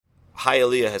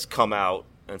Hialeah has come out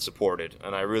and supported,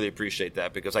 and I really appreciate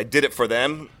that because I did it for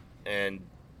them, and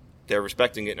they're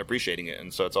respecting it and appreciating it,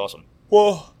 and so it's awesome.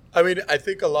 Well, I mean, I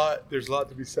think there's a lot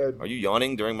to be said. Are you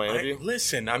yawning during my interview?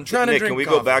 Listen, I'm trying Nick, to drink can we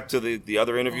coffee. go back to the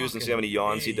other interviews and see how many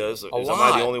yawns he does? Am I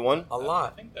lot. the only one? A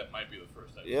lot. I think that might be the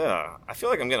first time. Yeah. I feel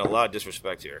like I'm getting a lot of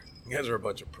disrespect here. You guys are a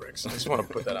bunch of pricks. I just want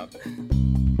to put that out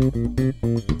there.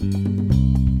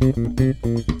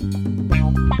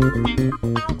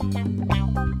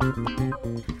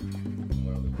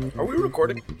 Are we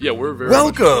recording? Yeah, we're very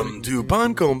Welcome to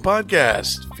Poncombe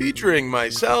Podcast, featuring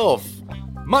myself,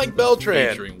 Mike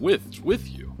Beltran. featuring with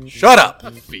you. Shut up.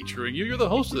 Not featuring you. You're the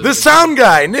host of The this. sound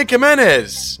guy, Nick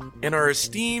Jimenez, and our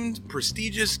esteemed,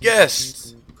 prestigious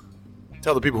guest.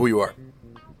 Tell the people who you are.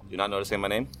 You're not noticing my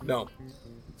name? No.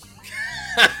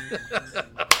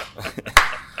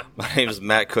 My name is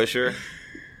Matt Kusher.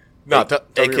 No, tell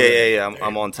me your AKA, real name.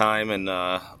 I'm on time, and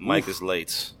Mike is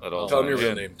late at all Tell me your times.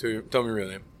 real name. Tell me your real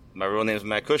name. My real name is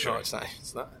Matt Kusher. No, it's not.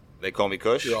 It's not. They call me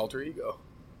Kush. Your alter ego.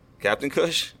 Captain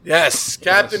Kush? Yes,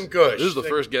 Captain Kush. This is the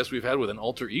first guest we've had with an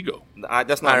alter ego.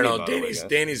 That's not I me, don't know. by the way, guys.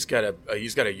 Danny's got a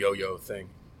yo-yo thing.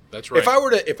 That's right. If I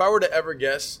were to ever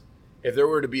guess, if there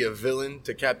were to be a villain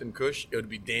to Captain Kush, it would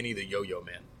be Danny the Yo-Yo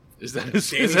Man. is that his,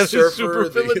 Danny is that his Surfer, super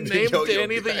villain the name? yo-yo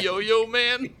Danny guy. the Yo-Yo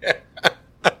Man?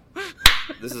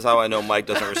 This is how I know Mike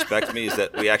doesn't respect me, is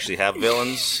that we actually have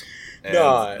villains, and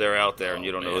No. they're out there, and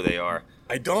you don't know who they are.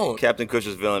 I don't. Captain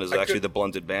Kush's villain is I actually could- the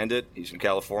Blunted Bandit. He's from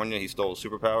California. He stole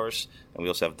superpowers. And we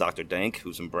also have Dr. Dank,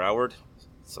 who's in Broward.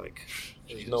 It's like,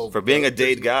 There's no, for being a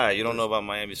Dade guy, you don't know about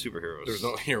Miami superheroes. There's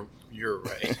no. You're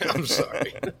right. I'm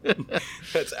sorry.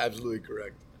 That's absolutely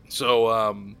correct.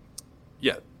 So,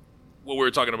 yeah. What we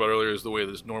were talking about earlier is the way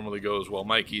this normally goes. While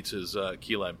Mike eats his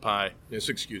key lime pie, Yes,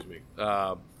 excuse me.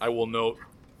 I will note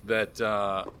that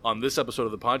on this episode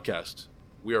of the podcast,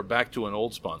 we are back to an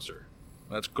old sponsor.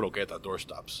 That's Croqueta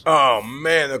Doorstops. Oh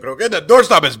man, the Croqueta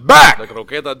Doorstop is back. The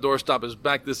Croqueta Doorstop is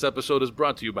back. This episode is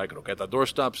brought to you by Croqueta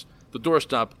Doorstops, the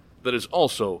doorstop that is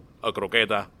also a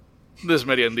croqueta. This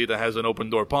meriendita has an open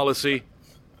door policy.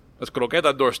 That's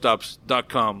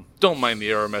croquetadoorstops.com. Don't mind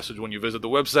the error message when you visit the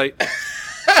website.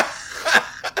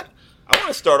 I want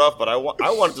to start off, but I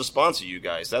wanted to sponsor you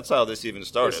guys. That's how this even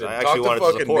started. Listen, I actually talk wanted to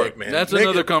to fucking support. Nick, man. That's Nick,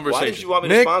 another Why conversation. did you want me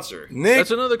to Nick, sponsor? Nick,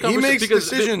 That's another He conversation makes because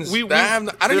decisions. we- that have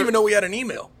I didn't there- even know we had an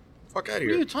email. Fuck out of What are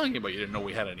you here. talking about? You didn't know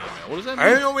we had an email. What does that I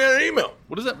didn't mean? know we had an email.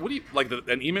 What is that? What do you like?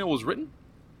 An email was written?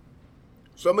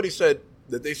 Somebody said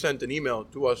that they sent an email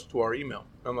to us to our email.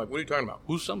 I'm like, what are you talking about?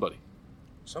 Who's somebody?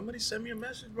 Somebody sent me a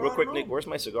message, bro. Real I quick, don't Nick, know. where's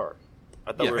my cigar?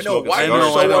 I thought Yeah, we were I know. smoking Why are you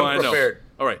cigars. so I know. unprepared?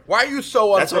 All right. Why are you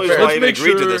so That's always unprepared? why I even make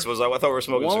agreed to sure- this. Was I thought we were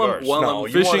smoking While cigars. I'm No,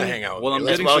 you fishing, wanna hang out with while me. I'm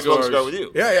That's getting why I was smoking cigars, cigar with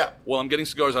you. Yeah. while I'm getting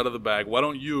cigars out of the bag, why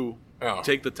don't you Oh.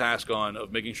 take the task on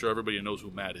of making sure everybody knows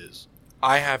who Matt is?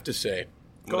 I have to say, I'm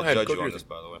go gonna ahead. judge Go you do on your this, thing.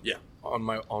 by the way. Yeah. On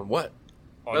what?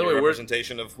 On By the your way, we're-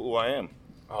 representation of who I am.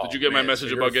 Oh, Did you get my message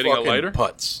so about you're getting a fucking lighter?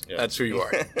 Putz. Yeah. That's who you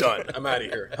are. Done. I'm out of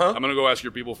here. Huh? I'm gonna go ask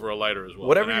your people for a lighter as well.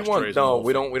 Whatever and you want. ashtrays and No, all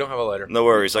we that. don't. We don't have a lighter. No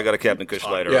worries. I got a Captain Kush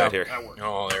lighter right here.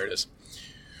 Oh, there it is.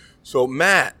 So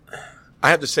Matt, I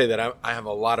have to say that I have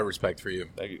a lot of respect for you.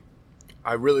 Thank you.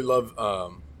 I really love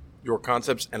your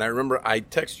concepts, and I remember I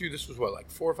texted you. This was what, like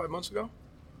 4 or 5 months ago.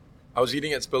 I was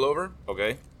eating at Spillover,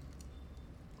 Okay.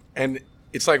 and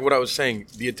it's like what I was saying.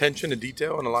 The attention to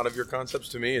detail in a lot of your concepts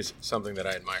to me is something that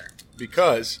I admire,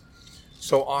 because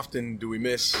so often do we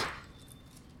miss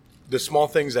the small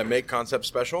things that make concepts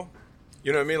special.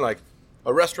 You know what I mean? Like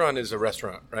a restaurant is a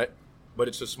restaurant, right? But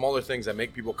it's the smaller things that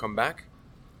make people come back.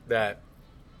 That,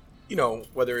 you know,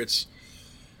 whether it's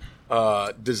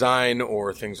design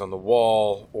or things on the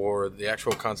wall or the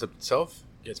actual concept itself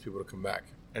gets people to come back.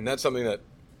 And that's something that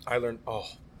I learned. Oh,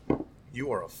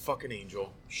 you are a fucking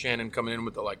angel. Shannon coming in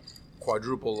with the like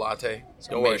quadruple latte.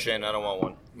 Don't worry, Shane. I don't want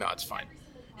one. No, it's fine.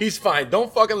 He's fine.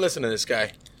 Don't fucking listen to this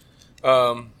guy.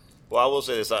 Well, I will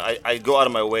say this. I go out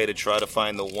of my way to try to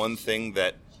find the one thing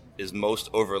that is most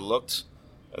overlooked,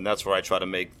 and that's where I try to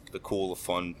make the cool,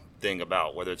 fun thing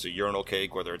about, whether it's a urinal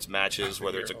cake, whether it's matches,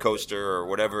 whether it's a coaster, or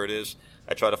whatever it is.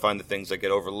 I try to find the things that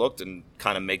get overlooked and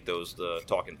kind of make those the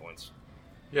talking points.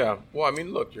 Yeah. Well, I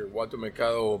mean, look, your Wato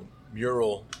Mercado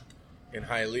mural in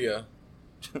Hialeah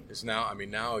is now, I mean,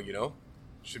 now, you know,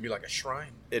 should be like a shrine.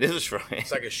 It is a shrine.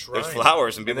 It's like a shrine. There's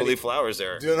flowers, and And people then leave flowers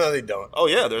there. No, they don't. Oh,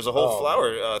 yeah, there's a whole Oh.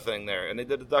 flower thing there, and they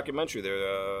did a documentary there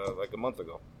like a month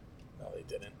ago. No, they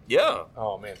didn't. Yeah.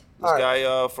 Oh, man. This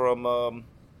guy from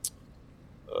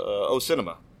O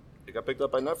Cinema. It got picked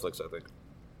up by Netflix, I think.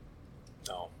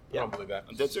 No, I Yeah. don't believe that.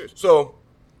 I'm dead serious. So,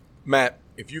 Matt,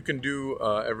 if you can do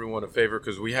everyone a favor,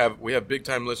 because we have big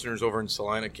time listeners over in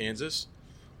Salina, Kansas,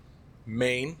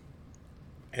 Maine,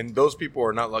 And those people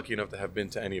are not lucky enough to have been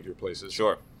to any of your places.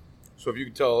 Sure. So if you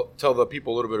could tell the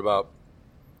people a little bit about,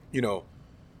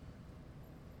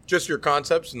 just your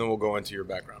concepts, and then we'll go into your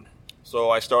background. So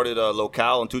I started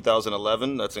Locale in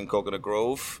 2011. That's in Coconut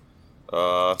Grove.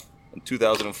 In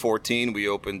 2014, we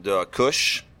opened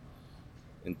Kush.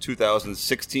 In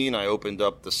 2016, I opened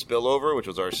up The Spillover, which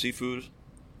was our seafood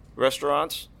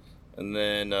restaurant. And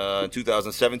then in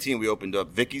 2017, we opened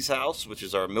up Vicky's House, which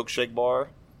is our milkshake bar.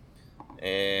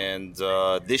 And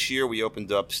this year, we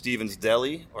opened up Stephen's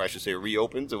Deli, or I should say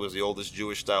reopened. It was the oldest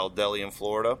Jewish-style deli in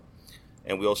Florida.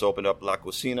 And we also opened up La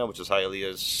Cocina, which is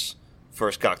Hialeah's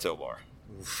first cocktail bar.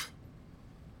 Oof.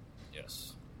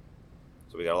 Yes.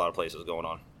 So we got a lot of places going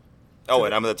on. Oh,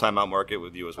 and I'm at the Time Out Market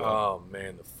with you as well. Oh,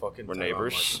 man, the fucking We're Time Out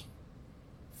neighbors.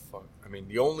 Market. Fuck. I mean,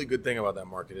 the only good thing about that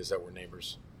market is that we're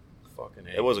neighbors. Fucking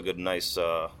hate. It was a good, nice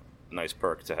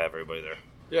perk to have everybody there.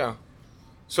 Yeah.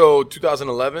 So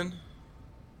 2011.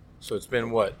 So it's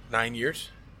been, 9 years?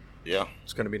 Yeah.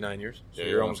 It's going to be 9 years. So Yeah,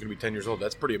 you're yeah. almost going to be 10 years old.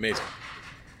 That's pretty amazing.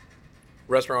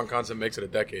 Restaurant concept makes it a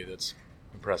decade. That's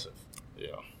impressive.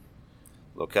 Yeah.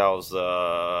 Locale's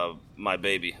my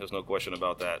baby. There's no question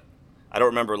about that. I don't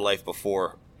remember life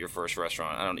before your first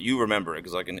restaurant. I don't. You remember it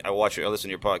because I watch it. I listen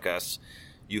to your podcasts.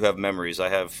 You have memories. I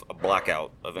have a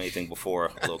blackout of anything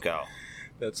before Locale.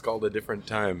 That's called a different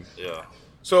time. Yeah.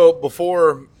 So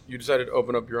before you decided to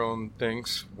open up your own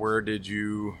things, where did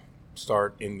you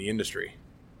start in the industry?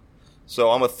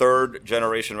 So I'm a third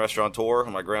generation restaurateur.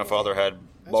 My grandfather had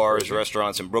bars, crazy.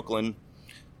 restaurants in Brooklyn,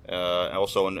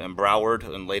 also in Broward,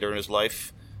 and later in his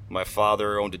life. My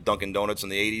father owned a Dunkin' Donuts in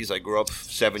the 80s. I grew up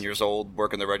 7 years old,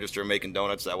 working the register, making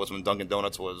donuts. That was when Dunkin'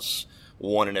 Donuts was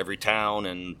one in every town,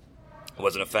 and it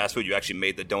wasn't a fast food. You actually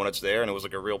made the donuts there, and it was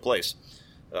like a real place.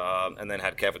 And then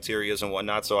had cafeterias and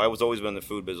whatnot. So I was always been in the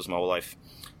food business my whole life.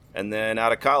 And then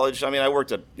out of college, I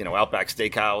worked at Outback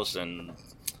Steakhouse, and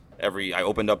I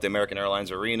opened up the American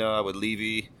Airlines Arena with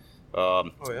Levy.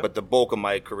 But the bulk of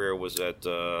my career was at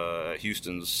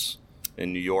Houston's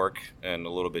in New York, and a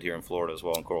little bit here in Florida as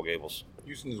well, in Coral Gables.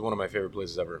 Houston is one of my favorite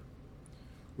places ever.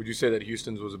 Would you say that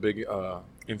Houston's was a big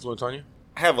influence on you?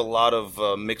 I have a lot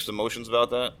of mixed emotions about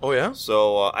that. Oh, yeah?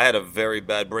 So I had a very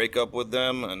bad breakup with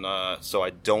them, and so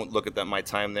I don't look at my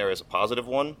time there as a positive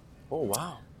one. Oh,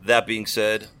 wow. That being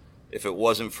said, if it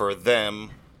wasn't for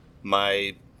them,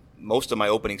 most of my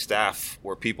opening staff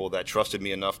were people that trusted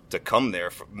me enough to come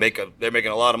there. They're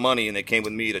making a lot of money, and they came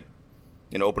with me to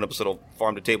open up this little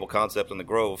farm-to-table concept in the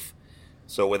Grove.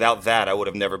 So without that, I would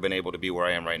have never been able to be where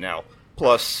I am right now.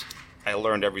 Plus, I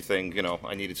learned everything,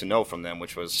 I needed to know from them,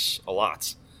 which was a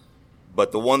lot.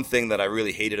 But the one thing that I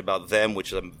really hated about them,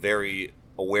 which I'm very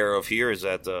aware of here, is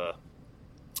that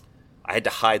I had to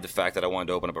hide the fact that I wanted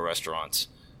to open up a restaurant.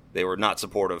 They were not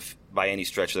supportive by any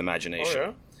stretch of the imagination. Oh,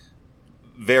 yeah?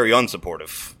 Very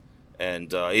unsupportive.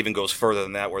 And even goes further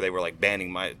than that, where they were like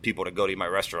banning my people to go to my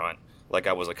restaurant like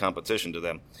I was a competition to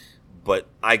them. But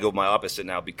I go my opposite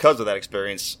now. Because of that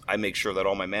experience, I make sure that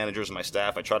all my managers and my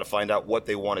staff, I try to find out what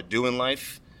they want to do in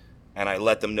life, and I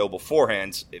let them know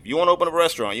beforehand, if you want to open up a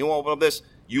restaurant, you want to open up this,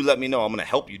 you let me know. I'm going to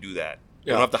help you do that.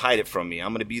 You don't have to hide it from me.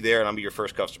 I'm going to be there, and I'm going to be your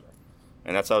first customer.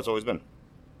 And that's how it's always been.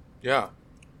 Yeah.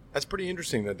 That's pretty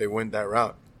interesting that they went that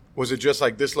route. Was it just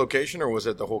like this location, or was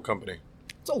it the whole company?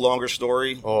 It's a longer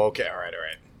story. Oh, okay. All right.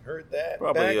 Heard that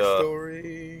Probably,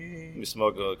 backstory. We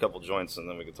smoke a couple joints, and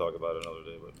then we can talk about it another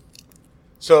day. But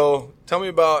So, tell me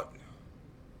about...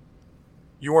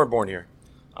 You weren't born here.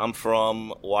 I'm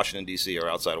from Washington, D.C., or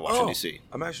outside of Washington, D.C.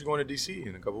 I'm actually going to D.C.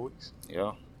 in a couple weeks.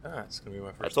 Yeah. It's going to be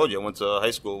my first I told you, I went to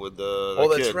high school with the Oh,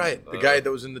 that's kid. right. The guy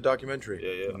that was in the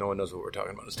documentary. Yeah. No one knows what we're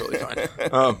talking about. It's totally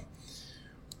fine.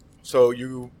 So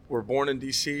you were born in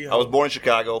D.C.? I was born in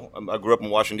Chicago. I grew up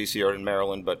in Washington, D.C., or in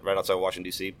Maryland, but right outside Washington,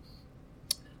 D.C.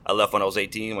 I left when I was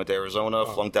 18, went to Arizona,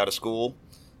 flunked out of school.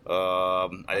 I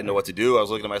didn't know what to do. I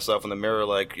was looking at myself in the mirror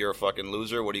like, you're a fucking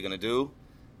loser. What are you going to do?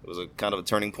 It was a kind of a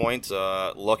turning point.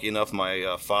 Lucky enough,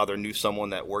 my father knew someone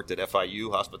that worked at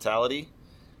FIU Hospitality,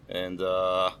 and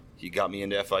he got me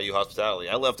into FIU Hospitality.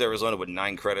 I left Arizona with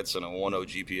 9 credits and a 1.0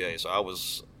 GPA, so I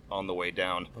was on the way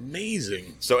down.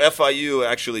 Amazing. So FIU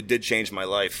actually did change my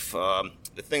life.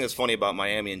 The thing that's funny about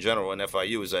Miami in general and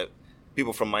FIU is that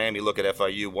people from Miami look at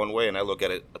FIU one way, and I look at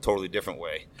it a totally different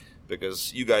way,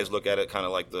 because you guys look at it kind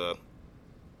of like the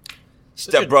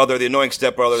stepbrother, the annoying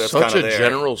stepbrother that's kind of there. Such a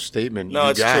general statement. No, you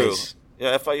it's guys. true.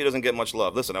 Yeah, FIU doesn't get much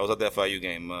love. Listen, I was at the FIU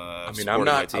game. I mean, I'm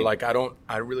not like I don't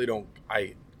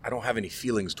have any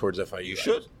feelings towards FIU. You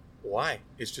should. Why?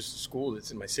 It's just a school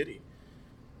that's in my city.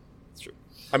 It's true.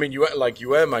 I mean,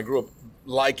 I grew up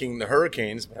liking the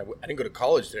Hurricanes, but I didn't go to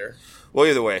college there. Well,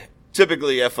 either way,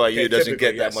 typically FIU doesn't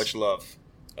get typically, that yes. much love.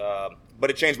 But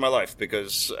it changed my life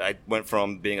because I went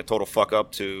from being a total fuck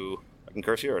up to, I can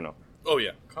curse here or no? Oh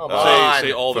yeah. Come on.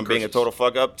 Say all the From being a curses. total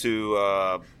fuck up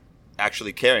to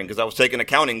actually caring, because I was taking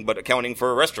accounting, but accounting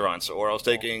for restaurants, or I was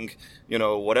taking,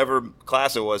 whatever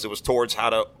class it was towards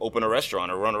how to open a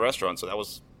restaurant or run a restaurant. So that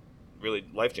was really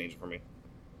life changing for me.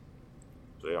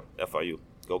 So yeah, FIU,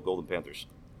 go Golden Panthers.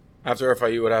 After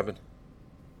FIU, what happened?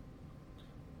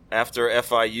 After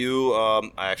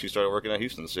FIU, I actually started working at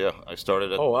Houston's. Yeah, I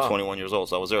started at Oh, wow. 21 years old,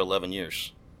 so I was there 11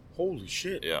 years. Holy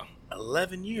shit. Yeah,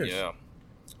 11 years. yeah.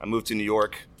 I moved to New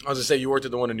York. I was going to say, you worked at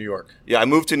the one in New York. Yeah, I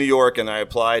moved to New York and I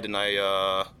applied, and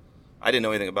I didn't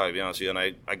know anything about it, to be honest with you.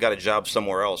 And I got a job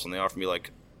somewhere else, and they offered me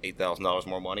like $8,000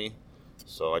 more money.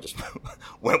 So I just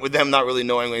went with them, not really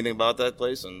knowing anything about that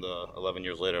place. And 11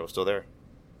 years later, I was still there.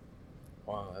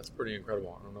 Wow, that's pretty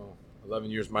incredible. I don't know.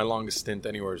 11 years. My longest stint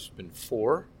anywhere has been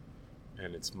 4,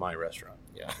 and it's my restaurant.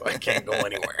 Yeah, I can't go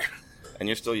anywhere. And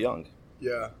you're still young.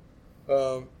 Yeah.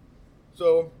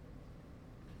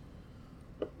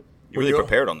 You're really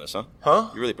prepared on this, huh?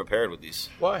 Huh? You're really prepared with these.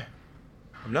 Why?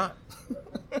 I'm not.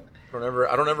 I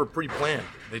don't ever pre-plan.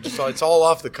 It's all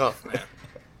off the cuff, man.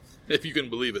 If you can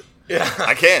believe it. Yeah.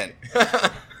 I can.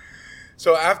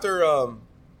 So after,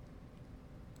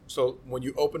 so when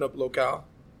you opened up Locale,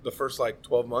 the first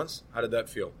 12 months, how did that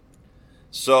feel?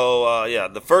 So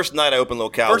the first night I opened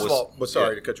Locale First was. of all,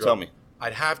 sorry to cut you off. Tell me.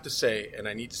 I'd have to say, and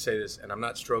I need to say this, and I'm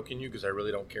not stroking you because I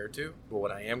really don't care to, but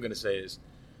what I am going to say is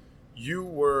you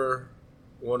were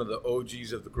one of the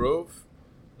OGs of the Grove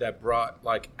that brought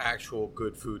actual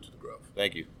good food to the Grove.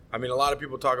 Thank you. I mean, a lot of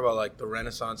people talk about the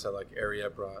Renaissance that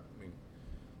Ariette brought. I mean,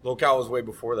 Locale was way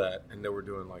before that, and they were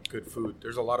doing good food.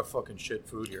 There's a lot of fucking shit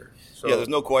food here. So, Yeah, there's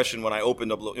no question when I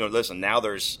opened up, listen, now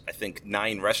there's, I think,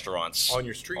 9 restaurants On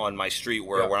your street. on my street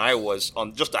where Yeah. when I was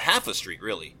on just a half a street,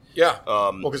 really. Yeah.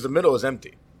 Well, because the middle is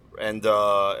empty. And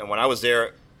when I was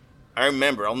there, I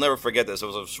remember, I'll never forget this. It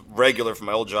was a regular from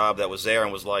my old job that was there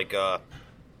and was like, oh,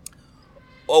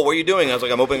 what are you doing? I was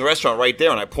like, I'm opening a restaurant right there.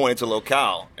 And I pointed to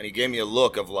Locale. And he gave me a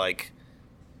look of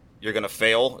you're going to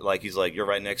fail. He's like, you're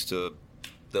right next to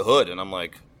the hood. And I'm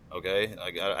like, okay.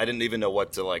 I didn't even know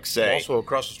what to say. Also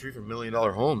across the street from $1 Million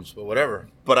Homes, but whatever.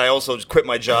 But I also just quit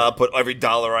my job, put every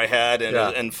dollar I had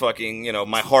and fucking,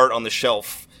 my heart on the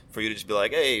shelf for you to just be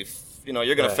like, hey,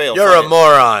 you're going to fail. You're a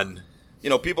moron.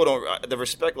 People don't. The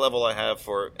respect level I have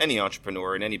for any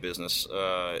entrepreneur in any business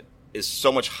is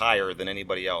so much higher than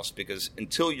anybody else, because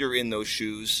until you're in those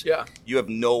shoes, Yeah. you have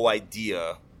no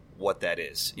idea what that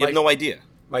is. You have no idea.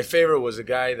 My favorite was a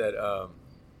guy that,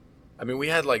 we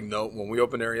had when we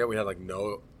opened Ariette, we had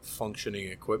no functioning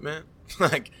equipment.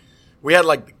 We had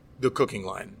the cooking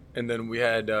line, and then we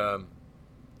had a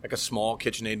small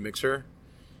KitchenAid mixer,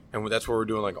 and that's where we're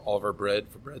doing all of our bread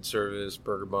for bread service,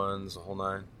 burger buns, the whole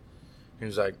nine. He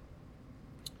was like,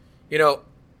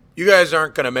 you guys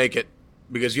aren't going to make it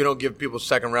because you don't give people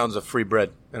second rounds of free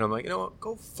bread. And I'm like, you know what?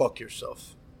 Go fuck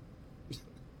yourself.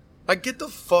 Get the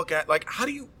fuck out. How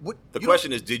do you... The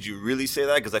question is, did you really say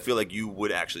that? Because I feel like you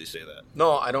would actually say that.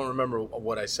 No, I don't remember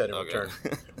what I said in Okay. return.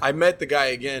 I met the guy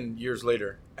again years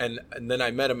later. And then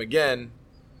I met him again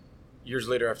years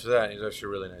later after that. And he's actually a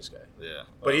really nice guy. Yeah.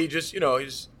 But he just,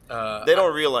 he's... They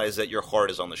don't realize that your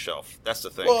heart is on the shelf. That's the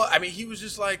thing. Well, he was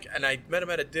just and I met him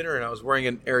at a dinner, and I was wearing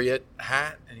an Ariette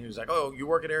hat, and he was like, oh, you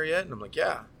work at Ariette? And I'm like,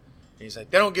 yeah. And he's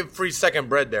like, they don't give free second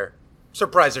bread there.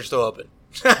 Surprised they're still open.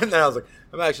 And then I was like,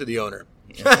 I'm actually the owner.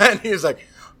 And he was like,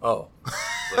 oh.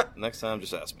 But next time,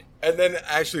 just ask me. And then,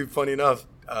 actually, funny enough,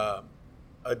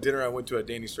 a dinner I went to at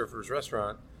Danny Surfer's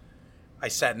restaurant, I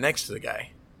sat next to the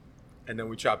guy, and then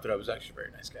we chopped it up. It was actually a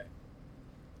very nice guy.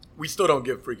 We still don't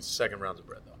give free second rounds of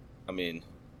bread, though. I mean,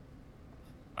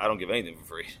 I don't give anything for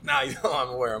free. Nah, I'm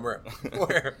aware. I'm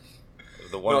aware.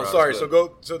 The one No, round sorry. is So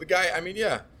good. so the guy.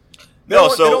 Yeah. No,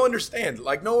 They so don't understand.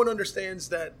 No one understands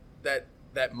that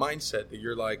mindset that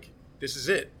you're this is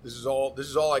it. This is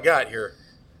all I got here.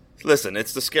 Listen,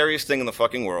 it's the scariest thing in the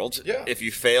fucking world. Yeah. If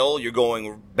you fail, you're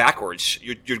going backwards.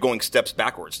 You're going steps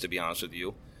backwards, to be honest with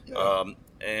you. Yeah.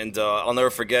 And I'll never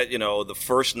forget, the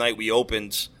first night we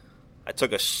opened, I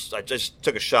just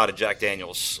took a shot of Jack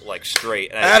Daniels,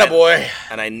 straight. And Attaboy.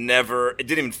 And it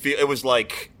didn't even feel, it was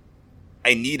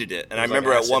I needed it. And I was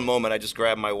remember like at acid. one moment I just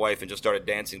grabbed my wife and just started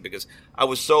dancing because I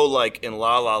was so in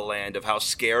La La Land of how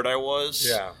scared I was.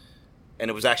 Yeah. And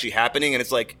it was actually happening. And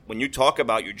it's when you talk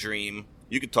about your dream,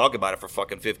 you could talk about it for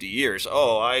fucking 50 years.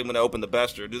 Oh, I'm going to open the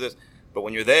best or do this. But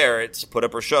when you're there, it's put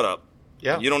up or shut up.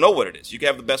 Yeah. You don't know what it is. You can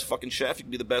have the best fucking chef. You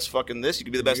can be the best fucking this. You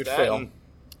can be the best could that. fail. And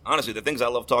honestly, the things I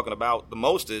love talking about the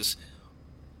most is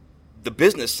the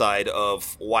business side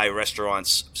of why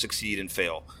restaurants succeed and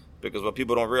fail. Because what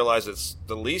people don't realize, it's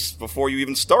the lease before you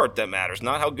even start that matters.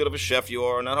 Not how good of a chef you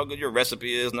are, not how good your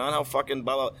recipe is, not how fucking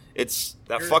blah, blah. It's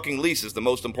that fucking lease is the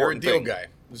most important You're a thing. deal guy.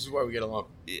 This is why we get along.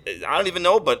 I don't even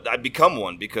know, but I become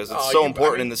one because it's so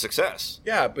important in the success.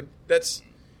 Yeah, but that's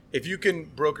if you can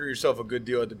broker yourself a good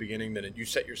deal at the beginning, then you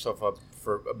set yourself up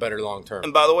for a better long term.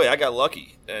 And by the way, I got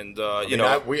lucky, and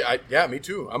yeah, me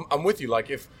too. I'm with you. Like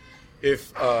if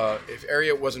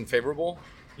area wasn't favorable,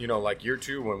 like year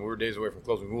 2 when we were days away from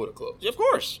closing, we would have closed. Yeah, of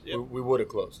course, yeah. We would have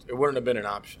closed. It wouldn't have been an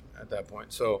option at that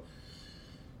point. So,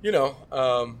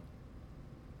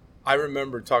 I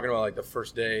remember talking about like the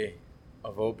first day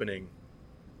of opening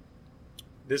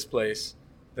this place.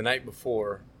 The night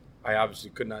before, I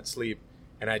obviously could not sleep,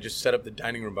 and I just set up the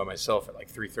dining room by myself at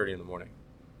like 3:30 in the morning,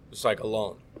 just like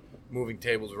alone, moving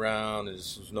tables around. And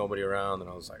there was nobody around,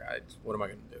 and I was like, what am I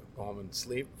going to do? Go home and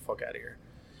sleep? Fuck out of here.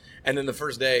 And then the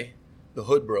first day, the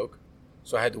hood broke,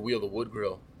 so I had to wheel the wood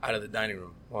grill out of the dining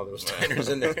room while there was diners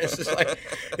in there.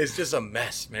 It's just a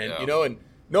mess, man. Yeah. And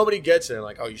nobody gets it.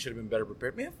 Like, oh, you should have been better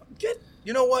prepared, man.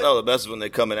 You know what? No, the best is when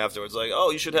they come in afterwards, like, oh,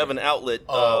 you should have an outlet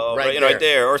right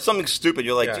there, or something stupid.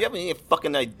 You're like, Yeah. do you have any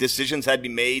fucking decisions had to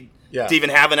be made Yeah. to even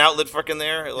have an outlet fucking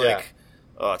there? Like,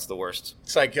 oh, it's the worst.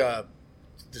 It's like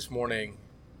this morning,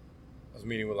 I was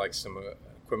meeting with like some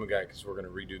equipment guy because we're going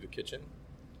to redo the kitchen.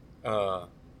 And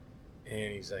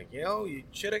he's like, you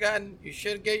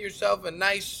should get yourself a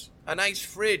nice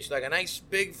fridge, like a nice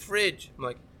big fridge. I'm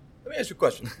like, let me ask you a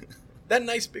question. That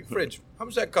nice big fridge, how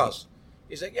much that cost?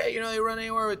 He's like, yeah, they run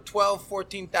anywhere with 12,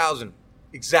 14,000.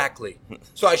 Exactly.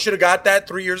 So I should have got that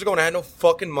 3 years ago and I had no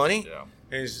fucking money. Yeah.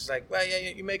 And he's just like, well, yeah,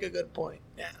 you make a good point.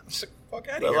 Yeah, I'm just like, fuck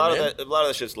out of A here, lot man. of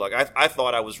that shit's luck. I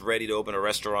thought I was ready to open a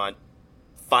restaurant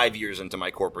 5 years into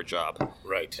my corporate job.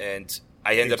 Right. And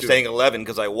I ended Me up too. staying 11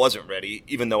 because I wasn't ready,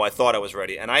 even though I thought I was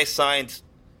ready. And I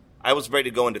was ready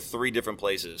to go into 3 different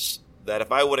places. That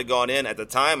if I would have gone in at the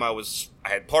time, I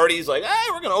had parties like,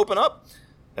 we're going to open up.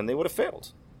 And they would have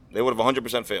failed. They would have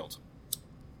 100% failed.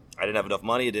 I didn't have enough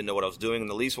money. I didn't know what I was doing in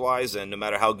the lease-wise. And no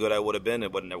matter how good I would have been,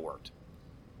 it wouldn't have worked.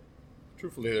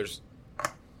 Truthfully, there's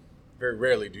very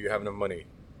rarely do you have enough money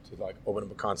to like open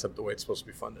up a concept the way it's supposed to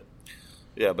be funded.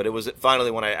 Yeah, but it was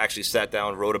finally when I actually sat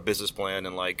down, wrote a business plan,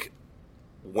 and like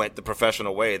went the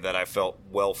professional way that I felt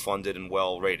well funded and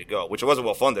well ready to go. Which it wasn't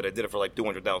well funded. I did it for like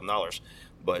 $200,000.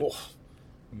 But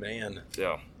man,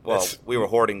 yeah, well, we were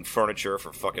hoarding furniture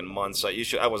for fucking months.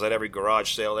 I was at every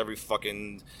garage sale, every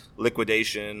fucking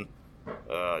liquidation.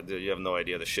 You have no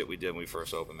idea the shit we did when we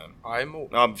first opened them.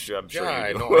 I'm sure. Yeah, I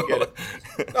you do. know. I get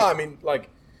it. No, I mean, like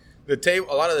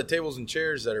a lot of the tables and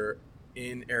chairs that are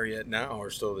in area now are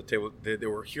still the table. They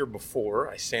were here before.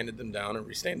 I sanded them down and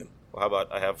restained them. Well, how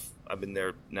about I've been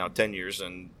there now 10 years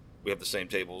and we have the same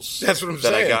tables. That's what I'm that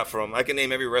saying. I got from. I can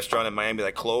name every restaurant in Miami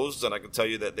that closed, and I can tell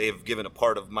you that they have given a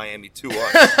part of Miami to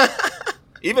us.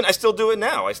 Even I still do it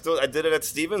now. I did it at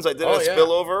Stevens. I did it at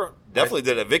Spillover. Definitely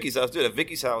did it at Vicky's house. Dude, at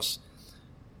Vicky's house,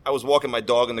 I was walking my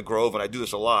dog in the Grove, and I do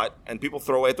this a lot, and people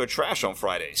throw away their trash on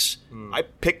Fridays. I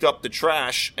picked up the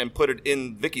trash and put it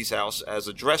in Vicky's house as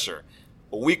a dresser.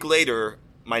 A week later,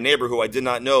 my neighbor, who I did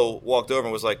not know, walked over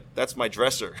and was like, "That's my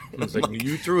dresser." I was like,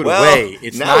 you threw it well, away.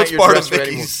 It's now not it's your part of dresser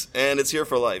Vicky's, and it's here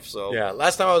for life. So yeah,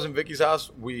 last time I was in Vicky's house,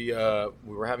 we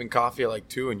were having coffee at like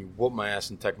 2, and you whooped my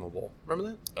ass in Tecmo Bowl.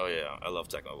 Remember that? Oh yeah, I love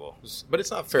Tecmo Bowl. But it's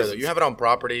not fair though. You have it on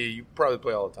property. You probably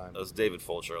play all the time. That was David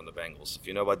Fulcher on the Bengals. If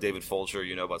you know about David Fulcher,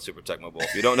 you know about Super Tecmo Bowl.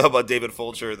 If you don't know about David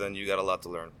Fulcher, then you got a lot to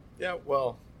learn. Yeah,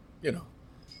 well,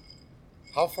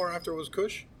 How far after was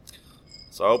Kush?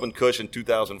 So I opened Kush in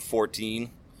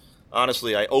 2014.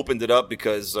 Honestly, I opened it up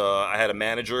because I had a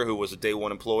manager who was a day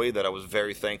one employee that I was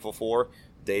very thankful for.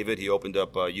 David, he opened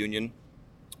up Union.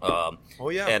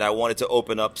 And I wanted to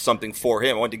open up something for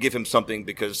him. I wanted to give him something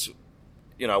because,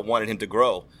 I wanted him to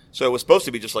grow. So it was supposed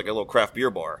to be just like a little craft beer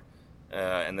bar.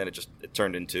 And then it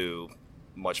turned into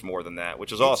much more than that,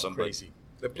 which is awesome. Crazy.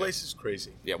 The place is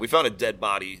crazy. Yeah, we found a dead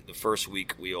body the first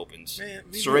week we opened.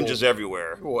 Man, Syringes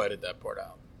everywhere. We'll edit that part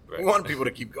out. Right. We want people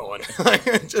to keep going.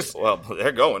 Well,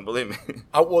 they're going, believe me.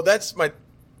 Well, that's my...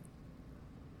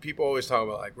 People always talk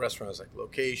about, like, restaurants, like,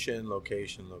 location.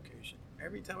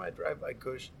 Every time I drive by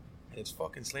Kush and it's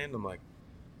fucking slammed, I'm like,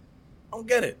 I don't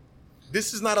get it.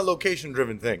 This is not a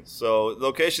location-driven thing. So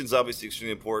location's obviously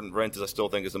extremely important. Rent, I still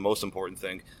think, is the most important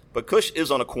thing. But Kush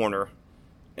is on a corner,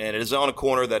 and it is on a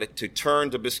corner that to turn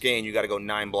to Biscayne, you got to go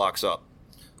 9 blocks up.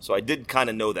 So I did kind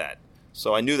of know that.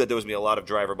 So I knew that there was going to be a lot of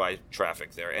driver-by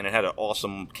traffic there, and it had an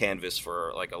awesome canvas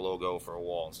for like a logo for a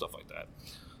wall and stuff like that.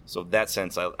 So in that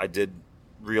sense, I did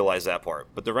realize that part.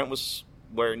 But the rent was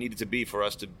where it needed to be for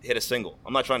us to hit a single.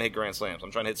 I'm not trying to hit grand slams.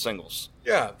 I'm trying to hit singles.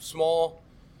 Yeah, small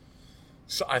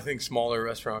So I think smaller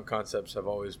restaurant concepts have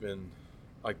always been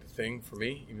like the thing for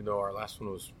me, even though our last one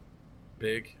was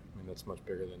big. I mean, that's much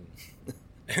bigger than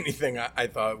anything I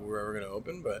thought we were ever going to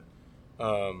open. But,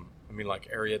 I mean,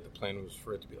 like Ariat, the plan was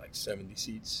for it to be like 70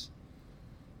 seats,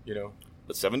 you know?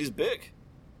 But 70's big.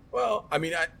 Well, I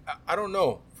mean, I don't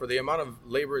know. For the amount of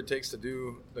labor it takes to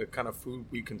do the kind of food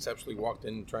we conceptually walked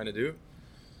in trying to do,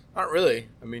 not really.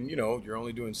 I mean, you know, you're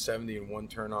only doing 70 in one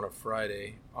turn on a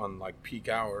Friday on like peak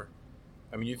hour.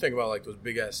 I mean, you think about like those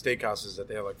big ass steakhouses that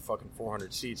they have like fucking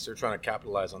 400 seats. They're trying to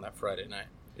capitalize on that Friday night.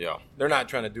 Yeah. They're not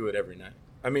trying to do it every night.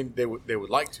 I mean, they would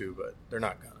like to, but they're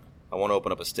not gonna. I want to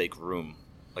open up a steak room,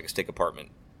 like a steak apartment.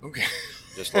 Okay.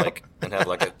 Just like, and have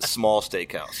like a small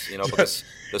steakhouse, you know, because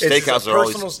the It's just steakhouses a are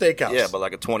always. personal steakhouse. Yeah, but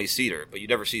like a 20-seater. But you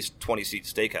never see 20-seat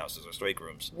steakhouses or steak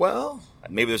rooms. Well,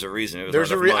 Maybe there's a reason. Maybe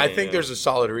there's not a enough money, I think yeah. there's a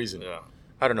solid reason. Yeah.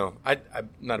 I don't know. I'm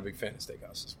not a big fan of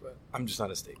steakhouses, but I'm just not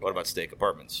a steak. What about steak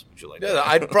apartments? Would you like Yeah, that?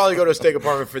 I'd probably go to a steak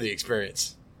apartment for the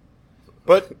experience.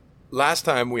 But last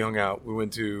time we hung out, we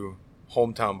went to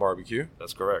Hometown Barbecue.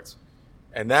 That's correct.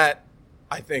 And that,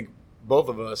 I think, both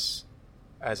of us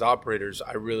as operators,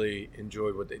 I really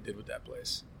enjoyed what they did with that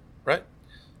place. Right?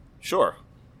 Sure.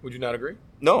 Would you not agree?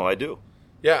 No, I do.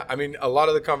 Yeah, I mean, a lot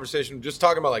of the conversation, just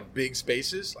talking about like big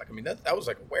spaces, like, I mean, that was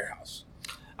like a warehouse.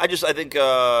 I think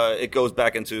it goes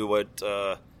back into what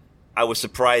I was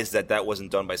surprised that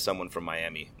wasn't done by someone from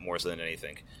Miami more so than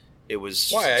anything. It was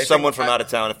Why? someone from out of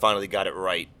town that finally got it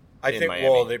right. I in think, Miami.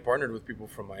 well, they partnered with people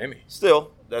from Miami.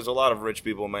 Still, there's a lot of rich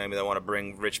people in Miami that want to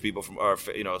bring rich people from, or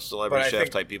celebrity But chef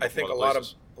type people. I think from a other lot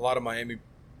places. of Miami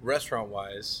restaurant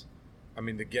wise, I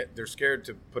mean, they're scared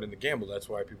to put in the gamble. That's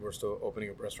why people are still opening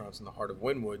up restaurants in the heart of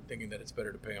Wynwood, thinking that it's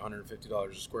better to pay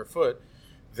 $150 a square foot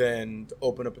than to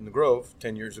open up in the Grove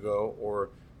 10 years ago, or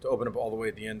to open up all the way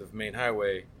at the end of Main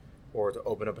Highway, or to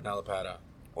open up in Alapata,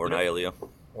 or in Hialeah.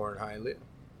 or in Hialeah.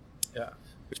 Yeah.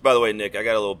 Which, by the way, Nick, I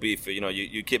got a little beef. You know,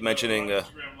 you keep mentioning.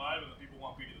 Instagram Live and the people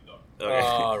want Petey the dog. Okay.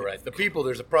 All right. The people,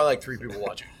 there's probably like 3 people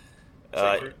watching.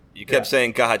 You kept Yeah.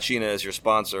 saying Kahachina as your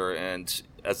sponsor, and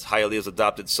as Hialeah's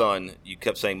adopted son, you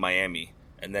kept saying Miami,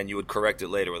 and then you would correct it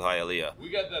later with Hialeah. We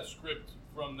got that script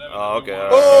from them. Oh, okay.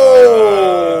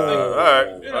 Oh! All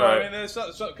right. You know, All right. I mean,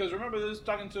 because remember, this is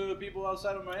talking to people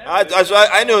outside of Miami.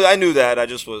 I knew that. I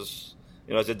just was,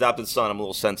 as an adopted son, I'm a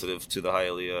little sensitive to the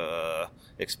Hialeah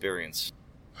experience.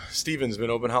 Steven's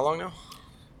been open how long now?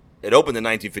 It opened in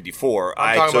 1954. I'm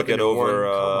I talking took about it the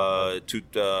over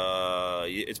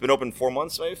newborn. it's been open 4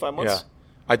 months, maybe 5 months. Yeah.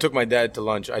 I took my dad to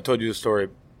lunch. I told you the story,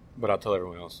 but I'll tell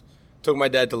everyone else. Took my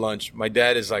dad to lunch. My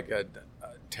dad is like a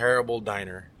terrible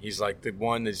diner. He's like the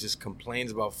one that just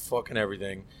complains about fucking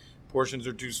everything. Portions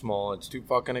are too small. It's too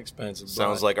fucking expensive.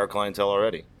 Sounds But like our clientele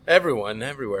already. everyone,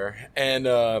 everywhere. And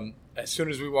as soon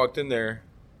as we walked in there,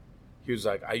 he was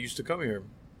like, I used to come here.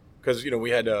 Because, we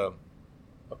had a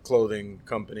clothing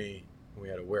company. We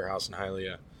had a warehouse in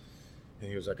Hialeah. And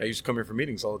he was like, I used to come here for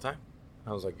meetings all the time.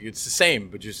 I was like, it's the same,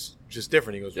 but just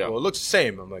different. He goes, Yeah. well, it looks the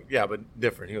same. I'm like, yeah, but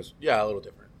different. He goes, yeah, a little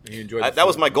different. And he enjoyed the That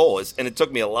was food. my goal, and it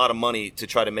took me a lot of money to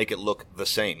try to make it look the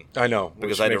same. I know.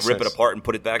 Because which I had to makes rip sense. it apart and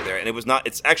put it back there. And it was not,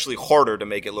 it's actually harder to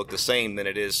make it look the same than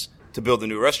it is to build a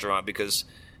new restaurant because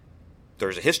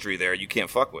there's a history there you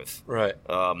can't fuck with. Right.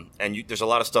 And there's a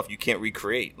lot of stuff you can't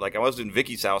recreate. Like I was in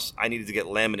Vicky's house, I needed to get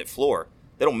laminate floor.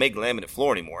 They don't make laminate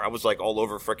floor anymore. I was like all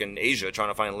over frickin' Asia trying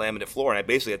to find laminate floor, and I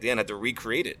basically at the end had to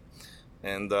recreate it.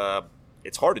 And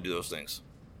it's hard to do those things.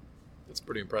 That's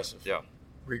pretty impressive. Yeah.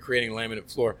 Recreating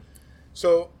laminate floor.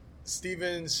 So,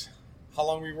 Stevens, how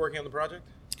long were you working on the project?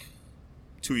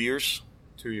 2 years.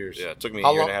 2 years. Yeah, it took me a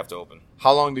How year long- and a half to open.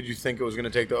 How long did you think it was going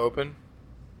to take to open?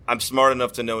 I'm smart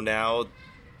enough to know now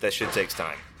that shit takes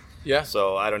time. Yeah.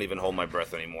 So I don't even hold my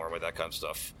breath anymore with that kind of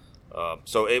stuff.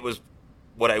 So it was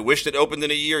what I wished it opened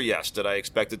in a year. Yes. Did I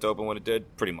expect it to open when it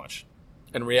did? Pretty much.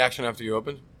 And reaction after you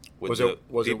opened? With the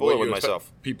people what or with you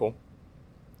myself? People.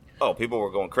 Oh, people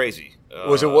were going crazy.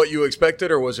 Was it what you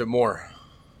expected or was it more?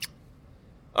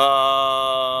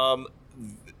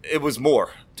 It was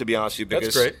more, to be honest with you, That's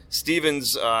because great.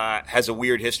 Stevens has a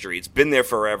weird history. It's been there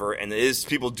forever, and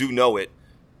people do know it,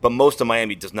 but most of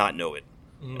Miami does not know it,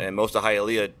 and most of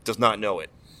Hialeah does not know it.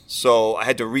 So I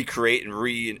had to recreate and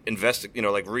reinvest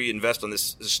on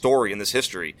this story and this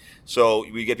history. So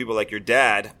we get people like your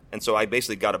dad, and so I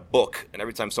basically got a book, and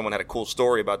every time someone had a cool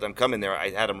story about them coming there,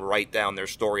 I had them write down their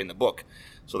story in the book.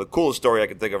 So the coolest story I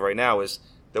can think of right now is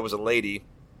there was a lady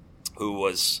who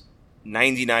was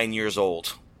 99 years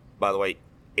old. By the way,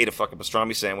 ate a fucking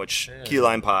pastrami sandwich, key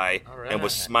lime pie, All right. and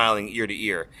was smiling ear to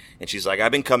ear. And she's like,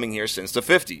 I've been coming here since the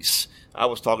 50s. I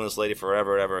was talking to this lady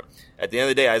forever and ever. At the end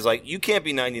of the day, I was like, you can't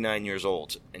be 99 years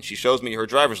old. And she shows me her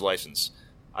driver's license.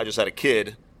 I just had a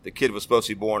kid. The kid was supposed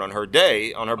to be born on her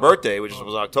day, on her birthday, which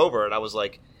was October, and I was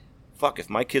like, fuck, if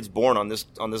my kid's born on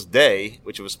this day,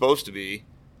 which it was supposed to be,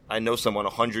 I know someone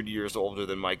 100 years older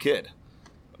than my kid.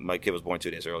 My kid was born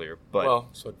 2 days earlier, but well,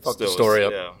 so fuck the story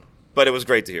up. Yeah. But it was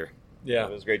great to hear. Yeah.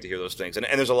 It was great to hear those things. And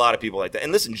there's a lot of people like that.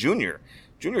 And listen,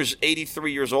 Junior's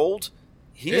 83 years old.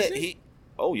 Is he?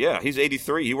 Oh, yeah, he's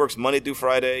 83. He works Monday through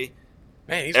Friday.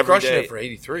 Man, he's every crushing day. it for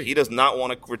 83. He does not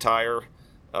want to retire.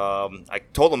 I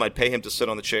told him I'd pay him to sit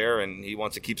on the chair, and he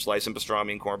wants to keep slicing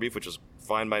pastrami and corned beef, which is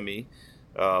fine by me.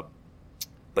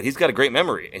 But he's got a great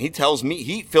memory, and he tells me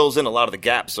he fills in a lot of the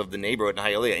gaps of the neighborhood in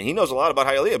Hialeah, and he knows a lot about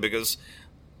Hialeah because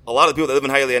a lot of the people that live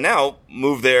in Hialeah now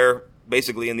moved there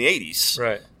basically in the 80s.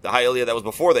 Right. The Hialeah that was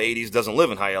before the 80s doesn't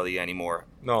live in Hialeah anymore.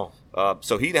 No.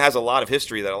 So he has a lot of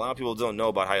history that a lot of people don't know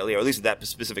about Hialeah, or at least that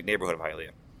specific neighborhood of Hialeah.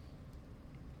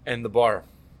 And the bar.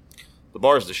 The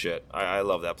bar's the shit. I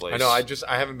love that place. I know.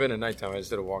 I haven't been at nighttime. I just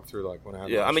did a walkthrough like when I had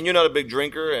Yeah, lunch. I mean, you're not a big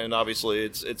drinker, and obviously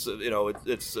it's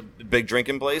a big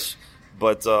drinking place,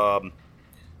 but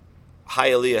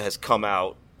Hialeah has come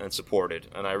out and supported,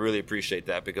 and I really appreciate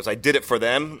that because I did it for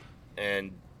them,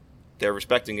 and they're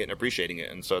respecting it and appreciating it,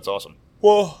 and so it's awesome.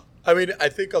 Well, I mean, I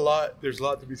think there's a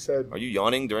lot to be said. Are you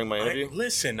yawning during my interview?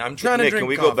 Listen, I'm trying Nick, to drink can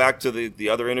we coffee. go back to the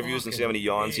other interviews and see how many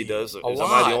yawns he does? Am I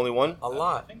lot. the only one? A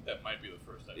lot. I think that might be the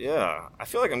first time. Yeah, I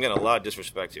feel like I'm getting a lot of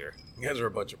disrespect here. You guys are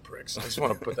a bunch of pricks. I just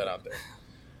want to put that out there.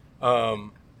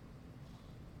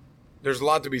 There's a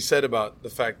lot to be said about the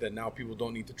fact that now people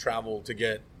don't need to travel to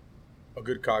get a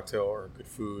good cocktail or good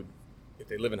food if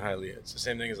they live in Hialeah. It's the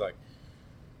same thing as like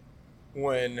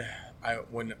when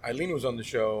Eileen was on the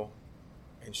show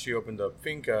and she opened up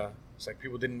Finca. It's like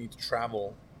people didn't need to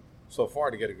travel so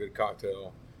far to get a good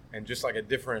cocktail, and just like a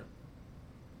different,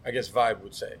 I guess, vibe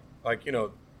would say. Like,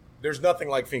 there's nothing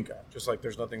like Finca, just like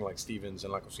there's nothing like Stevens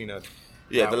and La Cocina.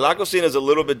 Yeah, the La Cocina is a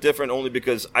little bit different only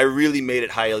because I really made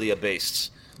it Hialeah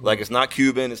based. Like, it's not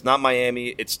Cuban, it's not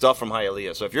Miami, it's stuff from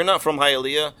Hialeah. So if you're not from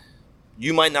Hialeah,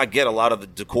 you might not get a lot of the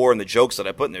decor and the jokes that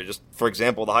I put in there. Just, for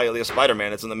example, the Hialeah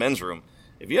Spider-Man that's in the men's room.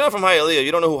 If you're not from Hialeah,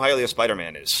 you don't know who Hialeah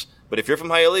Spider-Man is. But if you're from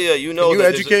Hialeah, you know Can you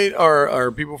that educate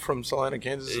our people from Salina,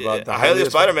 Kansas about the Hialeah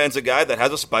Spider-Man's a guy that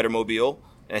has a Spider-Mobile,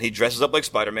 and he dresses up like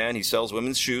Spider-Man. He sells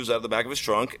women's shoes out of the back of his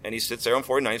trunk, and he sits there on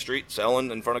 49th Street selling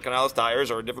in front of Canales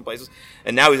Tires or different places.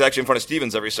 And now he's actually in front of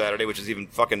Stevens every Saturday, which is even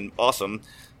fucking awesome.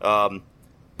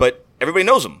 But everybody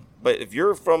knows him. But if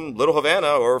you're from Little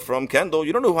Havana or from Kendall,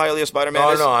 you don't know who Hialeah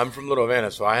Spider-Man is. No, I'm from Little Havana,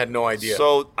 so I had no idea.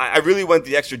 So I really went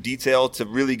the extra detail to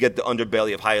really get the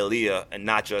underbelly of Hialeah and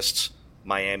not just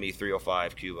Miami,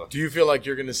 305, Cuba. Do you feel like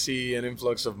you're going to see an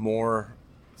influx of more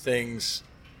things?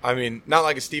 I mean, not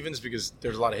like a Stevens because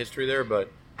there's a lot of history there,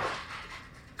 but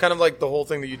kind of like the whole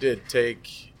thing that you did,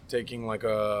 taking like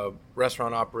a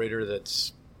restaurant operator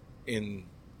that's in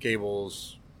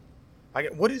Gables.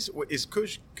 Is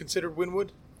Kush considered Wynwood?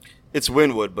 It's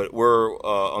Wynwood, but we're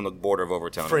on the border of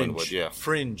Overtown. Fringe. Wynwood, yeah.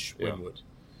 Fringe Yeah. Wynwood.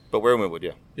 But we're in Wynwood,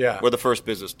 yeah. Yeah. We're the first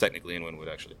business technically in Wynwood,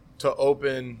 actually. To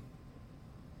open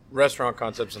restaurant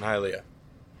concepts in Hialeah.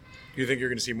 Do you think you're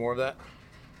going to see more of that?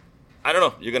 I don't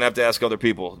know. You're going to have to ask other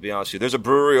people, to be honest with you. There's a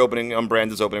brewery opening,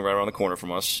 Unbranded's opening right around the corner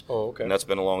from us. Oh, okay. And that's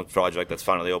been a long project that's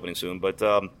finally opening soon. But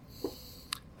I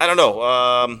don't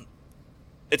know.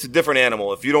 It's a different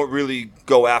animal. If you don't really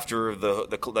go after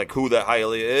the like who that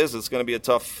Hialeah is, it's going to be a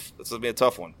tough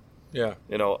one. Yeah.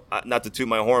 Not to toot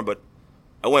my horn, but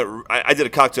I did a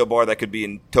cocktail bar that could be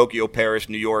in Tokyo, Paris,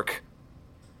 New York,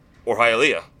 or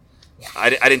Hialeah. I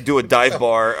didn't do a dive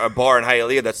bar, a bar in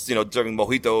Hialeah that's serving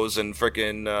mojitos and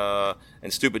frickin'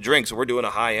 and stupid drinks. We're doing a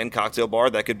high end cocktail bar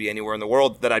that could be anywhere in the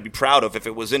world that I'd be proud of if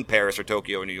it was in Paris or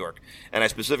Tokyo or New York. And I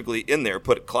specifically in there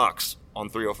put clocks on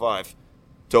 305,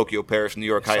 Tokyo, Paris, New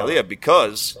York, Hialeah,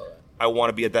 because I want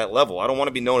to be at that level. I don't want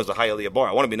to be known as a Hialeah bar.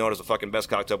 I want to be known as the fucking best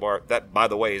cocktail bar. That, by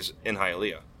the way, is in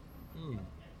Hialeah.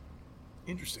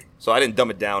 Interesting. So I didn't dumb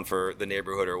it down for the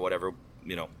neighborhood or whatever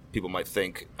people might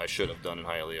think I should have done in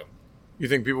Hialeah. You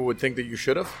think people would think that you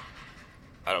should have?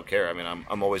 I don't care. I mean,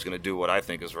 I'm always going to do what I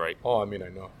think is right. Oh, I mean, I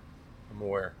know. I'm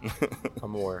aware.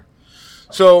 I'm aware.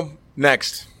 So,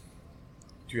 next.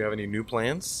 Do you have any new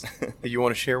plans that you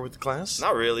want to share with the class?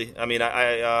 Not really. I mean,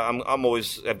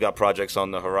 I've got projects on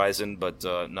the horizon, but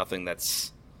nothing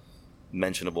that's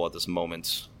mentionable at this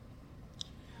moment.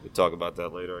 We'll talk about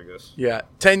that later, I guess. Yeah,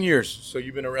 10 years. So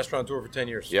you've been a restaurateur for 10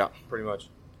 years. Yeah. Pretty much.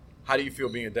 How do you feel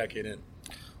being a decade in?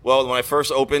 Well, when I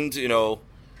first opened, it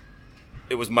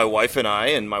was my wife and I,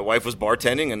 and my wife was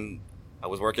bartending, and I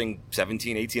was working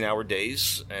 17, 18-hour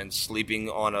days and sleeping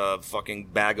on a fucking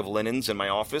bag of linens in my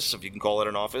office, if you can call it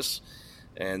an office.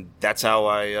 And that's how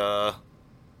I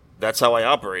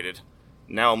operated.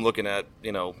 Now I'm looking at,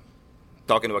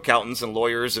 talking to accountants and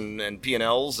lawyers and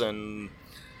P&Ls, and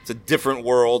it's a different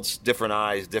world, different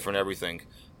eyes, different everything.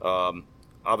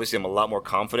 Obviously, I'm a lot more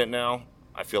confident now.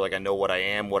 I feel like I know what I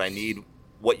am, what I need,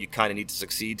 what you kind of need to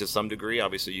succeed to some degree.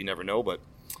 Obviously, you never know, but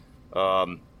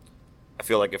I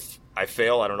feel like if I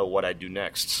fail, I don't know what I'd do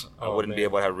next. I wouldn't be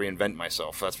able to reinvent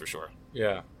myself, that's for sure.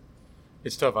 Yeah.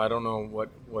 It's tough. I don't know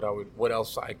what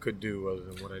else I could do other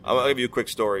than what I do. I'll give you a quick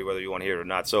story, whether you want to hear it or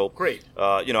not. So, great.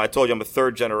 I told you I'm a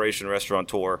third-generation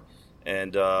restaurateur,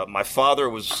 and my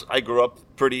father I grew up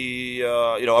pretty,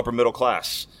 upper middle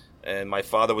class, and my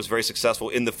father was very successful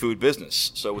in the food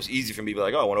business, so it was easy for me to be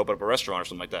like, I want to open up a restaurant or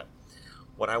something like that.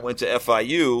 When I went to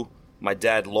FIU, my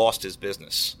dad lost his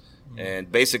business,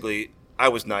 and basically, I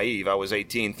was naive. I was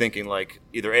 18, thinking like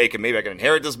either maybe I can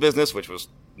inherit this business, which was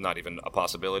not even a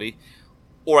possibility,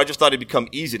 or I just thought it'd become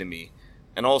easy to me.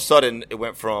 And all of a sudden, it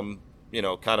went from,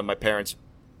 kind of my parents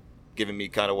giving me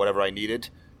kind of whatever I needed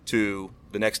to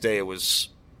the next day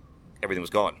everything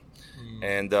was gone.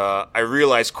 And I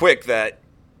realized quick that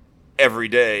every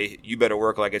day you better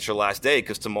work like it's your last day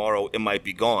because tomorrow it might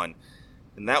be gone.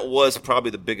 And that was probably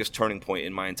the biggest turning point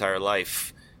in my entire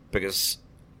life because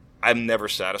I'm never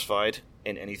satisfied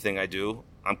in anything I do.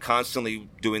 I'm constantly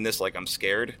doing this like I'm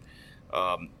scared.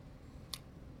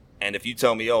 And if you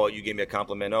tell me, oh, you gave me a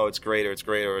compliment, oh, it's great,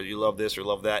 or you love this or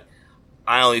love that,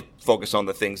 I only focus on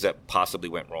the things that possibly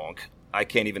went wrong. I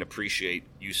can't even appreciate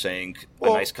you saying a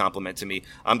nice compliment to me.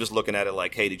 I'm just looking at it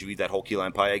like, hey, did you eat that whole key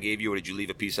lime pie I gave you, or did you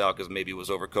leave a piece out because maybe it was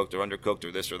overcooked or undercooked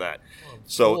or this or that?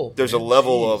 So there's a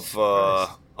level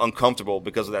of uncomfortable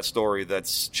because of that story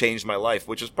that's changed my life,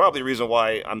 which is probably the reason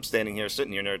why I'm sitting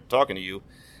here talking to you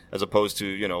as opposed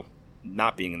to,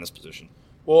 not being in this position.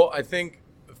 Well, I think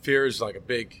fear is like a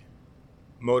big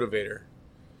motivator.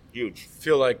 Huge. I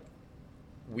feel like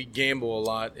we gamble a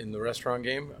lot in the restaurant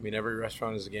game. I mean, every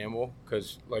restaurant is a gamble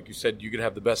because, like you said, you could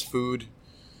have the best food.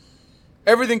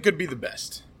 Everything could be the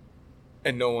best,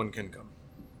 and no one can come.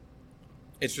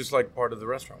 It's just like part of the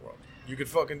restaurant world. You could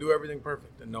fucking do everything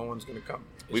perfect, and no one's going to come.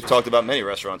 We've talked about many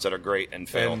restaurants that are great and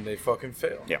fail. And they fucking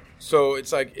fail. Yeah. So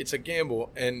it's like, it's a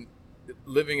gamble, and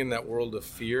living in that world of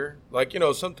fear, like,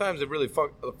 sometimes it really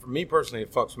for me personally,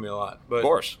 it fucks me a lot. But, of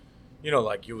course.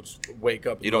 Like you would wake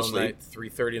up you don't sleep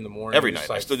 3:30 in the morning. Every night.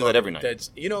 Like, I still do that every night.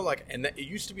 And it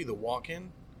used to be the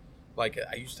walk-in. Like,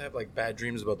 I used to have, like, bad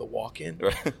dreams about the walk-in.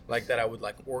 Right. Like, that I would,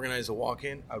 like, organize a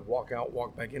walk-in. I'd walk out,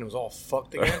 walk back in. It was all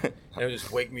fucked again. And it would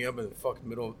just wake me up in the fucking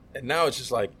middle. And now it's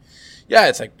just like, yeah,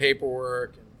 it's like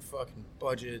paperwork and fucking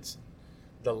budgets. And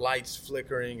the lights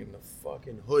flickering and the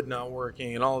fucking hood not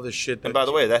working and all this shit. And by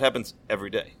the way, that happens every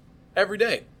day. Every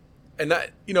day. And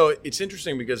that, it's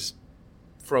interesting because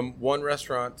from one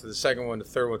restaurant to the second one to the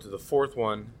third one to the fourth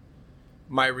one,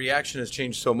 my reaction has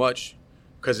changed so much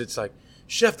because it's like,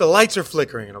 Chef, the lights are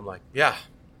flickering. And I'm like, yeah.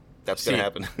 That's going to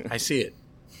happen. I see it.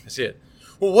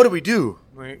 Well, what do we do?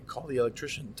 Call the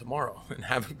electrician tomorrow and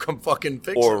have him come fucking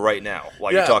fix it. Or right now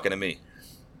while you're talking to me.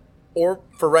 Or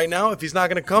for right now, if he's not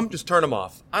going to come, just turn him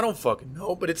off. I don't fucking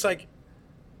know. But it's like,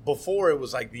 before it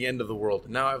was like the end of the world.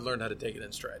 Now I've learned how to take it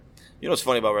in stride. You know what's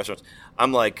funny about restaurants?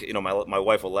 I'm like, my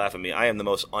wife will laugh at me. I am the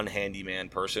most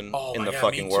unhandyman person in the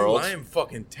fucking world. I am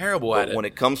fucking terrible at it. When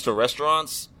it comes to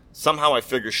restaurants, somehow I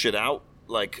figure shit out.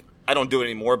 Like, I don't do it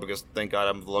anymore because, thank God,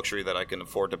 I'm the luxury that I can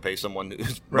afford to pay someone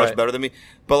who's much better than me.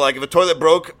 But, like, if a toilet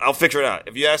broke, I'll figure it out.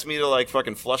 If you ask me to, like,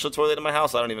 fucking flush a toilet in my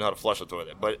house, I don't even know how to flush a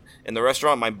toilet. But in the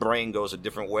restaurant, my brain goes a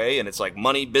different way, and it's like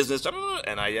money, business,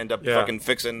 and I end up fucking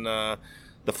fixing the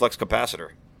flux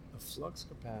capacitor. The flux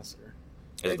capacitor.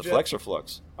 Is it the flex or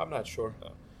flux? I'm not sure.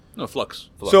 No, flux.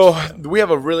 So we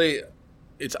have a really,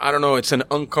 it's an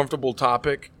uncomfortable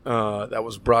topic that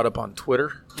was brought up on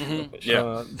Twitter. Mm-hmm.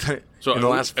 Yeah. So in the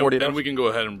last 48 hours. And we can go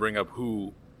ahead and bring up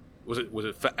who was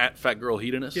it Fat Girl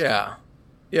Hedonist? Yeah.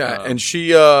 And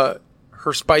she her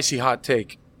spicy hot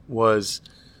take was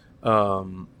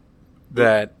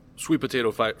that sweet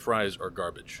potato fries are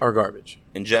garbage.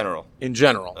 In general.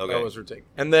 Okay. That was her take.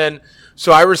 And then,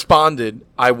 so I responded,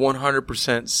 I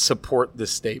 100% support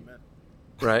this statement.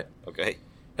 Right? Okay.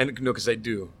 And no, because I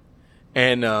do.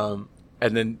 And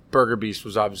then Burger Beast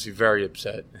was obviously very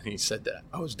upset. And he said that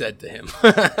I was dead to him.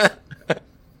 That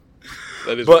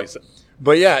is what he said.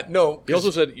 But yeah, no. He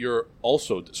also said you're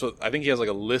also... So I think he has like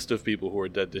a list of people who are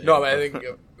dead to him. No, I think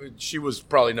she was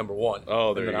probably number one.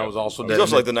 Oh, there you go. I was also dead. He's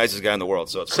also like the nicest guy in the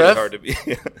world, so it's pretty hard to be...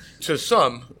 To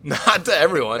some, not to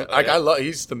everyone. Like, I love...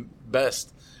 He's the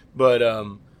best. But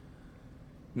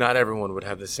not everyone would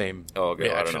have the same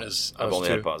reaction as I've only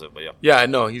two. had positive, but yeah. Yeah,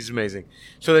 no, he's amazing.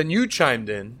 So then you chimed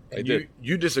in, and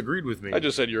you disagreed with me. I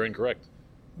just said you're incorrect.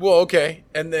 Well, okay,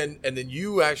 and then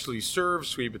you actually serve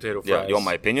sweet potato fries. Yeah, you want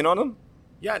my opinion on them?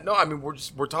 Yeah, no, I mean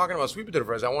we're talking about sweet potato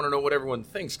fries. I want to know what everyone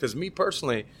thinks because me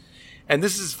personally, and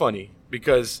this is funny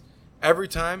because every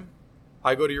time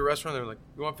I go to your restaurant, they're like,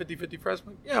 "You want 50-50 fries?"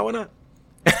 I'm like, yeah, why not?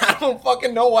 I don't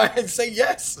fucking know why I'd say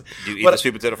yes. Do you eat the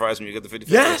sweet potato fries when you get the 50-50?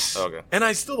 Yes. Okay. And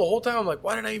I still the whole time I'm like,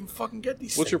 why did I even fucking get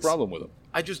these? What's your things? problem with them?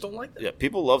 I just don't like them. Yeah,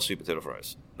 people love sweet potato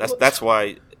fries. That's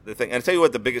why the thing. And I tell you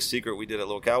what, the biggest secret we did at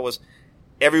Locale was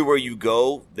everywhere you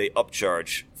go, they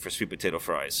upcharge for sweet potato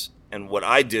fries. And what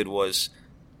I did was,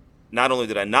 not only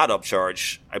did I not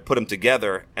upcharge, I put them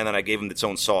together and then I gave them its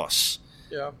own sauce.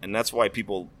 Yeah. And that's why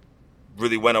people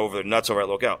really went over their nuts over at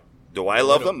Locale. Do I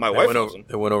love them? My wife loves them.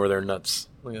 They went over their nuts.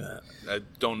 Look at that. I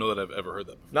don't know that I've ever heard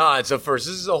that before. Nah, it's a first.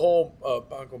 This is a whole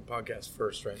Banco podcast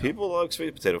first right now. People like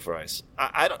sweet potato fries.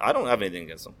 I don't have anything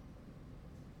against them.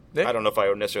 Nick? I don't know if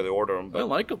I necessarily order them, but I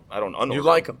like them. I don't unorder You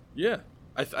like them? Yeah.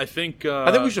 I think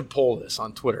I think we should poll this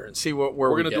on Twitter and see where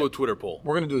we're we going to do a Twitter poll.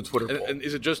 We're going to do a Twitter poll. And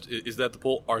is it just, is that the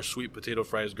poll, are sweet potato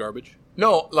fries garbage?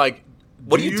 No, like,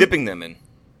 What are you dipping them in?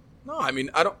 No, I mean,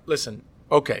 I don't listen.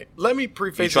 Okay, let me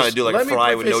preface. You trying to do like let me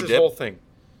fry with preface no this dip? whole thing.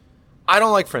 I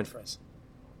don't like French fries.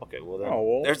 Okay, well then, Oh,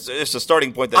 well. there's a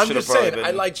starting point that I'm should have just probably saying, been.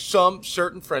 I like some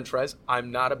certain French fries.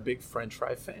 I'm not a big French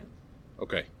fry fan.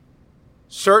 Okay.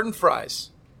 Certain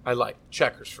fries, I like.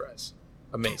 Checkers fries,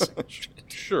 amazing.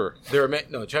 Sure. They're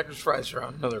no Checkers fries are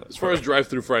on another. As far as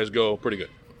drive-through fries go, pretty good.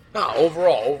 No,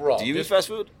 overall. Do you eat Just- fast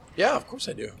food? Yeah, of course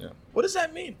I do. Yeah. What does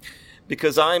that mean?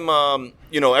 Because I'm,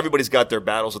 everybody's got their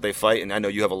battles that they fight, and I know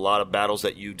you have a lot of battles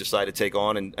that you decide to take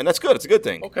on, and that's good. It's a good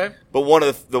thing. Okay. But one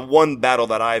of the one battle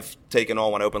that I've taken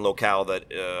on when I open Locale that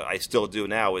I still do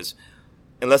now is,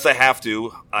 unless I have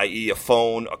to, i.e. a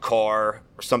phone, a car,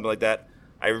 or something like that,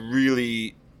 I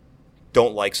really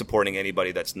don't like supporting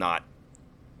anybody that's not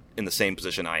in the same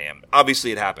position I am.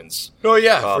 Obviously, it happens. Oh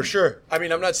yeah, for Um, sure. I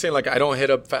mean, I'm not saying like I don't hit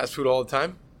up fast food all the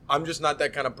time. I'm just not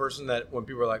that kind of person that when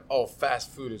people are like, "Oh,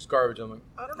 fast food is garbage," I'm like,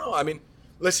 I don't know. I mean,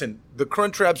 listen, the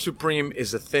Crunchwrap Supreme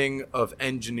is a thing of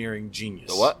engineering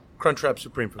genius. The what? Crunchwrap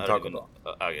Supreme from I don't Taco even,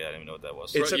 Bell. I didn't even know what that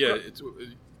was. It's Right, a yeah,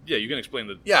 cr- you can explain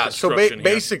the Yeah, so construction here.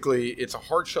 basically, it's a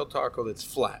hard shell taco that's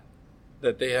flat.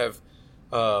 That they have,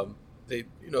 the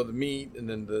meat and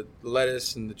then the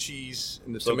lettuce and the cheese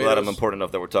and the So tomatoes. glad I'm important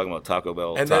enough that we're talking about Taco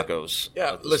Bell And then- tacos.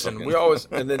 Yeah, That's listen, fucking- we always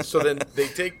then they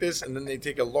take this and then they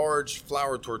take a large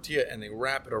flour tortilla and they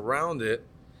wrap it around it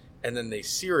and then they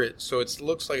sear it so it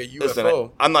looks like a UFO. Listen,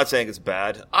 I'm not saying it's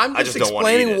bad. I'm I just don't want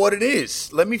to eat explaining it. what it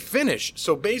is. Let me finish.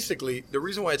 So basically, the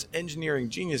reason why it's engineering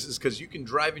genius is because you can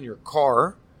drive in your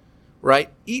car, right?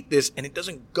 Eat this and it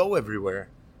doesn't go everywhere.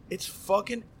 It's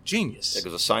fucking genius.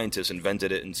 Because a scientist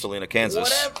invented it in Salina, Kansas.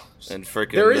 Whatever. And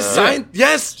freaking. There is science.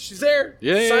 Yes, she's there.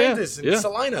 Yeah, Scientists in yeah.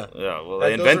 Salina. Yeah, well, That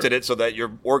they those invented are- it so that your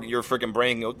freaking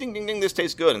brain go ding ding ding. This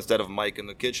tastes good instead of Mike in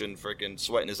the kitchen freaking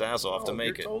sweating his ass off to Oh,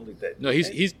 make you're it. Totally dead. No,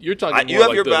 you're talking I- more you have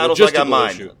like your the battles, I got logistical mine.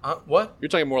 issue. What? You're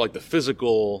talking more like the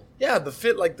physical, Yeah, the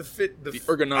fit. the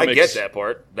ergonomics. I get that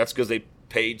part. That's because they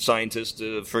paid scientists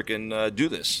to freaking do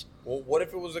this. Well, what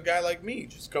if it was a guy like me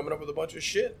just coming up with a bunch of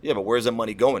shit? Yeah, but where's that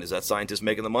money going? Is that scientist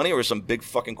making the money, or is some big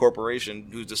fucking corporation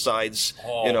who decides, who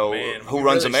You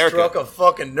runs really America? Struck a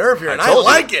fucking nerve here, and I told you,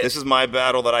 like it. This is my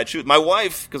battle that I choose. My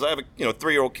wife, because I have a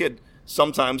 3-year-old kid,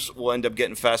 sometimes will end up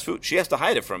getting fast food. She has to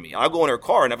hide it from me. I'll go in her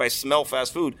car, and if I smell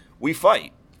fast food, we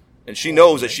fight. And she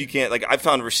knows that she can't. Like, I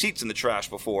found receipts in the trash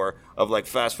before of like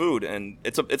fast food, and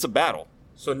it's a battle.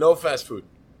 So no fast food.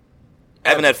 I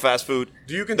haven't had fast food.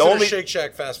 Do you The consider only- Shake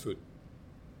Shack fast food?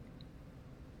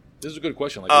 This is a good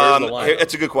question. Like, where's the line?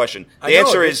 It's a good question. I The know,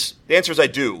 answer it's- is I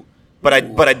do, but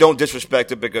I don't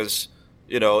disrespect it because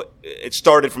it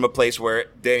started from a place where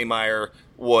Danny Meyer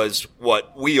was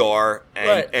what we are and,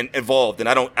 Right. and evolved, and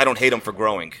I don't hate him for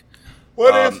growing.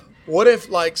 What if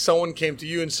like someone came to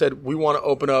you and said, "We want to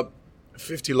open up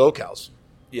 50 locales"?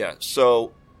 Yeah,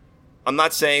 so I'm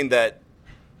not saying that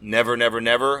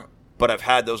never, but I've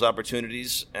had those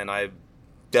opportunities, and I've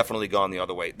definitely gone the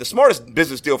other way. The smartest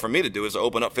business deal for me to do is to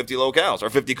open up 50 locales or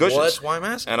 50 cushions. Well, that's why I'm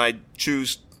asking. And I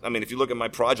choose, if you look at my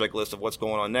project list of what's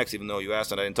going on next, even though you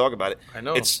asked and I didn't talk about it, I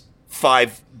know. it's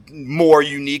 5 more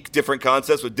unique, different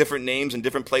concepts with different names and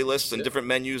different playlists and different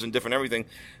menus and different everything,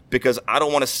 because I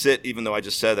don't want to sit, even though I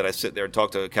just said that I sit there and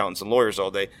talk to accountants and lawyers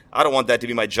all day, I don't want that to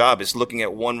be my job. It's looking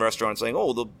at one restaurant saying,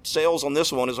 oh, the sales on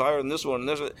this one is higher than this one. And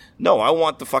this. No, I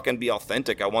want to fucking be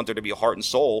authentic. I want there to be heart and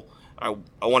soul. I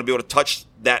want to be able to touch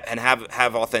that and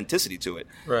have authenticity to it.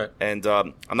 Right. And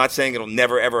I'm not saying it'll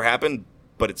never, ever happen,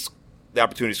 but the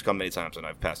opportunity's come many times, and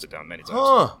I've passed it down many times.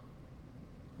 Huh.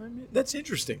 I mean, that's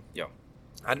interesting. Yeah.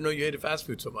 I didn't know you hated fast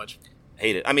food so much.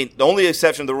 Hate it. The only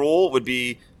exception to the rule would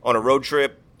be on a road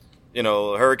trip the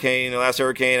last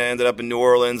hurricane, I ended up in New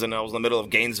Orleans, and I was in the middle of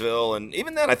Gainesville, and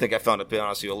even then, I think I found, to be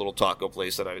honest with you, a little taco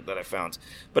place that I found.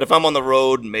 But if I'm on the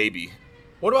road, maybe.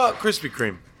 What about Krispy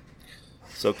Kreme?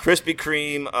 So Krispy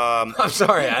Kreme. I'm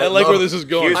sorry, I like where this is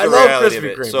going. Here's I the love reality of Krispy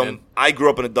it. Kreme, So man. I grew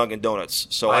up in a Dunkin' Donuts,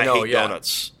 so I know, hate yeah.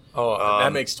 donuts. Oh,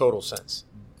 that makes total sense.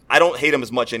 I don't hate them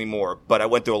as much anymore, but I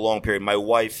went through a long period. My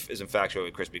wife is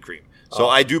infatuated with Krispy Kreme, so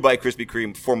I do buy Krispy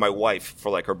Kreme for my wife for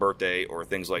like her birthday or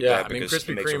things like Yeah, that. I mean, because Krispy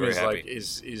it makes her Kreme very is happy. like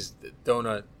is the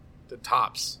donut, the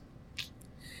tops.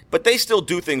 But they still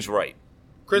do things right.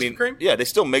 Krispy Kreme? Yeah, they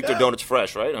still make their Yeah. donuts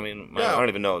fresh, right? I mean, Yeah. I don't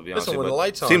even know, to be honest Listen, with when you, the but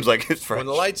lights on, seems like it's fresh. When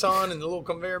the lights on and the little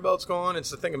conveyor belts go on,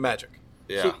 it's a thing of magic.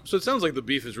 Yeah. So it sounds like the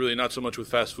beef is really not so much with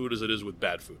fast food as it is with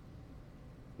bad food.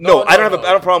 No, I don't have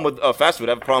a problem with fast food.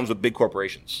 I have problems with big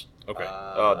corporations. Okay.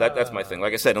 That's my thing.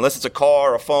 Like I said, unless it's a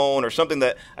car, a phone, or something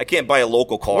that I can't buy a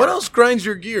local car. What else grinds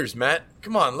your gears, Matt?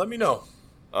 Come on, let me know.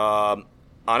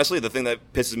 Honestly, the thing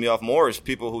that pisses me off more is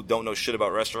people who don't know shit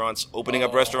about restaurants, opening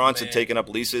up restaurants and man. taking up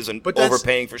leases and But that's-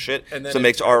 overpaying for shit. and then So it it-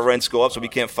 makes our rents go up so we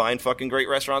can't find fucking great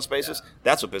restaurant spaces.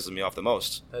 That's what pisses me off the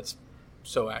most. That's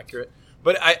so accurate.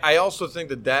 But I also think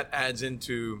that adds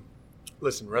into,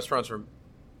 listen, restaurants are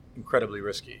incredibly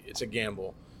risky. It's a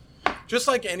gamble. Just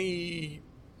like any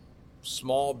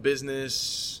small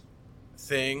business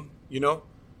thing,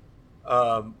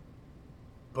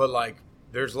 But like,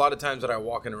 there's a lot of times that I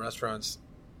walk into restaurants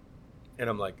and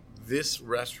I'm like, this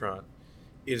restaurant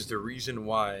is the reason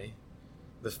why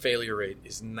the failure rate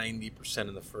is 90%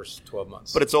 in the first 12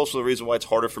 months. But it's also the reason why it's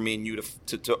harder for me and you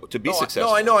to be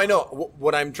successful. No, I know.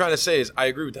 What I'm trying to say is, I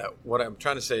agree with that. What I'm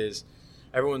trying to say is,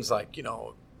 everyone's like,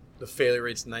 the failure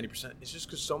rate's 90%. It's just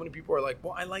because so many people are like,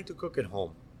 well, I like to cook at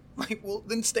home. Like, well,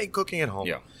 then stay cooking at home.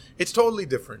 Yeah. It's totally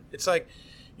different. It's like,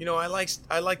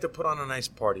 I like to put on a nice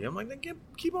party. I'm like, then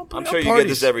keep on putting I'm sure on you parties. get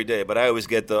this every day, but I always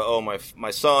get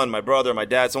my son, my brother, my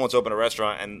dad, someone's opened a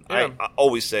restaurant, and Yeah. I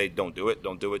always say, don't do it,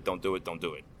 don't do it, don't do it, don't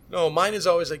do it. No, mine is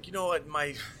always like, you know what,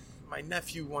 my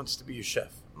nephew wants to be a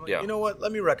chef. I'm like, Yeah. you know what,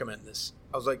 let me recommend this.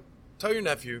 I was like, tell your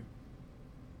nephew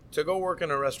to go work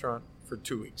in a restaurant for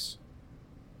 2 weeks.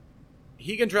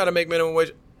 He can try to make minimum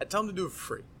wage. I tell him to do it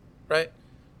for free, right?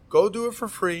 Go do it for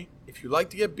free. If you like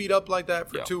to get beat up like that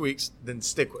for Yeah. 2 weeks, then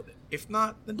stick with it. If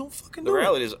not, then don't fucking The do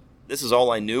reality it. is, this is all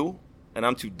I knew, and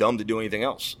I'm too dumb to do anything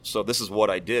else. So this is what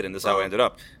I did, and this is how I ended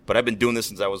up. But I've been doing this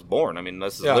since I was born. I mean,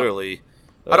 this is Yeah. literally.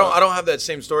 I don't have that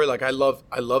same story. Like, I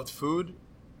loved food.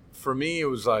 For me, it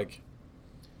was like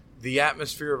the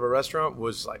atmosphere of a restaurant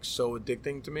was like so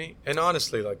addicting to me. And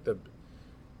honestly, like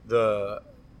the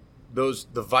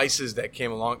vices that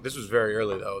came along. This was very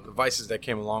early though. The vices that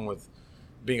came along with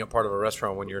being a part of a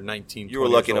restaurant when you're 19. You were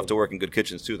lucky enough to work in good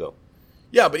kitchens too, though.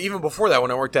 Yeah, but even before that, when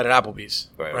I worked at Applebee's,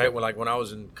 Right, right? okay. When I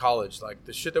was in college, like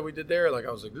the shit that we did there, like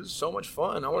I was like, this is so much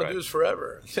fun. I want to Right. do this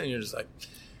forever. And you're just like,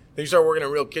 then you start working in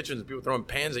real kitchens and people throwing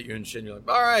pans at you and shit. And you're like,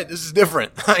 all right, this is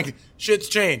different. Like, shit's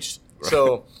changed.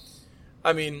 So,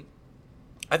 I mean,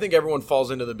 I think everyone falls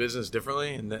into the business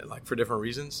differently and that, like, for different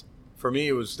reasons. For me,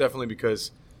 it was definitely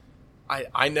because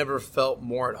I never felt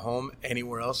more at home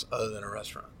anywhere else other than a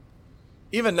restaurant.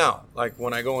 Even now, like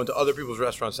when I go into other people's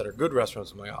restaurants that are good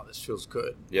restaurants, I'm like, oh, this feels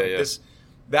good. Yeah, Like, yeah.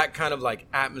 that kind of like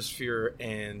atmosphere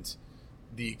and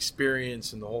the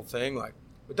experience and the whole thing, like.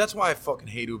 But that's why I fucking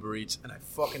hate Uber Eats and I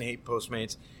fucking hate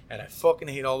Postmates and I fucking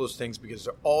hate all those things because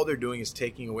all they're doing is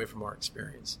taking away from our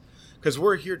experience. Because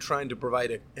we're here trying to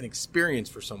provide an experience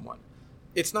for someone.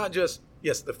 It's not just,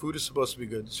 yes, the food is supposed to be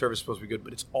good, the service is supposed to be good,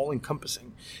 but it's all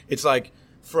encompassing. It's like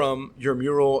from your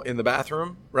mural in the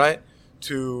bathroom, right,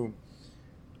 to,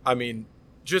 I mean,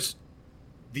 just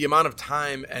the amount of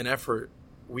time and effort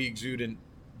we exude in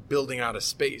building out a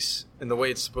space and the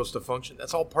way it's supposed to function.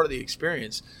 That's all part of the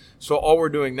experience. So all we're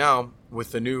doing now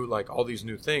with the new, like all these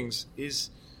new things is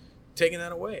taking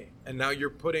that away. And now you're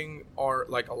putting a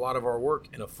lot of our work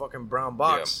in a fucking brown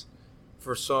box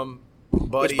for some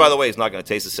buddy. Which, by the way, is not going to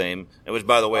taste the same. And which,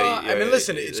 by the way, I mean,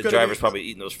 listen, it's the gonna driver's be- probably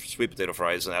eating those sweet potato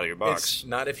fries out of your box. It's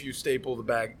not if you staple the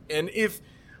bag. And if,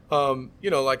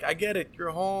 like, I get it. You're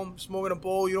home, smoking a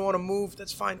bowl, you don't want to move.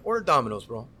 That's fine. Order Domino's,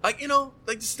 bro. Like,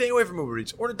 just stay away from Uber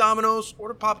Eats. Order Domino's,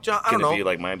 order Papa John. I don't Can it know. be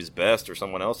like Miami's Best or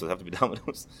someone else? Does it have to be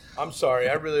Domino's? I'm sorry.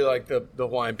 I really like the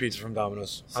Hawaiian pizza from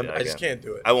Domino's. I just can't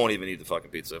do it. I won't even eat the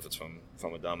fucking pizza if it's from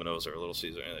a Domino's or a Little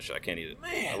Caesar. I can't eat it.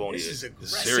 Man, I won't this eat is it.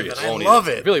 aggressive, serious. and I Won't eat love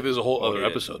I it. feel like there's a whole Oh, other yeah.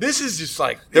 episode. This is just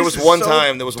like There this was is one so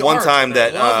time. There was one dark, time and I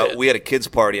that love it. we had a kids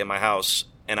party at my house,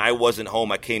 and I wasn't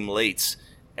home. I came late,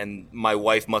 and my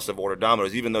wife must have ordered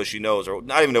Domino's, even though she knows, or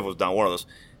not even know if it was one of those.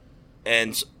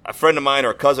 And a friend of mine or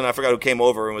a cousin, I forgot who came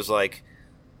over and was like,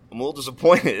 "I'm a little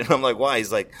disappointed," and I'm like, "Why?"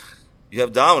 He's like, You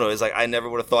have Domino's. It's like, I never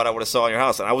would have thought I would have saw in your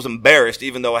house. And I was embarrassed,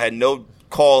 even though I had no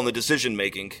call in the decision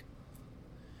making.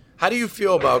 How do you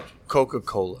feel about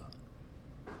Coca-Cola?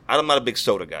 I'm not a big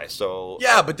soda guy, so...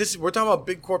 Yeah, but we're talking about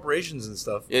big corporations and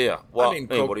stuff. Yeah. Well, I mean,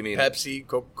 what do you mean? Pepsi,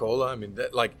 Coca-Cola. I mean,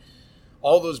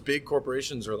 all those big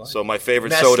corporations are like... So my favorite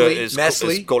Nestle, soda is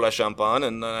Nestle. Cola Champagne,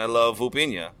 and I love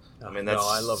Upina. I mean, that's... No,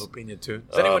 I love Upina, too.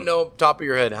 Does anyone know, top of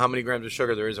your head, how many grams of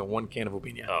sugar there is in one can of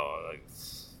Upina? Oh,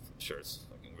 sure, it's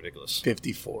fucking ridiculous.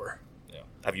 54. Yeah.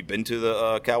 Have you been to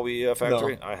the Cowie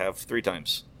factory? No. I have 3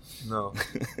 times. No,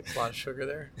 a lot of sugar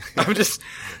there. I'm just,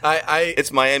 I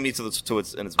It's Miami to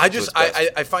its and it's. I to just, its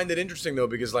best. I find it interesting though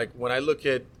because like when I look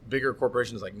at bigger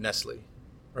corporations like Nestle,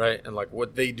 right, and like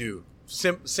what they do,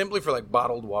 simply for like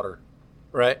bottled water,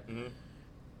 right? Mm-hmm.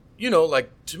 You know,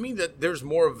 like to me that there's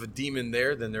more of a demon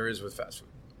there than there is with fast food.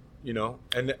 You know,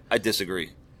 and I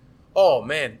disagree. oh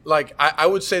man, like I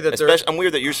would say that I'm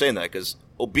weird that you're saying that because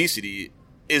obesity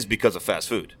is because of fast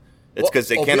food. It's Well, because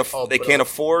they can't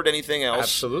afford anything else.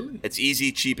 Absolutely. It's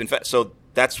easy, cheap, and fast. So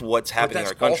that's what's happening in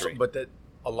our country. But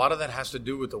a lot of that has to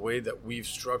do with the way that we've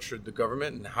structured the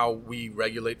government and how we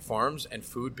regulate farms and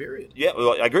food. Period. Yeah,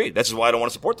 well, I agree. This is why I don't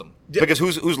want to support them. Yeah. Because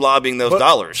who's lobbying those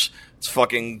dollars? It's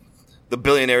fucking the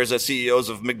billionaires, that CEOs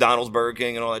of McDonald's, Burger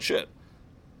King, and all that shit.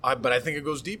 But I think it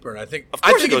goes deeper, and I think Of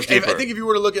course I think it goes deeper. I think if you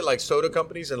were to look at like soda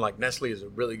companies and like Nestle is a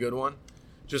really good one,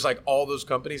 just like all those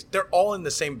companies, they're all in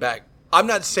the same bag. I'm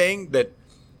not saying that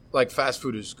like fast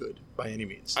food is good by any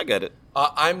means. I get it.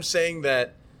 I'm saying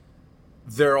that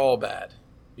they're all bad.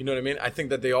 You know what I mean? I think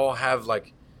that they all have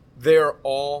like they're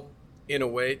all in a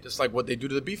way just like what they do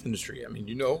to the beef industry. I mean,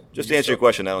 you know, Just to answer your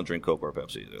question, I don't drink Coke or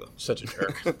Pepsi either. Though. such a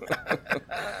jerk.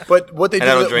 But what they do,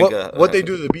 And I don't to, drink, what they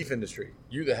do to the beef industry,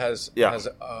 that has Yeah. has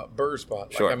a burger spot.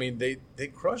 Like, Sure. I mean, they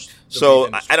crushed. The So beef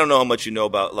industry. I don't know how much you know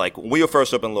about like when we were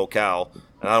first open locale,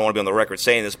 and I don't want to be on the record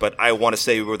saying this, but I want to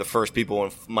say we were the first people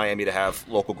in Miami to have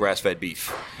local grass-fed beef.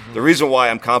 Mm-hmm. The reason why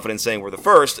I'm confident saying we're the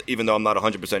first, even though I'm not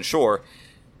 100% sure,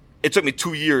 it took me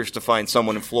 2 years to find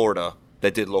someone in Florida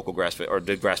that did local grass-fed or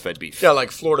did grass-fed beef. Yeah,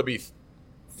 like Florida beef.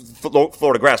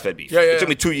 Florida grass-fed beef. Yeah, it took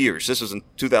me 2 years. This was in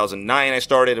 2009 I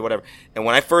started or whatever. And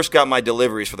when I first got my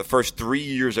deliveries for the first 3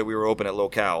 years that we were open at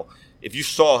Locale, if you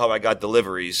saw how I got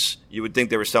deliveries, you would think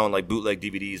they were selling like bootleg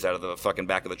DVDs out of the fucking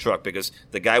back of the truck because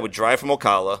the guy would drive from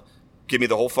Ocala, give me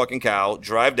the whole fucking cow,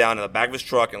 drive down in the back of his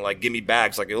truck and like give me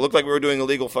bags. Like it looked like we were doing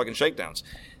illegal fucking shakedowns.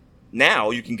 Now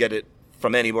you can get it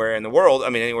from anywhere in the world. I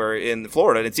mean, anywhere in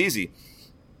Florida, and it's easy.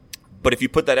 But if you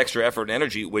put that extra effort and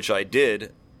energy, which I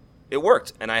did, it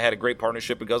worked. And I had a great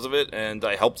partnership because of it. And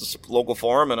I helped the local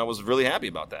farm, and I was really happy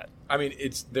about that. I mean,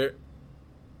 they're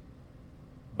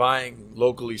buying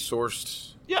locally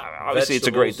sourced. Yeah, obviously it's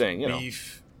a great thing. You know.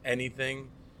 Beef, anything.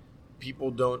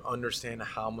 People don't understand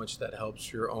how much that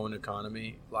helps your own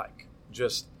economy. Like,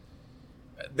 just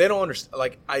they don't understand.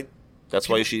 Like, That's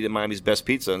why you should eat Miami's best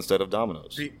pizza instead of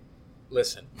Domino's.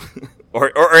 Listen.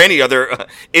 or any other,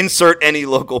 insert any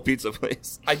local pizza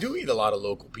place. I do eat a lot of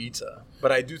local pizza,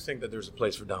 but I do think that there's a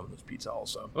place for Domino's Pizza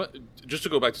also. Well, just to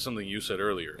go back to something you said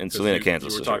earlier. In 'cause Salina, you,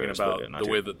 Kansas You were is talking where it's about located, not the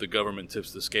here. way that the government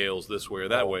tips the scales this way or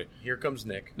that way. Here comes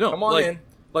Nick. No, Come on like, in.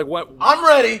 Like what? I'm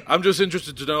ready. I'm just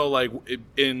interested to know, like,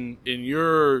 in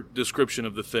your description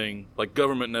of the thing, like,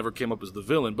 government never came up as the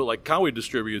villain, but, like, Cowie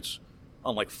distributes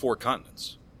on, like, 4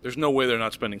 continents. There's no way they're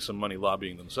not spending some money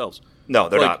lobbying themselves. No,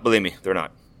 they're Like- not. Believe me, they're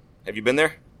not. Have you been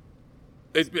there?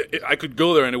 I could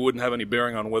go there and it wouldn't have any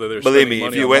bearing on whether they're Believe spending me,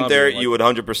 money if you on went there, lobbying, like- you would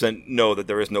 100% know that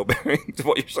there is no bearing to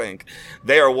what you're saying.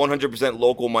 They are 100%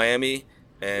 local Miami,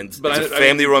 and But it's a I-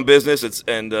 family-run business. It's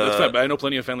That's fine, but I know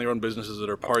plenty of family-run businesses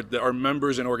that are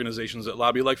members in organizations that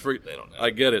lobby. Like for, don't know. I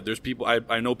get it. There's people.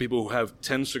 I know people who have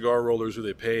 10 cigar rollers who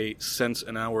they pay cents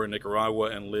an hour in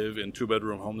Nicaragua and live in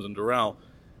 2-bedroom homes in Doral,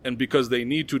 and because they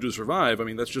need to survive. I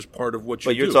mean, that's just part of what you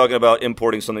But you're do. talking about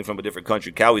importing something from a different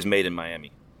country. Cowie's made in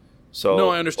Miami. So No,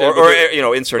 I understand, Or but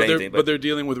they're- insert but anything. but they're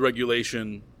dealing with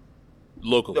regulation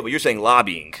locally. no, but you're saying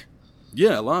lobbying.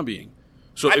 Yeah, lobbying.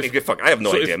 So I if, think I have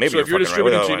no so idea. If, Maybe so you're if you're fucking right. What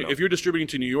the distributing hell do I to, know? if you're distributing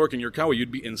to New York and you're Cowie,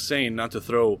 you'd be insane not to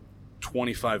throw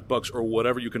 $25 or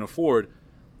whatever you can afford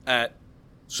at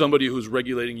somebody who's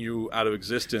regulating you out of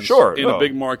existence Sure, in no. a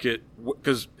big market,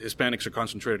 because Hispanics are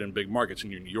concentrated in big markets in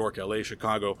New York, LA,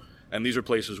 Chicago, and these are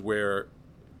places where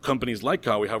companies like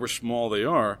Cowie, however small they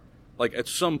are, like at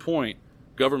some point,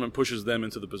 government pushes them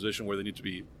into the position where they need to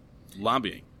be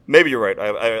lobbying. Maybe you're right.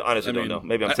 I honestly don't know.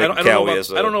 Maybe I'm taking Cowie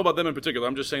as a... I don't know about them in particular.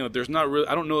 I'm just saying that there's not really.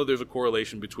 I don't know that there's a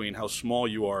correlation between how small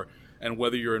you are and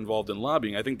whether you're involved in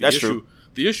lobbying. I think That's true.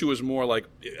 the issue is more like,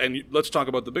 and let's talk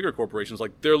about the bigger corporations.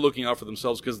 Like they're looking out for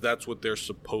themselves because that's what they're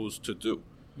supposed to do.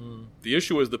 The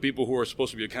issue is the people who are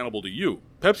supposed to be accountable to you.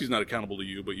 Pepsi's not accountable to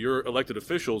you, but your elected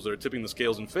officials that are tipping the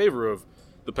scales in favor of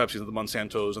the Pepsis and the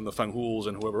Monsantos and the Fanghuls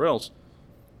and whoever else,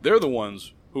 they're the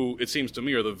ones who, it seems to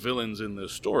me, are the villains in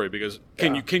this story. Because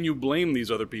can you blame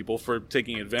these other people for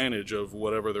taking advantage of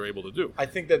whatever they're able to do? I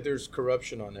think that there's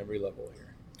corruption on every level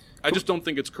here. I just don't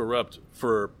think it's corrupt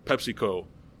for PepsiCo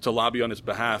to lobby on its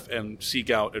behalf and seek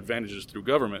out advantages through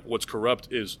government. What's corrupt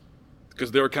is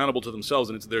because they're accountable to themselves,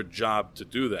 and it's their job to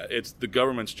do that. It's the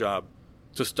government's job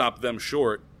to stop them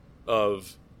short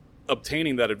of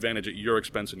obtaining that advantage at your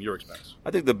expense and your expense.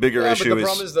 I think the bigger issue but the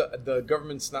problem is the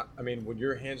government's not. I mean, when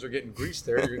your hands are getting greased,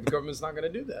 there, the government's not going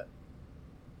to do that.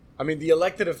 I mean, the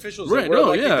elected officials that were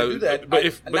elected to do that.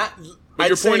 But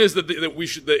your point is that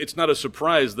that it's not a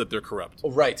surprise that they're corrupt.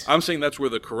 Oh, right. I'm saying that's where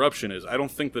the corruption is. I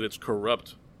don't think that it's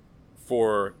corrupt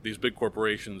for these big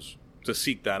corporations to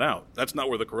seek that out. That's not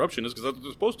where the corruption is, because that's what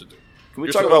they're supposed to do. Can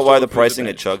we talk about why the pricing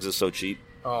at Chugs is so cheap?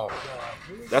 Oh,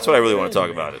 God. That's what I really want to talk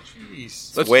about it.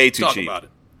 Jeez. Let's way too talk cheap. about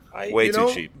it. Way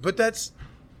too cheap. But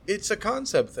it's a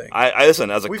concept thing. I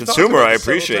listen, as a We've consumer, talked about I this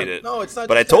several appreciate times. it. No, it's not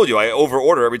But I just told that. you, I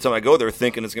over-order every time I go there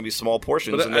thinking it's going to be small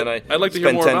portions, But and then I'd like to hear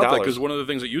spend more about that, $10. because one of the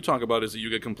things that you talk about is that you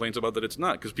get complaints about that it's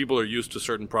not, because people are used to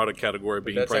certain product category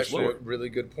being That's priced actually lower. a really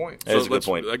good point. That is a good let's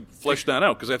point. flesh that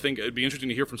out, because I think it'd be interesting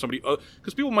to hear from somebody.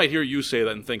 Because people might hear you say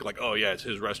that and think like, "Oh yeah, it's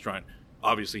his restaurant.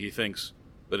 Obviously, he thinks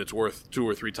that it's worth 2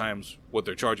 or 3 times what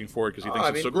they're charging for it because he thinks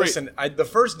it's so great." Listen, the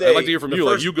first day... I'd like to hear from you.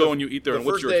 First, You go and you eat there, and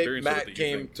what's your experience Matt with it that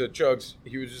you came think? to Chugs,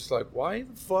 he was just like, "Why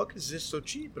the fuck is this so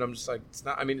cheap?" And I'm just like, "It's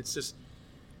not. I mean, it's just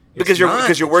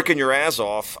Because you're working your ass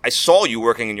off. I saw you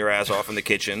working your ass off in the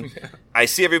kitchen. I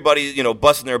see everybody,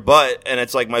 busting their butt, and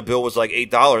it's like my bill was like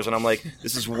 $8, and I'm like,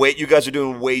 this is way. You guys are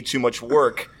doing way too much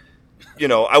work.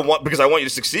 Because I want you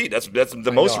to succeed. That's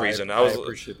the most reason. I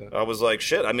appreciate that. I was like,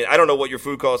 shit. I mean, I don't know what your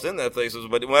food cost in that place is,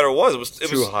 but no matter what, it was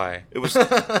too high. It was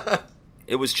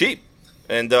it was cheap.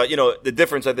 And the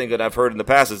difference I think that I've heard in the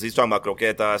past is he's talking about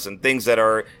croquetas and things that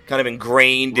are kind of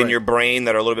ingrained in your brain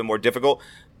that are a little bit more difficult.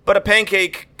 But a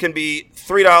pancake can be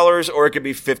 $3 or it could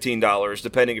be $15,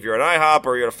 depending if you're at IHOP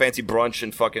or you're at a fancy brunch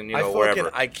and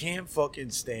wherever. I can't fucking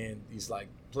stand these like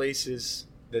places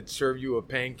that serve you a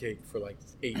pancake for like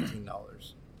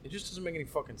 $18. It just doesn't make any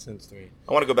fucking sense to me.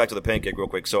 I want to go back to the pancake real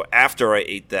quick. So after I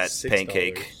ate that $6.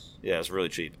 pancake, yeah, it's really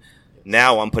cheap.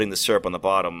 Now I'm putting the syrup on the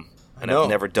bottom, and I've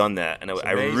never done that. And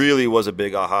I really was a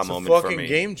big aha moment for me. It's a fucking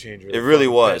game changer. It really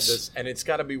was. And it's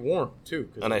got to be warm, too.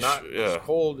 Because it's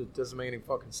cold, it doesn't make any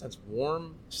fucking sense.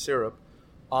 Warm syrup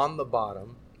on the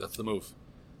bottom. That's the move.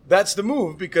 That's the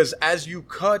move, because as you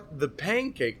cut the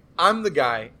pancake, I'm the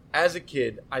guy, as a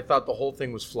kid, I thought the whole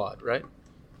thing was flawed, right?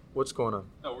 What's going on?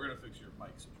 No, we're going to fix your mic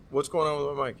situation. What's going on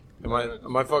with my mic?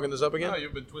 Am I fucking this up again? No,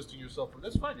 you've been twisting yourself.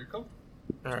 That's fine. You're comfortable.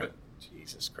 All right.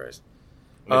 Jesus Christ.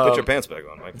 Put your pants back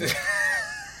on, Mike.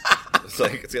 It's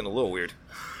getting a little weird.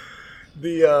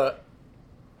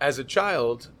 As a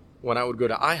child, when I would go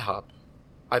to IHOP,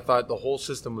 I thought the whole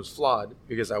system was flawed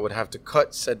because I would have to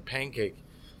cut said pancake,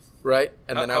 right?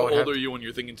 And then how old are you when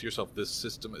you're thinking to yourself, this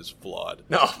system is flawed?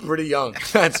 No, pretty young.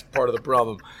 That's part of the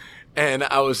problem. And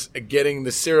I was getting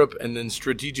the syrup and then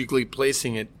strategically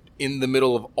placing it in the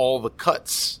middle of all the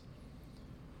cuts.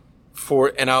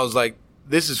 And I was like,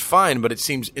 this is fine, but it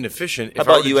seems inefficient. How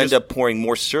about you end up pouring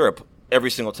more syrup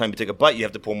every single time you take a bite? You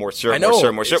have to pour more syrup,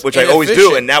 more syrup, which I always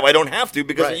do, and now I don't have to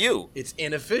because of you. It's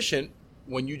inefficient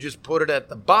when you just put it at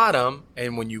the bottom,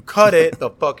 and when you cut it,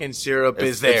 the fucking syrup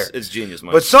is there. It's genius,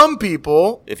 Mike. But some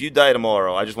people... If you die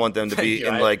tomorrow, I just want them to be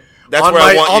in like... That's on where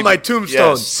I want on my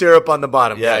tombstone, syrup on the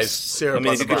bottom, guys. Syrup on the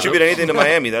bottom. If you contribute anything to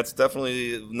Miami, that's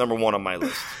definitely number one on my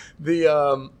list.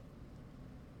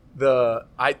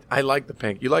 I like the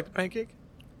pancake. You like the pancake?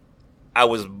 I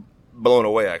was blown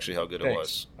away, actually, how good it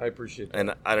was. I appreciate that.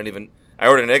 And I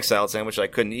ordered an egg salad sandwich I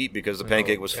couldn't eat because the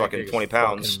pancake was fucking 20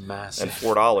 pounds and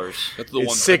 $4. That's the one.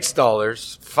 It's $6,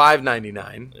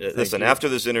 $5.99. Listen, after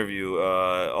this interview,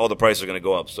 all the prices are going to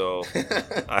go up, so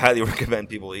I highly recommend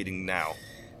people eating now.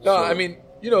 No, I mean,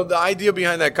 the idea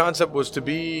behind that concept was to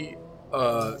be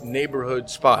a neighborhood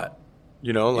spot.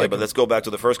 But let's go back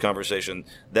to the first conversation.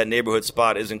 That neighborhood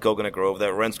spot isn't Coconut Grove.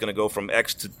 That rent's going to go from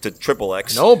X to triple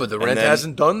X. No, but the rent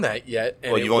hasn't done that yet.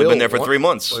 And you've only been there for 3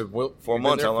 months. 4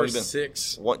 months. How long have you been?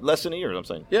 6. Less than a year, I'm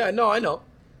saying. Yeah, no, I know.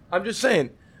 I'm just saying,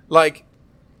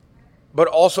 but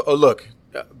also, look,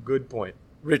 good point.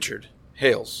 Richard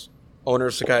Hales, owner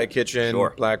of Sakaya Kitchen,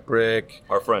 Black Brick.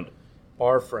 Our friend.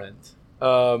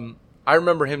 I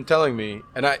remember him telling me,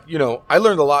 and I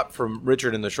learned a lot from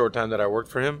Richard in the short time that I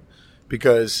worked for him,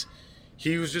 because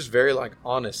he was just very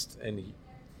honest, and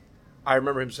I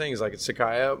remember him saying, he's like, at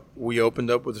Sakaya, we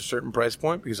opened up with a certain price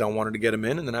point because I wanted to get them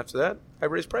in. And then after that, I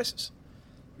raised prices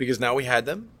because now we had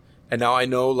them. And now I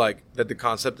know like that the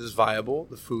concept is viable.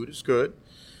 The food is good.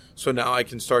 So now I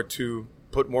can start to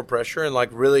put more pressure and like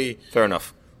really, Fair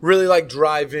enough. really like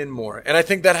drive in more. And I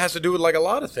think that has to do with like a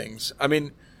lot of things. I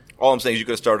mean, All I'm saying is you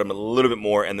could have started them a little bit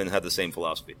more and then had the same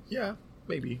philosophy. yeah,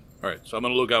 maybe. All right, so I'm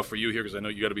going to look out for you here because I know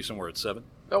you got to be somewhere at 7.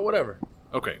 Oh, whatever.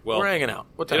 Okay, well, We're hanging out.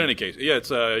 What time? in any case, yeah, it's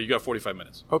you got 45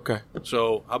 minutes. Okay.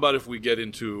 So how about if we get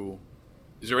into,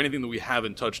 is there anything that we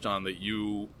haven't touched on that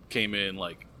you came in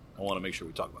like, I want to make sure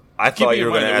we talk about? I Keeping thought you in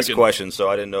were going mind to that we ask can- questions, so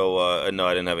I didn't know. No,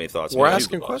 I didn't have any thoughts. We're on it.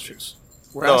 asking the questions.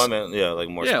 We're No, I asking. mean, yeah, like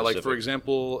more Yeah, specific. like for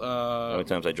example, how many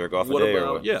times I jerk off a what day? about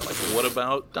or what? yeah, like what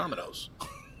about Domino's?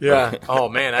 Yeah. Oh,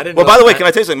 man. I didn't Well, know by the way, that. can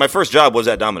I tell you something? My first job was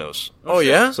at Domino's, Oh,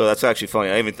 yeah? so that's actually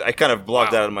funny. I kind of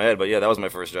blocked Wow. that out of my head, but yeah, that was my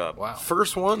first job. Wow.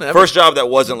 First one ever? First job that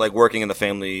wasn't like working in the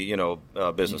family,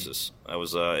 businesses. I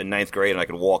was in 9th grade and I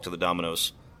could walk to the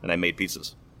Domino's and I made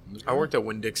pizzas. I worked at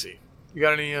Winn-Dixie. You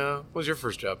got any, what was your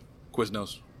first job?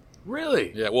 Quiznos.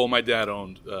 Really? Yeah, well, my dad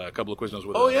owned a couple of Quiznos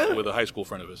with, yeah? with a high school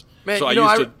friend of his. Man, so I you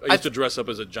know, used to dress up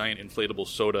as a giant inflatable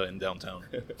soda in downtown.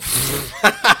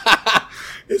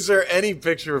 Is there any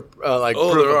picture of, like,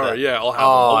 Oh, proof there of are. that? Yeah, I'll have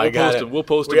Oh, I them. got it. We'll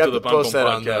post we them have to the post that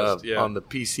podcast. on the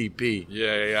PCP.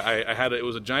 Yeah. I had it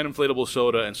was a giant inflatable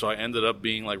soda, and so I ended up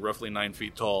being like roughly 9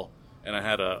 feet tall, and I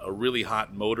had a really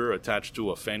hot motor attached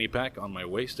to a fanny pack on my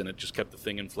waist, and it just kept the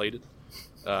thing inflated.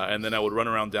 And then I would run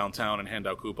around downtown and hand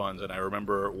out coupons. And I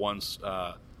remember once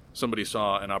somebody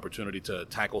saw an opportunity to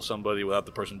tackle somebody without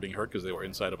the person being hurt because they were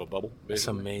inside of a bubble. It's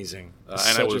Basically. amazing. And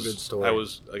Such I was, a good story. I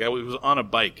was on a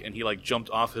bike, and he like jumped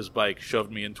off his bike,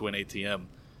 shoved me into an ATM,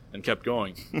 and kept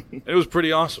going. And it was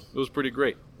pretty awesome. It was pretty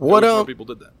great. What, I wish more people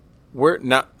did that. We're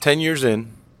not 10 years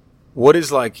in. What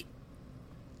is like,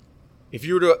 if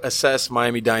you were to assess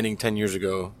Miami dining 10 years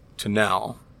ago to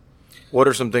now, what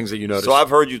are some things that you noticed? So I've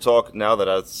heard you talk now that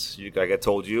I got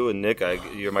told you and Nick.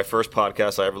 You're my first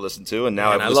podcast I ever listened to, and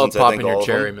now Man, I've I listened love to I think popping your all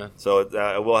cherry, of them. man.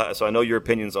 So so I know your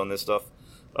opinions on this stuff.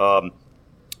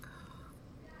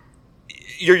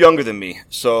 You're younger than me,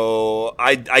 so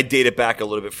I date it back a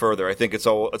little bit further. I think it's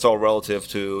all relative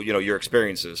to your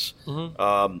experiences.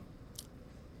 Mm-hmm.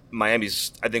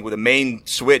 Miami's, I think, with the main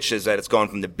switch is that it's gone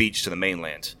from the beach to the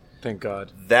mainland. Thank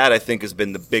God. That I think has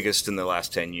been the biggest in the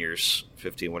last 10 years,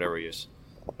 15, whatever years.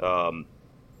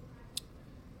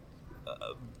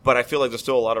 But I feel like there's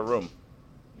still a lot of room.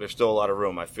 There's still a lot of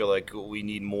room. I feel like we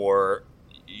need more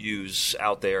youths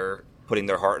out there putting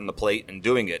their heart on the plate and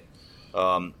doing it.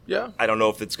 Yeah. I don't know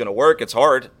if it's going to work. It's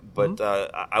hard, but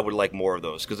I would like more of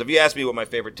those. Because if you ask me what my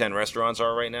favorite 10 restaurants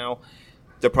are right now,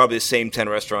 they're probably the same 10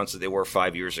 restaurants that they were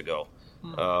 5 years ago.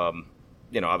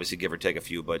 Obviously give or take a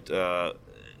few, but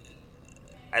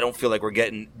I don't feel like we're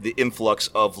getting the influx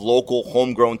of local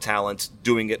homegrown talent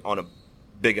doing it on a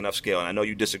big enough scale. And I know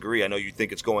you disagree. I know you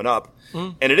think it's going up,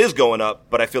 and it is going up,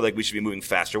 but I feel like we should be moving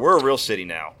faster. We're a real city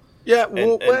now. Yeah,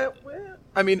 And-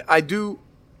 I mean, I do,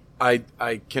 I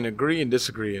can agree and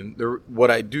disagree. And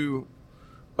what I do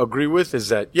agree with is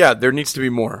that, yeah, there needs to be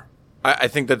more. I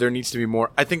think that there needs to be more.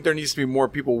 I think there needs to be more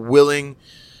people willing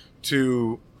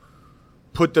to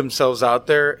put themselves out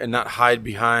there and not hide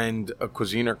behind a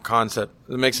cuisine or concept.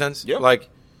 Does that make sense? Yeah. Like,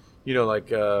 I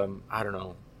don't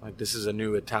know, like this is a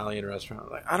new Italian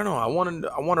restaurant. Like, I don't know, I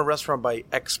want a restaurant by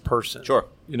X person. Sure.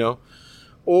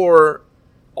 Or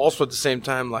also at the same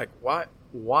time, like,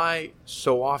 why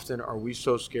so often are we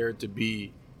so scared to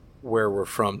be where we're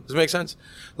from? Does it make sense?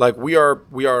 Like we are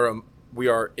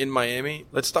in Miami.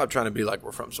 Let's stop trying to be like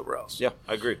we're from somewhere else. Yeah,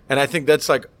 I agree. And I think that's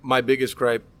like my biggest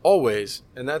gripe always.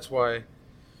 And that's why,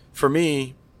 for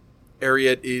me,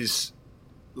 Ariete is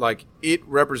like, it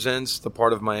represents the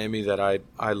part of Miami that I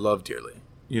love dearly,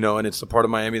 and it's the part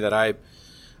of Miami that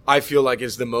I feel like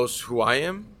is the most who I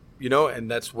am,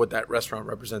 and that's what that restaurant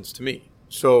represents to me.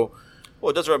 So,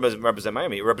 Well, it doesn't represent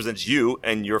Miami. It represents you,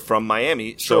 and you're from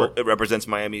Miami, Sure. so it represents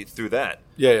Miami through that.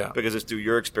 yeah. Because it's through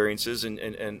your experiences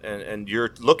and your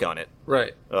look on it.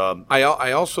 Right.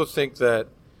 I also think that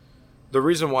the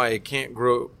reason why it can't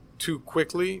grow too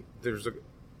quickly, there's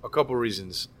a couple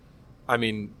reasons. I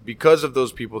mean, because of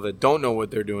those people that don't know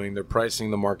what they're doing, they're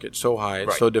pricing the market so high, it's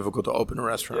Right. so difficult to open a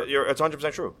restaurant. It's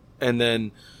 100% true. And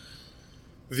then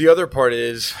the other part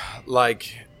is,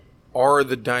 like, are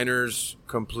the diners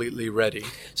completely ready?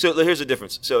 So here's the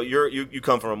difference. So you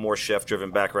come from a more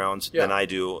chef-driven background Yeah. than I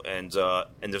do, and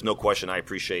there's no question I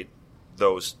appreciate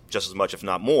those just as much, if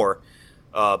not more.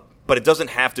 But it doesn't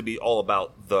have to be all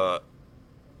about the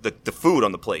food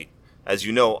on the plate. as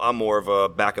you know, I'm more of a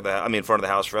in front of the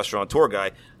house restaurant tour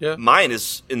guy. Yeah. Mine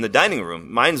is in the dining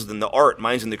room. Mine's in the art.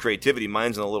 Mine's in the creativity.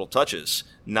 Mine's in the little touches.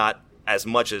 Not as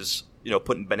much as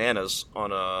putting bananas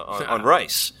on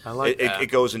rice. I like that. It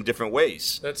goes in different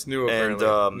ways. That's new,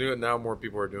 apparently. Now more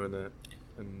people are doing that,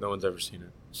 and no one's ever seen it.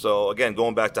 So again,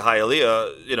 going back to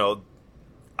Hialeah,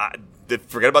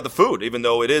 forget about the food, even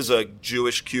though it is a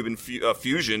Jewish-Cuban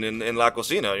fusion in La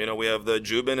Cocina. We have the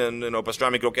Jubin and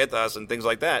pastrami croquetas and things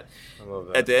like that. I love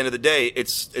that. At the end of the day,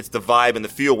 it's the vibe and the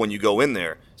feel when you go in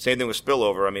there. Same thing with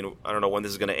Spillover. I mean, I don't know when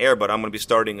this is going to air, but I'm going to be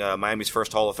starting Miami's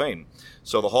first Hall of Fame.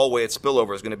 So the hallway at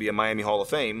Spillover is going to be a Miami Hall of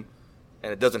Fame,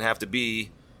 and it doesn't have to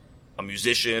be a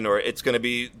musician, or it's going to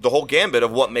be the whole gambit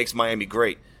of what makes Miami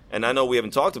great. And I know we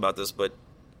haven't talked about this, but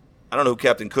I don't know who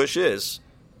Captain Kush is,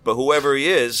 but whoever he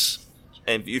is,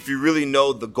 and if you really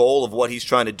know the goal of what he's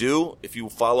trying to do, if you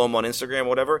follow him on Instagram or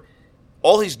whatever,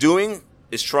 all he's doing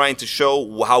is trying to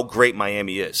show how great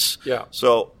Miami is. Yeah.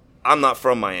 So I'm not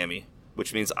from Miami,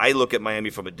 which means I look at Miami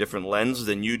from a different lens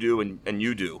than you do and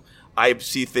you do. I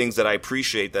see things that I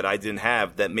appreciate that I didn't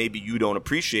have that maybe you don't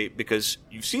appreciate because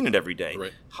you've seen it every day.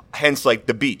 Right. Hence, like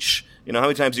the beach. How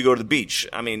many times you go to the beach?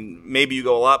 I mean, maybe you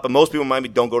go a lot, but most people in Miami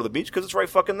don't go to the beach because it's right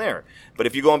fucking there. But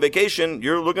if you go on vacation,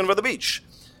 you're looking for the beach.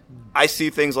 I see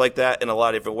things like that in a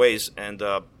lot of different ways, and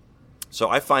so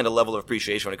I find a level of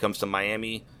appreciation when it comes to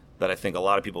Miami that I think a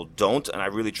lot of people don't, and I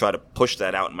really try to push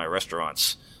that out in my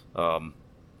restaurants. And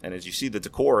as you see, the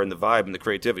decor and the vibe and the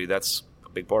creativity, that's a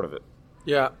big part of it.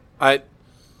 Yeah, I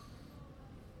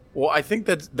think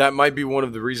that might be one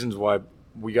of the reasons why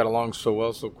we got along so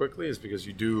well so quickly, is because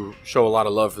you do show a lot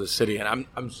of love for the city, and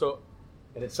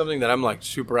and it's something that I'm like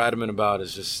super adamant about,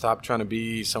 is just stop trying to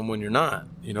be someone you're not.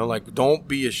 Don't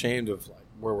be ashamed of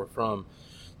where we're from.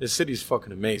 This city's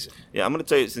fucking amazing. Yeah, I'm going to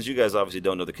tell you, since you guys obviously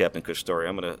don't know the Captain Kush story,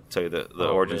 I'm going to tell you the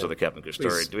origins of the Captain Kush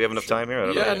story. Do we have enough time here?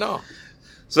 I don't know. No.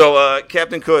 So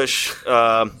Captain Kush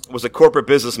was a corporate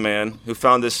businessman who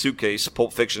found this suitcase,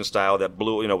 Pulp Fiction style, that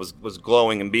blew, was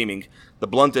glowing and beaming. The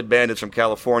Blunted Bandits from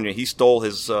California, he stole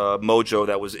his mojo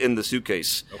that was in the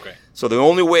suitcase. Okay. So the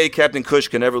only way Captain Kush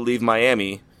can ever leave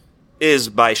Miami is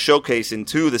by showcasing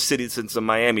to the citizens of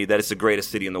Miami that it's the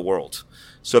greatest city in the world.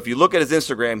 So if you look at his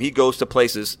Instagram, he goes to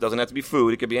places, doesn't have to be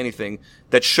food, it could be anything,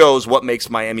 that shows what makes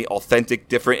Miami authentic,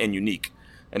 different, and unique.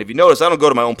 And if you notice, I don't go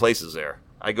to my own places there.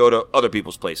 I go to other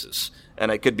people's places.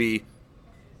 And it could be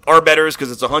Arbetters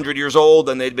because it's 100 years old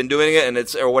and they've been doing it, and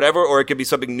or whatever, or it could be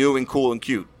something new and cool and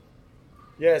cute.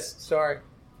 Yes, sorry.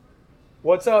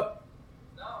 What's up?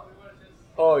 No, we were just...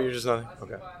 Oh, you're just nothing?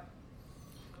 Okay.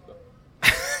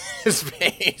 His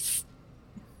face.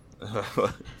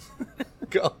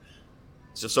 Go.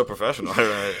 It's just so professional.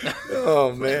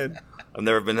 Oh, man. I've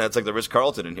never been, that's like the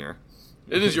Ritz-Carlton in here.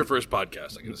 It is your first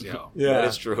podcast. I can see how. Yeah. That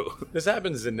is true. This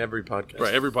happens in every podcast.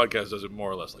 Right, every podcast does it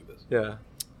more or less like this. Yeah.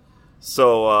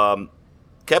 So,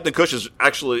 Captain Kush is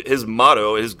actually, his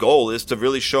motto, his goal is to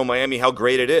really show Miami how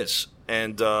great it is.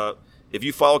 And if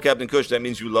you follow Captain Kush, that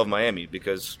means you love Miami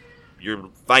because you're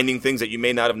finding things that you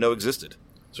may not have known existed.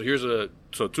 So here's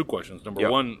two questions. Number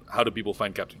one, how do people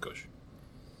find Captain Kush?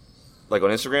 Like on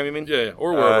Instagram, you mean? Yeah,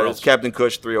 or wherever else. It's Captain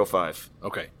Kush 305.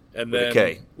 Okay. And with then a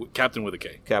K. Captain with a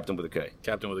K. Captain with a K.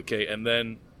 Captain with a K. And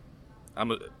then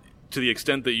to the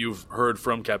extent that you've heard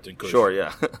from Captain Kush. Sure,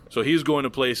 yeah. So he's going to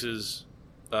places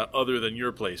other than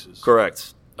your places.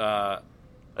 Correct. Why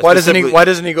doesn't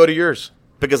he go to yours?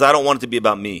 Because I don't want it to be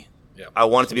about me. Yeah. I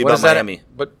want it to be about Miami.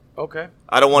 But okay.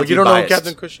 I don't want to be You don't biased. know who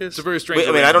Captain Kush is? It's a very strange.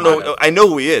 I don't know. I know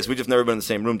who he is. We've just never been in the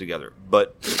same room together.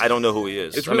 But I don't know who he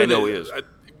is. Really, I know who he is.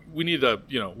 We need to,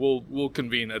 we'll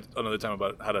convene at another time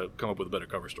about how to come up with a better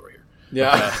cover story here.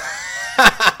 Yeah.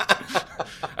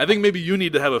 I think maybe you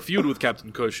need to have a feud with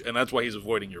Captain Kush, and that's why he's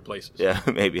avoiding your places. Yeah,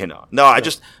 maybe not. No,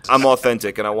 I'm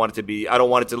authentic, and I want it to be. I don't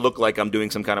want it to look like I'm doing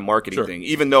some kind of marketing thing.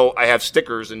 Even though I have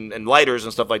stickers and lighters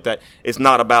and stuff like that, it's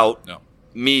not about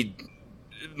me,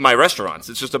 my restaurants.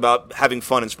 It's just about having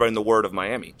fun and spreading the word of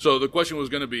Miami. So the question was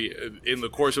going to be, in the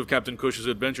course of Captain Kush's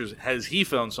adventures, has he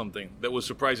found something that was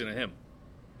surprising to him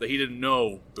that he didn't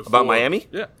know before? About Miami?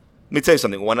 Yeah. Let me tell you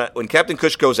something. When Captain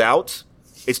Kush goes out,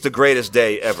 it's the greatest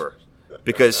day ever.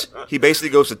 Because he basically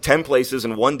goes to 10 places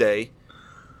in one day,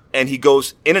 and he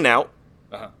goes in and out.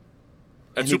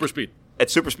 At super speed.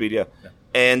 At super speed, yeah.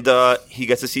 And he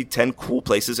gets to see 10 cool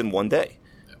places in one day.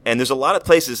 Yeah. And there's a lot of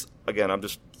places, again, I'm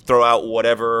just throw out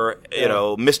whatever,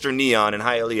 Mr. Neon and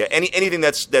Hialeah, anything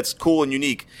that's cool and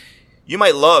unique. You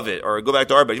might love it, or go back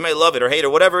to Arbetters. You might love it or hate it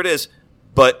or whatever it is,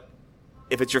 but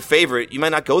if it's your favorite, you might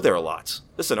not go there a lot.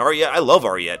 Listen, Ariette, I love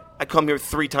Ariette. I come here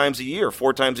 3 times a year,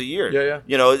 4 times a year. Yeah.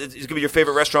 You know, it's going to be your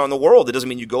favorite restaurant in the world. It doesn't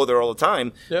mean you go there all the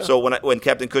time. Yeah. So when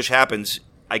Captain Kush happens,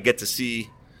 I get to see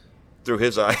through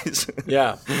his eyes.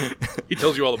 Yeah. He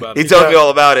tells you all about He it. tells me all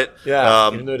about it. Yeah.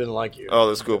 Even though he didn't like you. Oh,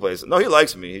 this cool place. No, he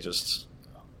likes me.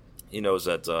 He knows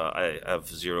that I have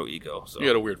zero ego. So You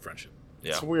had a weird friendship.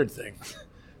 yeah. It's a weird thing.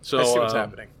 So I see what's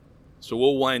happening. So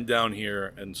we'll wind down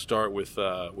here and start with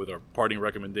our parting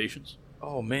recommendations.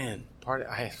 Oh man,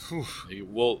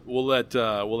 We'll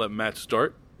let Matt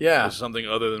start. Yeah. With something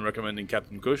other than recommending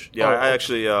Captain Kush. Yeah, I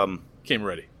actually Came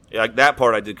ready. yeah, that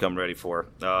part I did come ready for.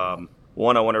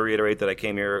 One, I want to reiterate that I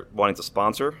came here wanting to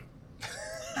sponsor.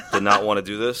 Did not want to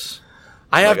do this.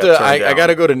 I have got to. turned I down. got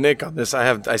to go to Nick on this.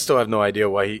 I still have no idea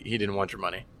why he didn't want your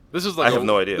money. This is like I have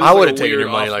no idea. this is I like would've a taken weird your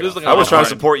money off- like this is a I was trying to off-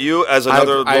 support you as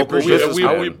another I local appreciate it.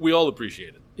 businessman. we all appreciate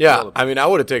it. Yeah, I mean, I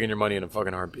would have taken your money in a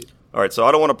fucking heartbeat. All right, so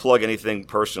I don't want to plug anything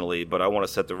personally, but I want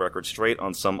to set the record straight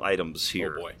on some items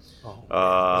here. Oh boy.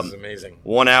 Oh, this is amazing.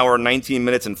 1 hour, 19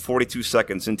 minutes, and 42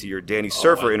 seconds into your Danny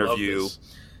Surfer I love interview, this.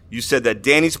 you said that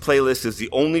Danny's playlist is the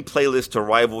only playlist to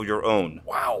rival your own.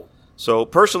 Wow. So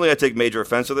personally, I take major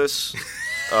offense to this.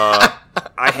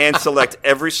 I hand select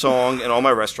every song in all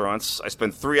my restaurants. I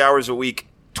spend 3 hours a week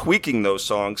tweaking those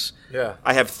songs. Yeah.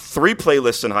 I have 3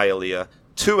 playlists in Hialeah,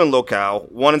 2 in Locale,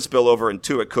 1 in Spillover, and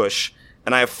 2 at Kush.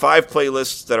 And I have 5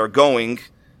 playlists that are going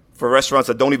for restaurants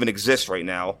that don't even exist right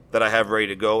now that I have ready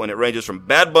to go. And it ranges from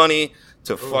Bad Bunny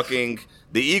to fucking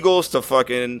the Eagles to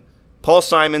fucking Paul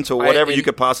Simon to whatever you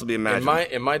could possibly imagine.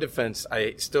 In my defense,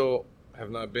 I still have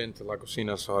not been to La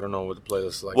Cocina, so I don't know what the playlist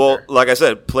is like. Well, there. like I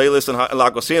said, playlist in La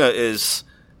Cocina is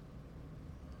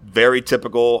very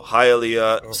typical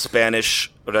Hialeah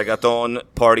Spanish reggaeton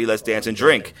party, let's dance and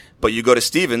drink. But you go to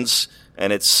Stevens,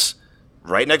 and it's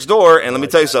right next door. And let me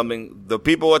tell you something: the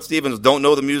people at Stevens don't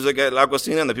know the music at La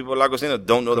Cocina, and the people at La Cocina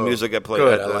don't know the music at Good,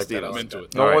 I at like that. Stevens. I'm into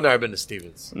it. No All right. wonder I've been to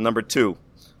Stevens. Number 2,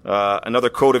 another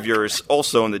quote of yours,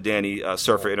 also in the Danny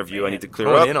Surfer interview. I need to clear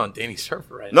Going up. in on Danny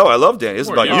Surfer right No, I love Danny. This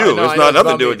is about No, you. I know, It's I know, not it's nothing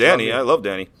about to do me, with it's about Danny. me. I love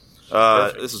Danny.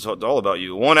 This is all about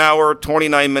you. 1 hour,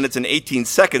 29 minutes, and 18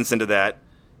 seconds into that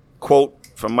quote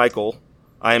from Michael.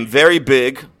 I am very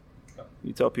big.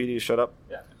 You tell PD to shut up?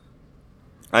 Yeah.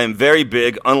 I am very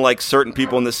big, unlike certain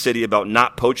people in this city, about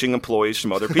not poaching employees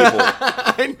from other people.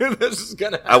 I knew this was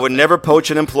going to happen. I would never poach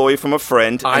an employee from a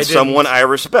friend I and didn't. someone I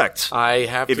respect. I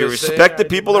have If to you say respect the I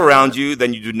people did not. around you,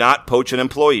 then you do not poach an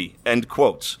employee. End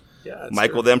quote. Yeah, that's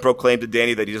Michael true. then proclaimed to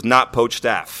Danny that he does not poach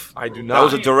staff. I do That not.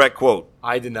 was a direct quote.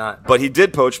 I did not. But he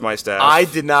did poach my staff. I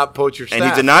did not poach your staff. And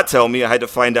he did not tell me. I had to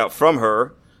find out from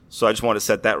her. So I just want to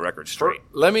set that record straight.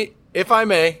 Let me, if I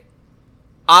may,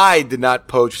 I did not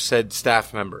poach said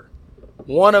staff member.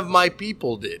 One of my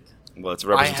people did. Well, it's a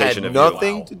I representation had of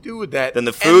nothing you. to do with that. Then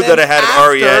the And food that I had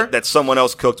after- at Ariette that someone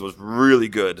else cooked was really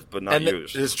good, but not and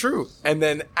yours. it's true. And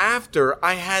then after,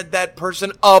 I had that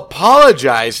person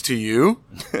apologize to you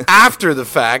after the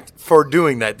fact for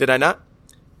doing that. Did I not?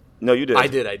 No, you did. I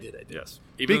did. Yes.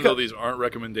 Even Because- though these aren't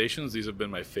recommendations, these have been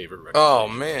my favorite Oh,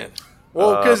 recommendations. man.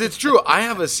 Well, because it's true. I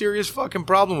have a serious fucking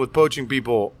problem with poaching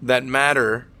people that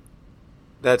matter.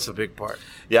 That's a big part.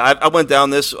 Yeah, I went down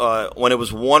this when it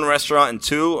was 1 restaurant and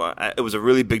 2. It was a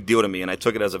really big deal to me, and I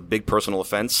took it as a big personal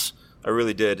offense. I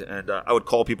really did, and I would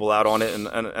call people out on it.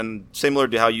 And similar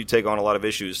to how you take on a lot of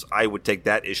issues, I would take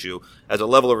that issue as a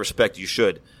level of respect you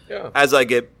should. Yeah. As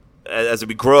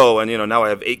we grow, and now I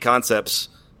have 8 concepts.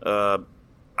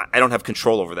 I don't have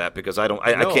control over that because I No.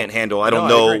 can't handle. I No, don't I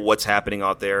know agree. what's happening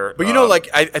out there. But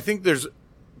I think there's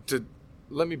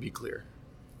let me be clear.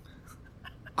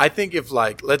 I think if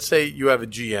let's say you have a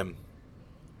GM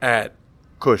at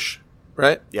Kush,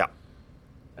 right? yeah.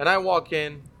 And I walk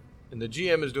in and the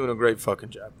GM is doing a great fucking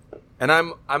job. And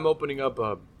I'm opening up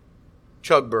a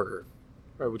Chug Burger,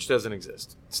 right, which doesn't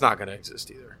exist. It's not going to exist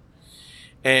either.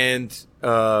 And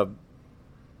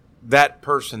that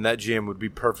person, that GM would be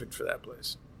perfect for that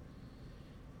place.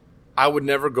 I would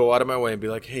never go out of my way and be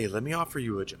like, hey, let me offer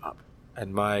you a job.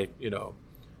 And my,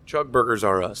 Chug Burgers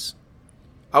are us.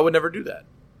 I would never do that.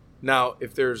 Now,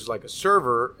 if there's a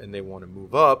server and they want to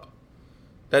move up,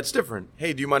 that's different.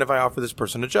 Hey, do you mind if I offer this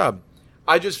person a job?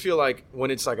 I just feel like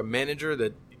when it's a manager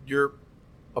that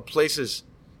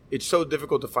it's so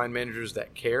difficult to find managers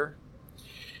that care.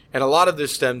 And a lot of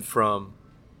this stemmed from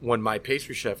when my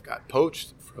pastry chef got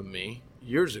poached from me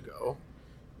years ago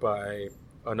by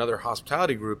another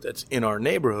hospitality group that's in our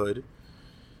neighborhood.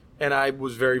 And I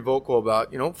was very vocal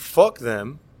about, fuck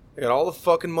them. They got all the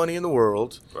fucking money in the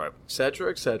world, Right. et cetera,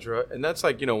 et cetera. And that's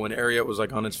when Ariette was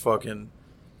on its fucking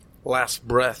last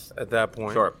breath at that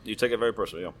point. Sure, you take it very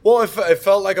personally. Yeah. Well, it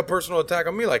felt like a personal attack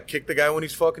on me. Like, kick the guy when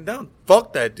he's fucking down.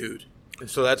 Fuck that dude. And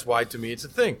so that's why, to me, it's a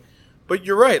thing. But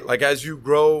you're right. Like, as you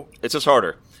grow, it's just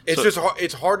harder.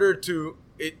 It's harder to.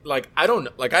 I don't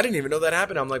know. Like, I didn't even know that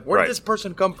happened. I'm like, where did this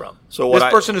person come from? So this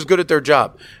person is good at their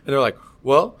job, and they're like,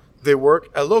 well, they work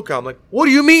at Local. I'm like, what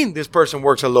do you mean this person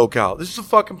works at Local? This is a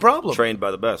fucking problem. Trained by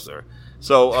the best, sir.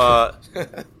 So,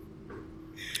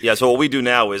 yeah. So what we do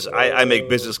now is I make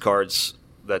business cards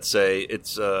that say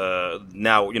it's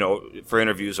now for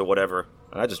interviews or whatever,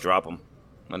 and I just drop them,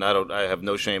 and I have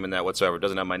no shame in that whatsoever. It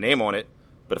doesn't have my name on it,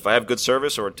 but if I have good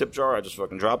service or a tip jar, I just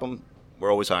fucking drop them.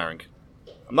 We're always hiring.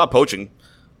 I'm not poaching.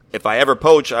 If I ever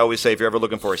poach, I always say if you're ever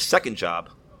looking for a second job,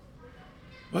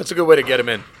 well, that's a good way to get him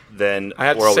in. Then I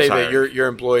have we're to always say hiring. that your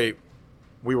employee,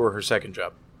 we were her second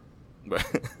job.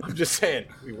 I'm just saying,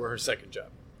 we were her second job.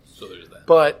 So there's that.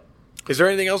 But is there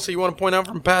anything else that you want to point out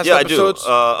from past Yeah, episodes?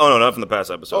 I do. No, not from the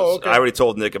past episodes. Oh, okay. I already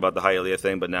told Nick about the Hialeah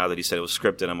thing, but now that he said it was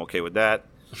scripted, I'm okay with that.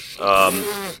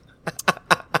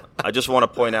 I just want to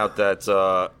point out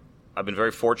that I've been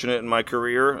very fortunate in my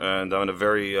career, and I'm in a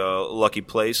very lucky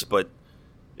place. But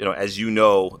as you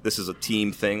know, this is a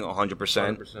team thing, 100%.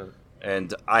 100%.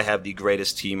 And I have the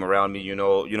greatest team around me. You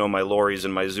know my Loris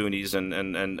and my Zunis and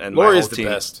my Lori whole is the team.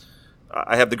 best.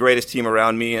 I have the greatest team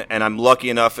around me, and I'm lucky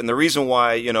enough. And the reason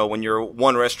why, when you're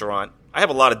one restaurant, I have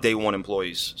a lot of day one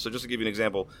employees. So just to give you an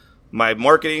example, my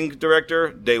marketing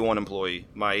director, day one employee.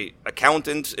 My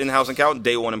accountant, in-house accountant,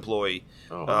 day one employee.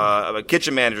 My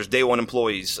kitchen managers, day one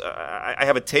employees. I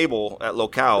have a table at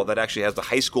Local that actually has the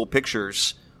high school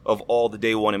pictures of all the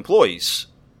day one employees.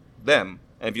 Them.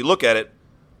 And if you look at it,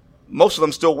 most of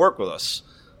them still work with us.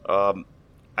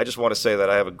 I just want to say that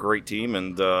I have a great team,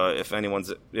 and if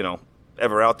anyone's,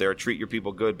 ever out there, treat your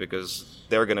people good, because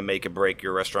they're going to make and break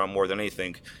your restaurant more than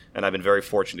anything. And I've been very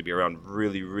fortunate to be around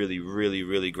really, really, really,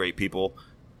 really great people.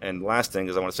 And last thing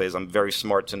is I want to say is I'm very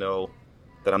smart to know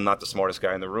that I'm not the smartest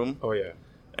guy in the room. Oh, yeah.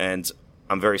 And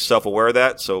I'm very self-aware of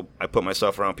that, so I put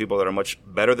myself around people that are much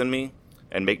better than me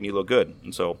and make me look good.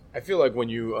 And so I feel like when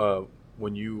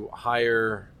you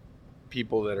hire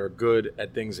people that are good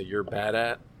at things that you're bad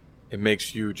at, it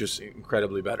makes you just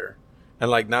incredibly better. And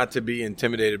like, not to be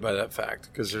intimidated by that fact,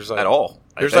 because there's like at all.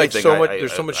 There's If like anything, so much. I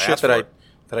There's so much I shit ask that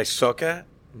for it. I suck at.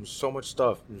 There's so much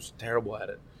stuff. I'm just terrible at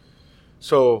it.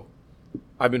 So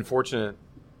I've been fortunate,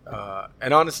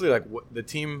 and honestly, like the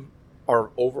team, our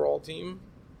overall team,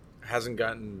 hasn't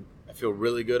gotten. I feel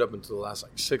really good up until the last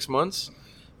 6 months.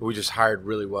 We just hired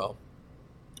really well.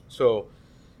 So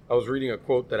I was reading a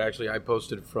quote that actually I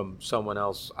posted from someone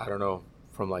else. I don't know,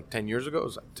 from 10 years ago. It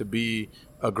was like, to be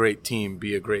a great team,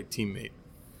 be a great teammate.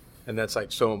 And that's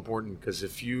so important, because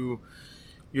if you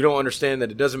don't understand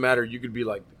that it doesn't matter, you could be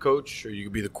like the coach or you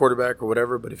could be the quarterback or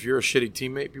whatever, but if you're a shitty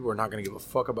teammate, people are not going to give a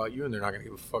fuck about you, and they're not going to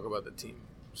give a fuck about the team.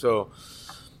 So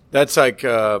that's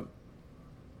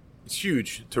it's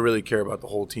huge to really care about the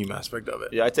whole team aspect of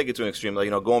it. Yeah, I take it to an extreme.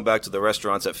 Going back to the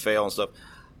restaurants that fail and stuff.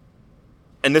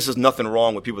 And this is nothing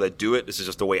wrong with people that do it. This is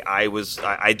just the way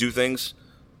I do things.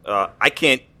 I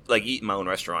can't eat in my own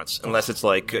restaurants unless it's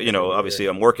obviously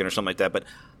I'm working or something like that. But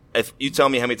if you tell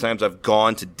me how many times I've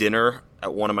gone to dinner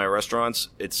at one of my restaurants,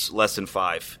 it's less than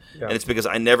 5. Yeah. And it's because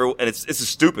it's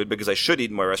stupid, because I should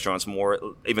eat in my restaurants more,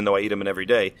 even though I eat them in every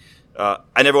day.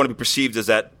 I never want to be perceived as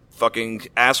that fucking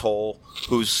asshole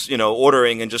who's,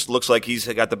 ordering and just looks like he's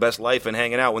got the best life and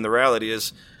hanging out, when the reality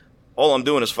is all I'm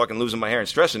doing is fucking losing my hair and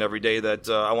stressing every day that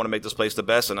I want to make this place the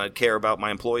best, and I care about my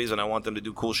employees and I want them to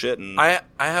do cool shit. And I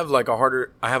have a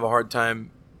hard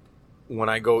time when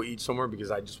I go eat somewhere,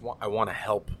 because I want to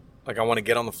help. I want to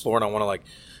get on the floor, and I want to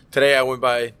today I went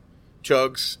by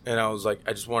Chugs, and I was I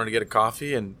just wanted to get a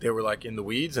coffee, and they were in the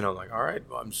weeds, and I'm like, all right,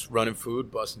 well, I'm just running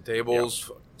food, busting tables,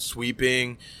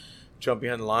 sweeping, jumped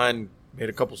behind the line, made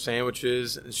a couple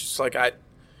sandwiches. And it's just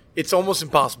it's almost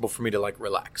impossible for me to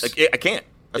relax. I can't.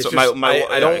 That's what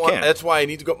I don't want. can't. That's why I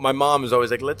need to go. My mom is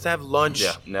always like, let's have lunch.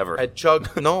 Yeah, never. At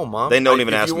Chug. No, Mom. They don't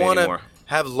even ask me anymore. If you want to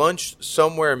have lunch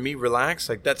somewhere and me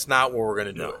relax, that's not what we're going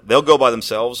to do. No. They'll go by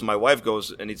themselves. My wife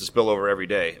goes and eats a spillover every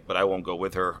day, but I won't go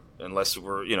with her unless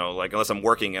we're, unless I'm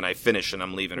working and I finish and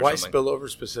I'm leaving or something. Why spillover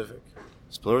specific?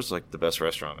 Spillover's the best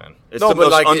restaurant, man. It's the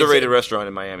most underrated restaurant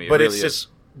in Miami. It really is.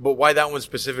 But why that one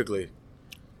specifically?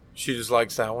 She just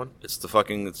likes that one. It's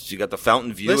you got the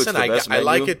fountain view. Listen, it's the best menu. I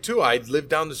like it too. I live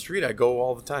down the street. I go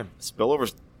all the time.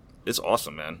 Spillover's, it's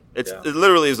awesome, man. It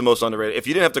literally is the most underrated. If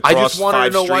you didn't have to cross 5 streets. I just wanted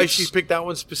to know why she streets, picked that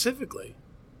one specifically.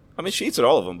 I mean, she eats at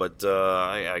all of them, but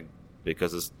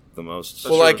because it's the most.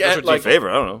 Well, that's your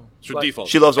favorite. I don't know. It's your default.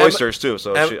 She loves oysters too,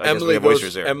 so I guess we have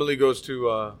oysters there. Emily goes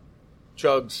to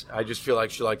Chugs. I just feel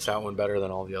like she likes that one better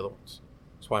than all the other ones.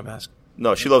 That's why I'm asking.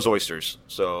 No, she loves oysters.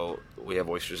 So we have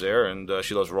oysters there, and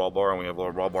she loves raw bar, and we have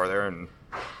a raw bar there. And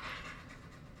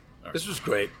This was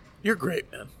great. You're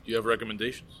great, man. Do you have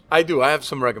recommendations? I do. I have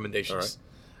some recommendations. All right.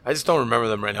 I just don't remember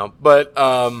them right now. But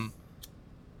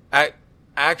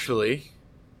actually,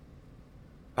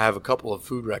 I have a couple of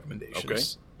food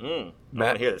recommendations. Okay. I want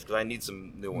Matt- to hear this because I need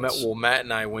some new ones. Matt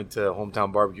and I went to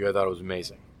Hometown Barbecue. I thought it was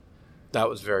amazing. That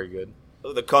was very good.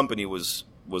 The company was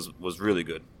really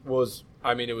good. It was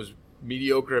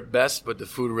mediocre at best, but the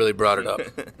food really brought it up.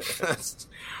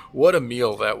 What a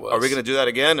meal that was. Are we going to do that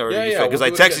again? Or Yeah, because we'll I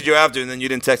do it texted again. you after, and then you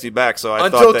didn't text me back. So I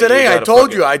Until thought that today, you I got a told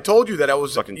fucking- you. I told you that I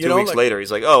was Fucking 2 you know, weeks like, later,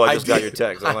 he's like, "Oh, I just got did. your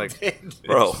text." I'm I like, did.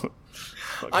 "Bro,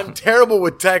 I'm terrible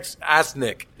with text. Ask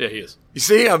Nick. Yeah, he is. You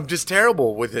see, I'm just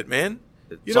terrible with it, man.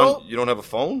 You son, know, you don't have a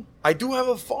phone, I do have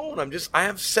a phone. I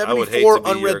have I would hate 74 to be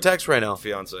your unread texts right now.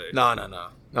 fiance."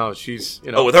 No, she's,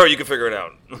 Oh, with her, you can figure it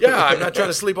out. yeah, I'm not trying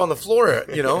to sleep on the floor,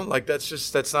 like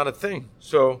that's not a thing.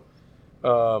 So,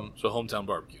 So Hometown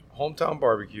Barbecue. Hometown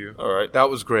Barbecue. All right. That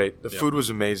was great. The food was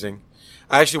amazing.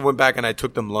 I actually went back and I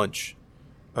took them lunch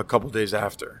a couple days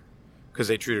after because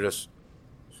they treated us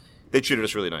They treated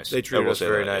us really nice. They I treated will us say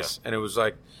very that, nice, and it was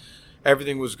like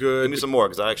everything was Yeah. good. Give me some more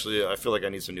because I feel like I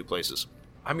need some new places.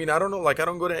 I mean, I don't know. Like, I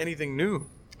don't go to anything new.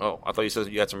 Oh, I thought you said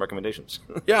you had some recommendations.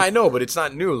 Yeah, I know, but it's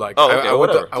not new. Like, Oh, okay, I went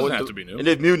whatever. to, I Doesn't went have to, to be new. And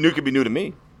if new could be new to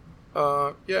me.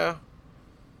 yeah.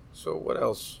 So what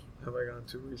else have I gone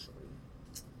to recently?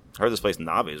 I heard this place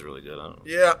Nave is really good. I don't know.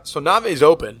 Yeah. So Nave's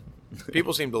open.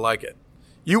 People seem to like it.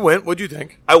 You went. What'd you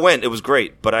think? I went. It was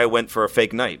great, but I went for a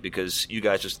fake night because you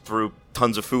guys just threw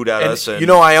tons of food at us. And,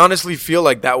 I honestly feel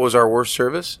like that was our worst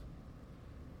service.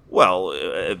 well,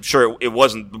 I'm sure it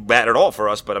wasn't bad at all for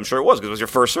us, but I'm sure it was because it was your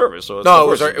first service. So No, of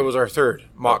it was course our third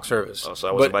mock service. Oh, so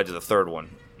I was invited to the third one.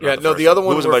 not Yeah, the no, first the other Who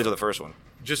one was were- invited to the first one?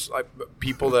 Just like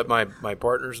people that my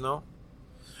partners know.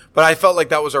 But I felt like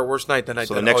that was our worst night. The night.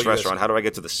 So that the next all you guys- restaurant, how do I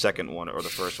get to the second one or the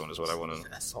first one is what I want to know.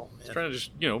 That's all, man. Trying to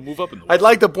just move up in the world. I'd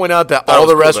like to point out that Thought it all was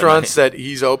the cool that restaurants night. that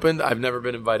he's opened, I've never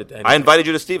been invited to any. I invited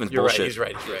you to Stevens. You're Bullshit.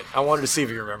 right. He's right. I wanted to see if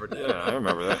you remembered that. Yeah, I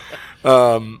remember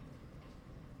that.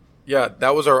 Yeah,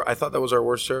 I thought that was our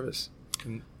worst service.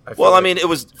 And felt Well, I like- mean, it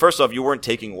was first off, you weren't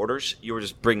taking orders; you were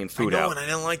just bringing I food know, out. and I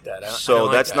didn't like that. I So didn't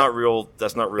like that's that. not real.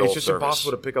 That's not real It's just service.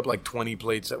 impossible to pick up like 20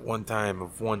 plates at one time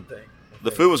of one thing. The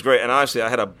food was great, and honestly, I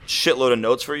had a shitload of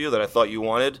notes for you that I thought you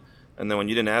wanted, and then when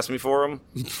you didn't ask me for them,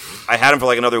 I had them for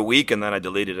like another week, and then I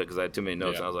deleted it because I had too many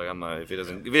notes. Yeah. And I was like, I'm not. If he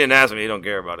didn't ask me, he don't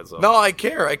care about it. So No, I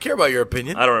care. I care about your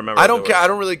opinion. I don't remember I what don't they care. were. I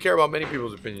don't really care about many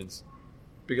people's opinions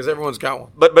because everyone's got one.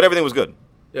 but everything was good.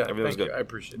 Yeah, Everything was thank good. you. I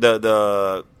appreciate it.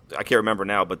 The I can't remember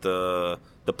now, but the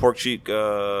pork cheek,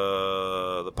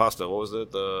 the pasta. What was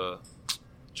it?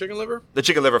 Chicken liver? The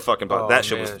chicken liver fucking pasta. Oh, that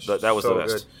shit man, was that was so the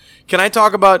best. good. Can I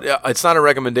talk about? It's not a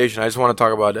recommendation. I just want to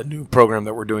talk about a new program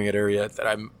that we're doing at Ariat that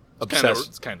I'm obsessed.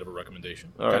 It's kind of a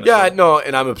recommendation. All right. Kinda Yeah, I sort of. know,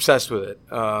 and I'm obsessed with it.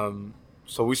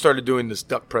 So we started doing this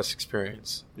duck press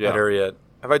experience Yeah. at Ariat.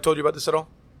 Have I told you about this at all?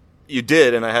 You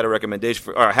did, and I had a recommendation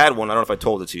for, or I had one. I don't know if I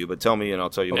told it to you, but tell me, and I'll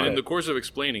tell you. And mine. in the course of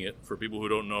explaining it, for people who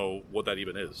don't know what that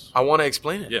even is, I want to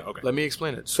explain it. Yeah, okay. Let me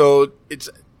explain it. So it's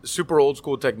a super old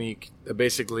school technique.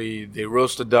 Basically, they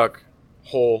roast a duck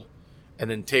whole, and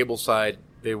then table side,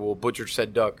 they will butcher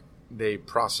said duck. They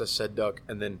process said duck,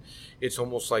 and then it's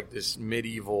almost like this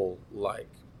medieval like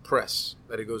press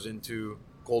that it goes into,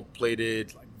 gold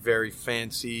plated, like very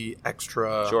fancy,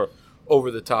 extra, Sure. over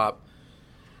the top.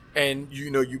 And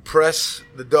you press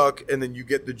the duck, and then you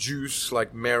get the juice,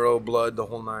 like marrow, blood, the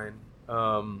whole nine.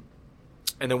 And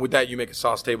then with that, you make a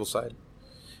sauce table side,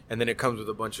 and then it comes with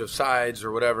a bunch of sides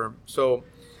or whatever. So,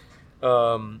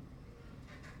 I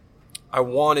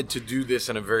wanted to do this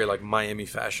in a very like Miami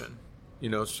fashion,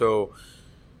 So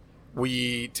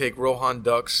we take Rohan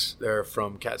ducks. They're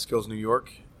from Catskills, New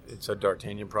York. It's a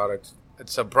D'Artagnan product.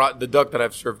 It's the duck that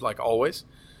I've served like always.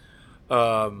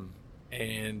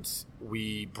 And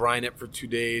we brine it for 2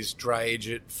 days, dry age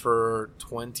it for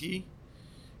 20,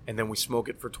 and then we smoke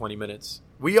it for 20 minutes.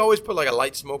 We always put like a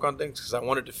light smoke on things because I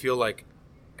want it to feel like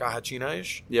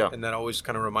cajachina-ish. Yeah. And that always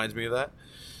kind of reminds me of that.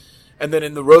 And then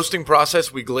in the roasting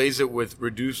process, we glaze it with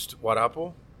reduced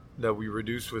guarapo that we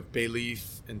reduce with bay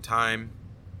leaf and thyme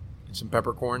and some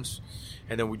peppercorns.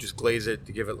 And then we just glaze it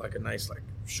to give it like a nice like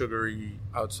sugary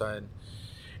outside.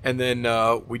 And then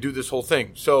we do this whole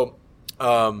thing. So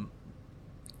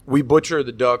we butcher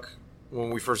the duck when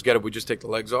we first get it. We just take the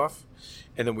legs off,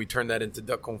 and then we turn that into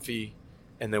duck confit,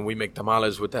 and then we make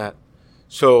tamales with that.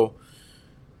 So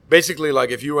basically, like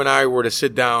if you and I were to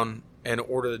sit down and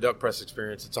order the duck press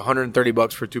experience, it's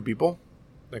 $130 for two people,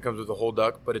 that comes with the whole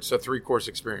duck, but it's a 3-course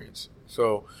experience.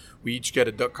 So we each get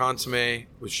a duck consomme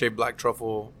with shaved black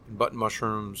truffle and button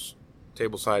mushrooms,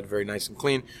 tableside, very nice and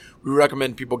clean. We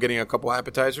recommend people getting a couple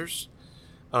appetizers.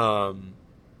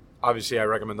 Obviously, I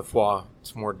recommend the foie.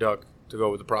 It's more duck to go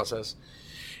with the process.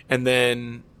 And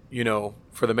then,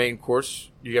 for the main course,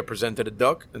 you get presented a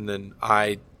duck, and then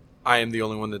I am the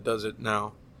only one that does it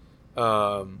now.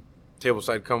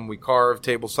 Tableside come, we carve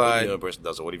tableside. The other person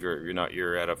does it. What if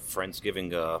you're at a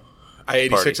Friendsgiving I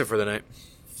 86 party? it for the night.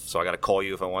 So I got to call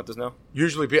you if I want this now?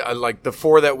 Usually, like the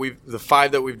 5 that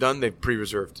we've done, they've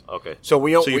pre-reserved. Okay. So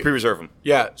you pre-reserve them?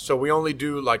 Yeah. So we only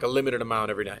do like a limited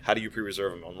amount every night. How do you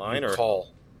pre-reserve them? Online or call?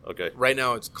 Okay. Right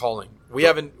now, it's calling. We Can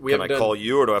haven't I call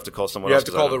you, or do I have to call someone You else?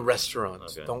 have to call the restaurant.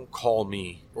 Okay. Don't call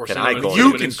me. Or Can someone- I call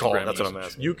you? you? Can call. That's what I'm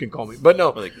asking. You can call me. But no,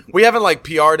 Like- we haven't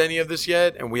PR'd any of this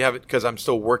yet, and we haven't because I'm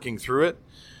still working through it.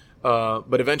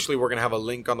 But eventually, we're gonna have a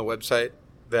link on the website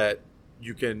that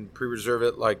you can pre-reserve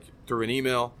it through an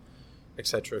email,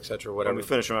 etc., When whatever. we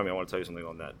finish, remind me. I want to tell you something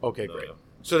on that. Okay, great.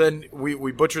 So then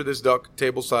we butcher this duck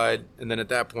tableside, and then at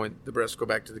that point the breasts go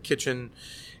back to the kitchen,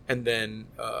 and then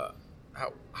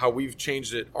how we've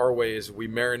changed it our way is we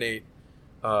marinate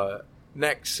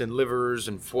necks and livers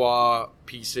and foie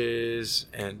pieces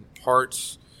and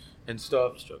hearts and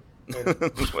stuff. And-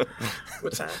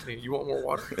 what's happening? You want more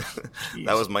water? Jeez.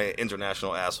 That was my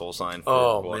international asshole sign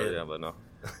for water. Man. Yeah, but no.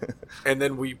 And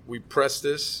then we press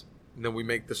this, and then we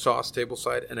make the sauce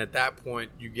tableside, and at that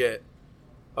point you get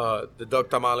the duck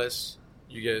tamales,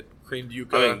 you get creamed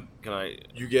yuca. I mean, can I?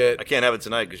 You get I can't have it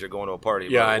tonight because you're going to a party.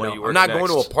 yeah, but I when know. you I'm work not next?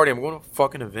 going to a party. I'm going to a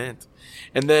fucking event,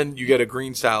 and then you get a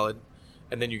green salad,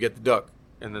 and then you get the duck,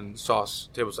 and then sauce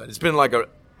tableside. It's been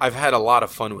I've had a lot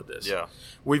of fun with this. Yeah,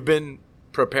 we've been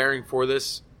preparing for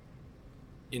this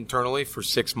internally for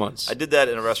 6 months. I did that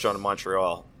in a restaurant in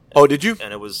Montreal. Oh, did you?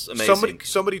 And it was amazing.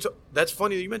 Somebody. That's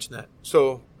funny that you mentioned that.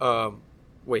 So,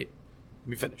 wait, let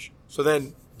me finish. So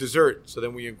then dessert. So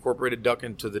then we incorporated duck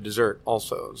into the dessert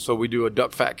also. So we do a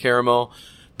duck fat caramel,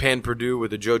 pan Perdue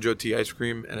with a JoJo tea ice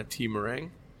cream and a tea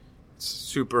meringue. It's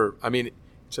super. I mean,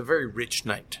 it's a very rich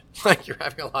night. Like you're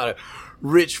having a lot of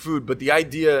rich food, but the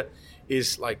idea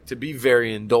is to be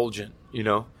very indulgent.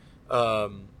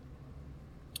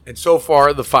 And so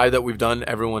far, the 5 that we've done,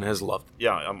 everyone has loved.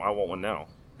 Yeah, I want one now.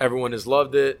 Everyone has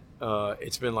loved it.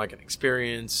 It's been an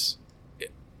experience.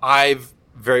 I've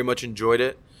very much enjoyed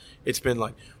it. It's been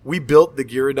we built the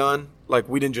Gyrodon.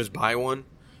 We didn't just buy one.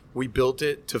 We built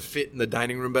it to fit in the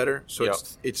dining room better. So Yep.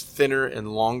 it's thinner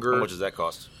and longer. How much does that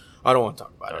cost? I don't want to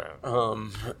talk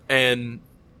about it. And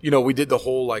we did the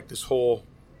whole this whole.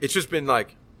 It's just been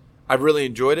I've really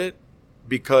enjoyed it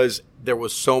because there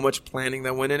was so much planning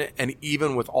that went in it, and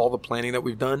even with all the planning that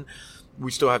we've done,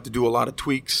 we still have to do a lot of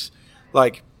tweaks.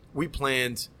 We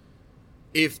planned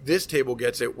if this table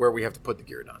gets it, where we have to put the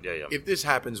Gyrodon. Yeah. If this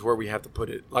happens, where we have to put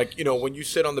it. When you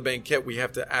sit on the banquette, we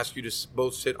have to ask you to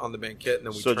both sit on the banquette, and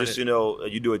then we So turn just it.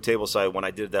 you do a tableside. When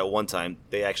I did that one time,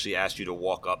 they actually asked you to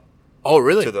walk up Oh,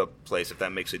 really? to the place if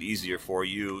that makes it easier for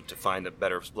you to find a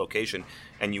better location.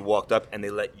 And you walked up, and they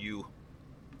let you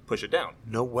push it down.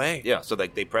 No way. Yeah, so they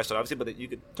pressed it obviously, but you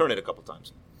could turn it a couple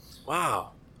times.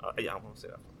 Wow. Yeah, I won't say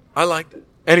that. I liked it.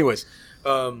 Anyways,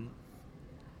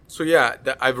 so yeah,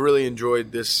 I've really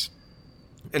enjoyed this,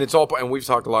 and it's all. And we've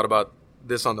talked a lot about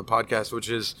this on the podcast, which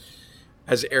is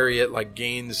as Ariat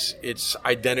gains its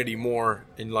identity more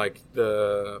in I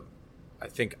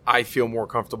think I feel more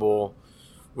comfortable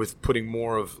with putting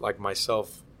more of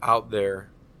myself out there,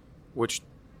 which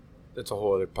that's a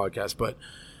whole other podcast, but.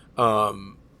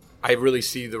 I really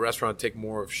see the restaurant take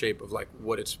more of shape of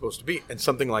what it's supposed to be, and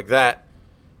something like that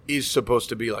is supposed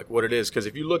to be what it is. Because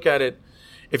if you look at it,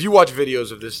 if you watch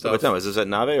videos of this stuff, But no, is this at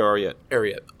Nave or Ariat?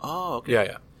 Ariat, Oh, okay.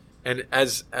 yeah, and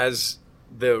as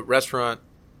the restaurant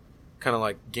kind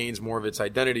of gains more of its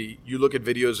identity, you look at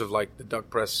videos of the duck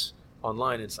press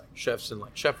online. It's chefs in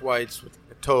chef whites with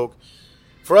a toque.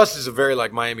 For us, it's a very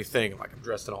Miami thing. I'm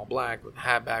dressed in all black with a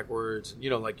hat backwards.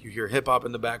 You hear hip hop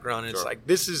in the background. And Sure. It's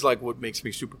this is what makes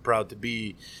me super proud to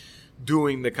be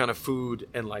doing the kind of food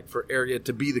and for Ariat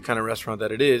to be the kind of restaurant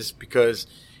that it is, because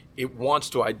it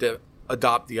wants to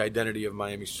adopt the identity of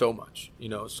Miami so much.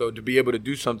 So to be able to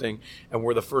do something, and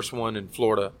we're the first one in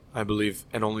Florida, I believe,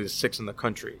 and only the 6th in the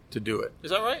country to do it. Is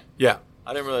that right? Yeah.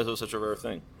 I didn't realize it was such a rare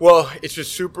thing. Well, it's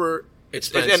just super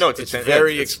expensive. Yeah, no, it's a expensive.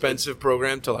 very It's- expensive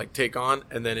program to take on,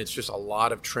 and then it's just a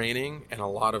lot of training and a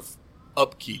lot of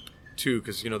upkeep too,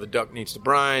 because the duck needs to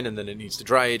brine, and then it needs to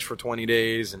dry age for 20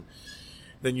 days, and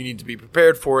then you need to be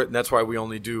prepared for it, and that's why we're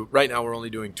only doing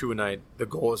 2 a night. The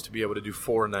goal is to be able to do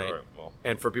 4 a night, All right, well.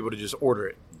 and for people to just order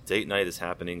it. Date night is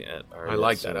happening at our... I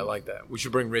like that. I like that. We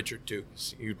should bring Richard, too.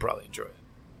 'Cause he'd probably enjoy it.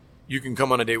 You can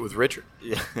come on a date with Richard.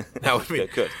 Yeah. That would be...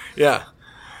 Good. Yeah.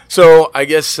 So I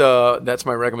guess that's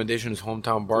my recommendation is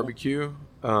Hometown Barbecue.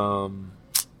 And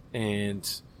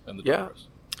the yeah. Doors.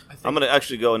 I'm going to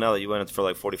actually go, now that you went for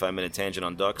like 45-minute tangent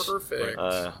on ducks. Perfect.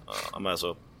 I might as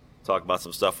well talk about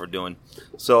some stuff we're doing.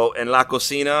 So, in La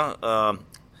Cocina,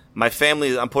 my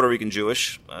family, I'm Puerto Rican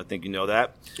Jewish. I think you know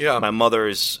that. Yeah. My mother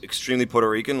is extremely Puerto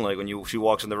Rican. Like, when she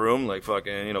walks in the room, like,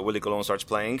 fucking, Willie Colon starts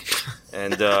playing.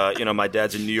 And, my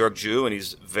dad's a New York Jew, and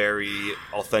he's very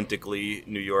authentically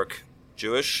New York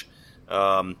Jewish.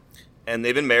 And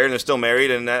they've been married, and they're still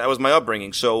married, and that was my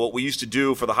upbringing. So what we used to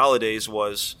do for the holidays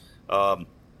was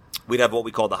we'd have what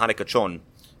we call the Hanekachon.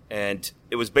 And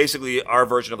it was basically our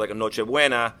version of like a Noche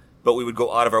Buena, but we would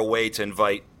go out of our way to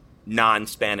invite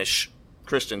non-Spanish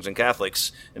Christians and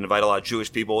Catholics and invite a lot of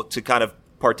Jewish people to kind of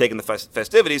partake in the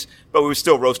festivities, but we would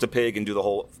still roast a pig and do the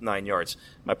whole 9 yards.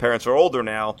 My parents are older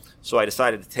now, so I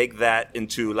decided to take that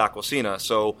into La Cocina.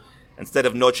 So instead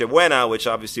of Noche Buena, which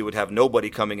obviously would have nobody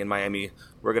coming in Miami,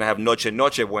 we're going to have Noche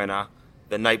Buena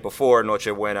the night before Noche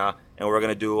Buena, and we're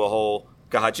going to do a whole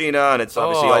cajachina, and it's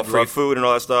obviously all free food and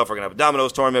all that stuff. We're going to have a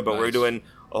Domino's tournament, but we're doing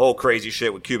a whole crazy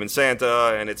shit with Cuban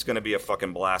Santa, and it's going to be a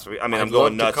fucking blast. I mean, I'm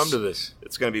going nuts. To come to this.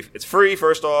 It's free,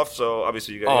 first off, so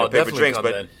obviously you got to pay for drinks,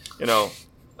 but,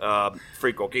 then.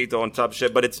 Free coquito and top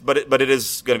shit, but it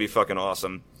is going to be fucking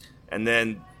awesome. And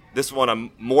then this one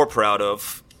I'm more proud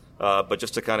of, but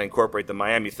just to kind of incorporate the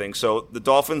Miami thing. So the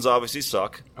Dolphins obviously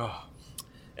suck. Oh.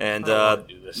 And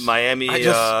Miami,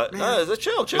 chill.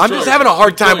 I'm just having a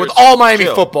hard time with all Miami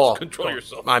football. Control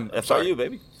yourself. I'm sorry. FIU,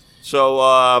 baby.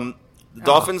 So the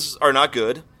Dolphins are not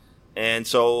good. And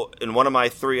so in one of my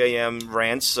 3 a.m.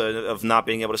 rants of not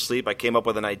being able to sleep, I came up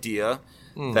with an idea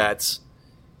that,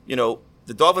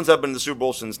 the Dolphins have been in the Super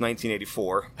Bowl since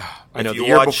 1984. I know, the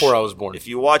year before I was born. If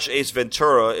you watch Ace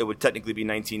Ventura, it would technically be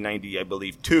 1990, I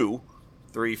believe, 2,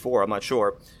 3, 4, I'm not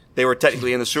sure. They were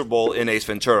technically in the Super Bowl in Ace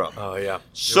Ventura. Oh, yeah.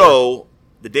 So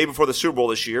the day before the Super Bowl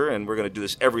this year, and we're going to do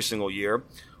this every single year,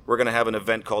 we're going to have an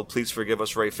event called Please Forgive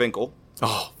Us, Ray Finkel.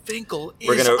 Oh, Finkel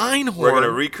is Einhorn. We're going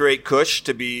to recreate Kush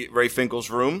to be Ray Finkel's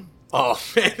room. Oh,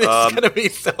 man, it's going to be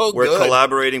so good. We're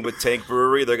collaborating with Tank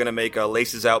Brewery. They're going to make a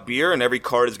Laces Out beer, and every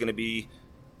card is going to be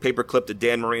paper-clipped a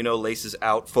Dan Marino Laces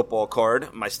Out football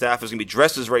card. My staff is going to be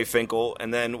dressed as Ray Finkel,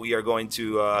 and then we are going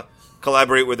to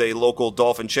collaborate with a local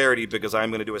dolphin charity because I'm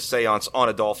going to do a seance on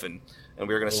a dolphin. And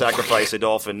we're going to sacrifice a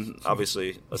dolphin,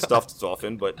 obviously a stuffed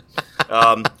dolphin. But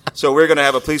so we're going to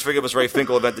have a Please Forgive Us Ray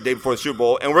Finkel event the day before the Super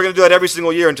Bowl. And we're going to do that every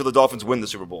single year until the Dolphins win the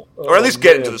Super Bowl. Or at least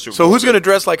get into the Super Bowl. So who's going to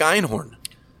dress like Einhorn?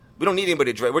 We don't need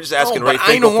anybody to dress. We're just asking Ray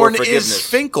Finkel Einhorn for forgiveness. is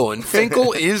Finkel, and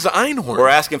Finkel is Einhorn. We're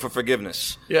asking for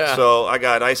forgiveness. Yeah. So I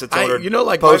got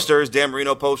isotoner posters, Dan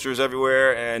Marino posters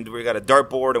everywhere, and we got a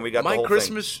dartboard, and we got the whole My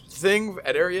Christmas thing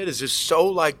at Ariete is just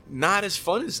so, not as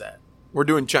fun as that. We're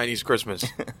doing Chinese Christmas.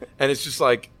 And it's just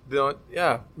we're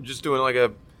just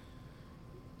doing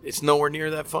it's nowhere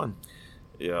near that fun.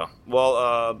 Yeah. Well,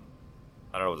 I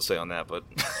don't know what to say on that, but...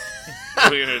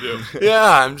 What are you going to do?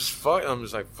 Yeah, I'm just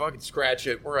fucking scratch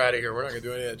it. We're out of here. We're not going to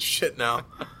do any of that shit now.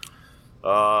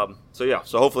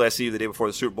 So hopefully I see you the day before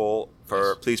the Super Bowl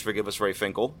for Please Forgive Us, Ray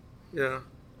Finkel. Yeah.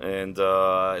 And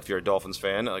if you're a Dolphins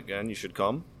fan, again, you should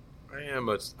come. I am,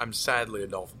 but I'm sadly a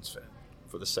Dolphins fan.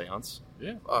 For the seance.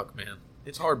 Yeah. Fuck, man.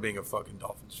 It's hard being a fucking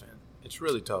Dolphins fan. It's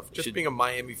really tough. Just being a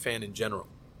Miami fan in general.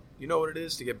 You know what it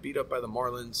is to get beat up by the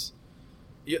Marlins?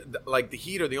 Yeah, the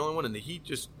Heat are the only one, and the Heat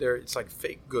it's like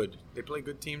fake good. They play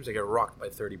good teams, they get rocked by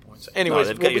 30 points. Anyways,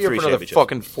 we'll be here for another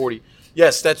fucking 40.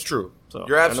 Yes, that's true. So,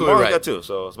 you're absolutely right. And the Marlins got two,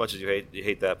 so as much as you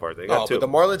hate that part, they got two. But the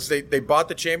Marlins, they bought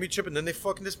the championship, and then they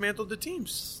fucking dismantled the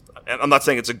teams. And I'm not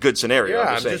saying it's a good scenario.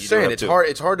 Yeah, I'm just saying it's hard.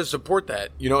 It's hard to support that,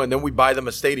 and then we buy them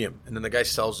a stadium, and then the guy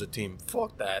sells the team.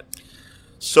 Fuck that.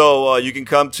 So you can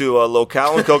come to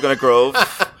Locale in Coconut Grove,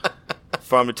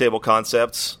 Farm to Table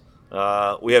Concepts.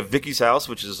 We have Vicky's house,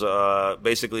 which is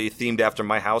basically themed after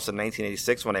my house in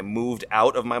 1986 when I moved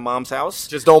out of my mom's house.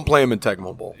 Just don't play them in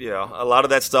Tecmo Bowl. Yeah, a lot of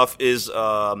that stuff is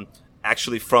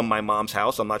actually from my mom's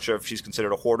house. I'm not sure if she's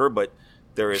considered a hoarder, but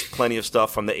there is plenty of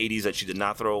stuff from the 80s that she did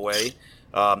not throw away.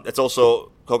 It's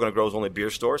also Coconut Grove's only beer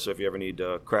store, so if you ever need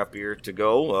craft beer to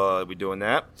go, we're doing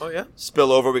that. Oh, yeah?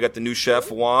 Spillover, we got the new chef,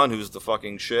 Juan, who's the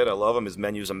fucking shit. I love him. His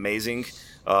menu's amazing.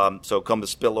 So come to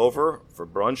Spillover for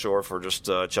brunch or for just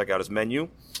check out his menu.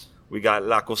 We got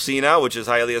La Cocina, which is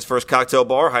Hialeah's first cocktail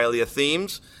bar, Hialeah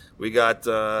themes. We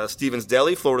got Stephen's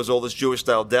Deli, Florida's oldest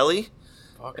Jewish-style deli.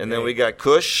 Okay. And then we got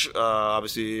Kush,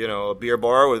 obviously, a beer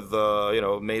bar with,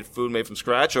 made from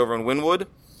scratch over in Wynwood.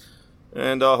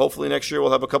 And hopefully next year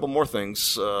we'll have a couple more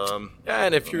things. Yeah,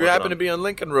 and if you working happen on. to be on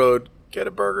Lincoln Road, get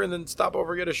a burger and then stop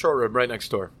over and get a short rib right next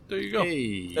door. There you go.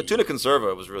 Hey. That tuna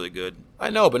conserva was really good. I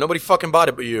know, but nobody fucking bought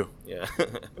it but you. Yeah.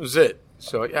 That was it.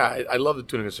 So, yeah, I love the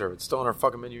tuna conserva. It's still on our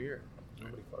fucking menu here.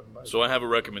 Nobody fucking buys it. So I have a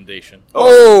recommendation.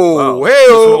 Oh, wow. hey, This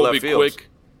oh. will left be field. quick.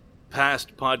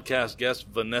 Past podcast guest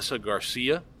Vanessa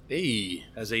Garcia Hey.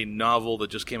 has a novel that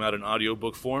just came out in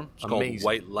audiobook form. It's called Amazing.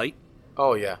 White Light.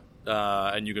 Oh, yeah.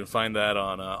 And you can find that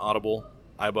on Audible.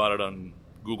 I bought it on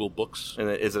Google Books. And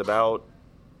is it about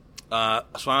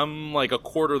So I'm like a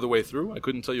quarter of the way through. I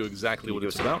couldn't tell you exactly what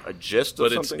it's about. a gist of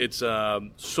But something? it's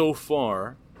so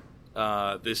far,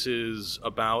 this is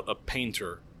about a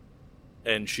painter,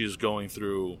 and she's going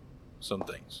through some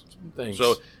things. Thanks.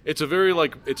 So it's a very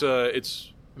it's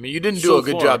I mean, you didn't do so a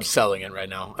good far- job selling it right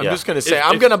now. I'm Yeah. just going to say, If-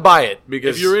 I'm if- going to buy it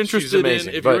because if you're she's interested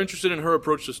amazing. if but you're interested in her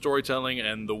approach to storytelling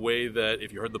and the way that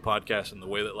if you heard the podcast and the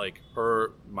way that like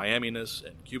her Miami-ness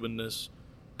and Cubanness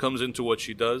comes into what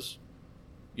she does,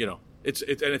 you know,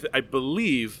 I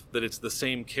believe that it's the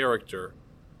same character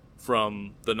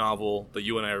from the novel that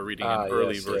you and I are reading an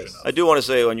early yes, version yes. of. I do want to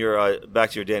say when you're back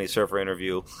to your Danny Surfer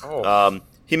interview, Oh.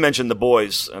 he mentioned The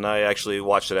Boys, and I actually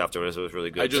watched it afterwards. It was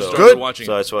really good. I just so, started Good. watching.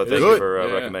 so that's why it. thank Good. you for Yeah,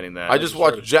 yeah. recommending that. I just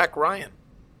watched Jack Ryan.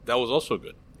 That was also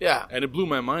good, Yeah. and it blew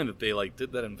my mind that they like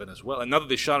did that in Venezuela. And not that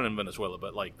they shot it in Venezuela,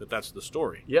 but like that's the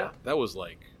story. Yeah. That was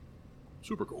like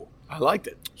super cool. I liked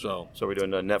it. So So we're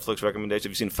doing a Netflix recommendation.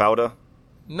 Have you seen Fauda?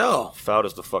 No.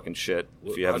 Fauda's the fucking shit.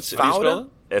 If you haven't seen how do you spell Fauda? it?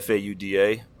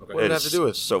 Fauda, Okay. What does it have to do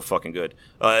with? so fucking good.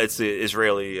 It's the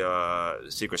Israeli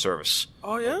Secret Service.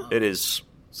 Oh, yeah? It is.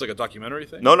 It's like a documentary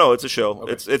thing. No, it's a show.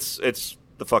 Okay. It's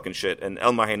the fucking shit. And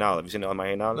El Mahinal. Have you seen El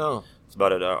Mahinal? No. It's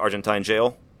about an Argentine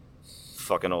jail.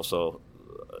 Fucking also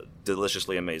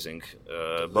deliciously amazing.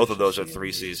 Both of those are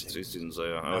three seasons.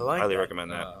 I like highly that.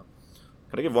 recommend that.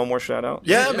 Can I give one more shout out?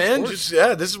 Yeah, of man. course.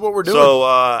 This is what we're doing. So,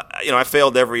 I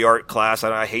failed every art class.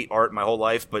 I hate art my whole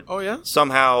life, but Oh, yeah?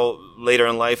 somehow later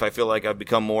in life, I feel like I've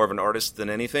become more of an artist than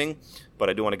anything. But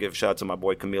I do want to give a shout out to my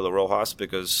boy Camilo Rojas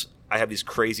because I have these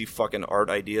crazy fucking art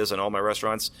ideas in all my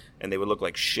restaurants, and they would look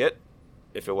like shit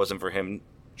if it wasn't for him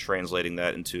translating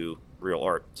that into real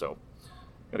art. So,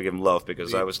 gotta give him love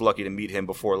because I was lucky to meet him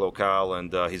before Locale,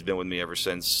 and he's been with me ever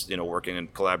since. Working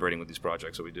and collaborating with these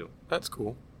projects that we do. That's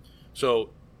cool. So,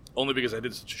 only because I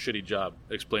did such a shitty job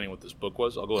explaining what this book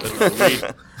was, I'll go ahead and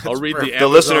read. I'll read the The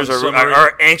Amazon listeners summary.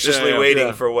 are anxiously Yeah, yeah, waiting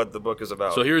yeah. for what the book is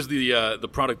about. So here's the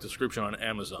product description on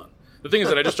Amazon. The thing is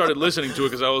that I just started listening to it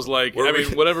because I was like, We're I mean,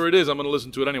 reading- whatever it is, I'm going to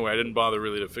listen to it anyway. I didn't bother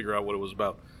really to figure out what it was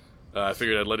about. I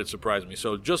figured I'd let it surprise me.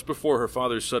 So just before her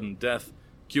father's sudden death,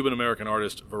 Cuban-American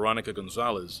artist Veronica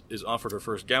Gonzalez is offered her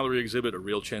first gallery exhibit, a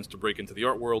real chance to break into the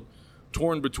art world.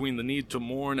 Torn between the need to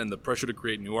mourn and the pressure to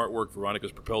create new artwork, Veronica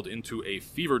is propelled into a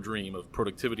fever dream of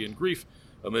productivity and grief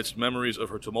amidst memories of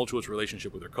her tumultuous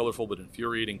relationship with her colorful but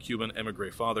infuriating Cuban emigre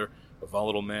father, a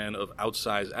volatile man of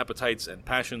outsized appetites and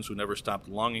passions who never stopped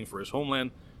longing for his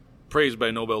homeland. Praised by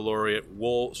Nobel laureate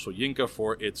Wol Soyinka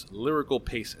for its lyrical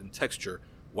pace and texture,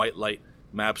 White Light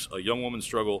maps a young woman's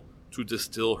struggle to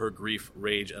distill her grief,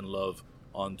 rage, and love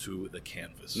onto the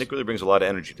canvas. Nick really brings a lot of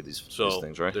energy to these so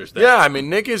things, right? there's that. Yeah, I mean,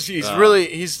 Nick he's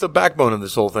the backbone of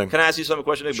this whole thing. Can I ask you some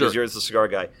question, Nick? Sure. Because you're the cigar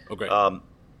guy. Okay.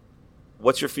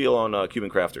 What's your feel on Cuban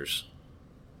Crafters?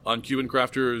 On Cuban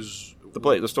Crafters,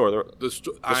 The store. the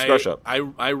cigar shop.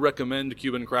 I recommend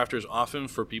Cuban Crafters often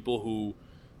for people who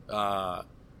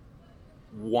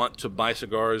want to buy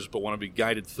cigars but want to be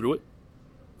guided through it.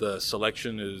 The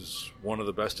selection is one of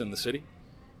the best in the city.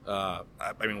 I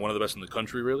mean, one of the best in the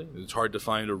country, really. It's hard to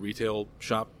find a retail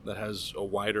shop that has a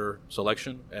wider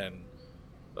selection and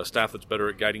a staff that's better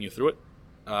at guiding you through it.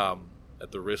 At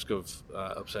the risk of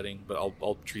upsetting, but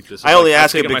I'll treat this. I only I'm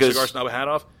ask it taking my because- cigar snob hat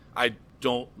off. I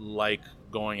don't like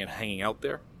going and hanging out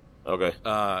there. Okay.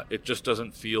 It just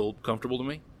doesn't feel comfortable to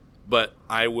me. But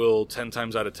I will 10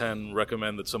 times out of 10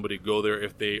 recommend that somebody go there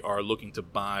if they are looking to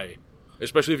buy,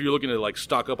 especially if you're looking to like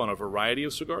stock up on a variety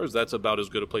of cigars. That's about as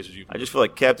good a place as you can. I just feel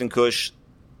like Captain Kush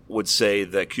would say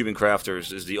that Cuban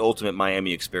Crafters is the ultimate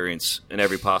Miami experience in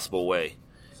every possible way.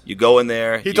 You go in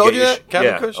there. He told get you your that,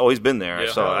 Captain yeah. Kush? Oh, he's been there.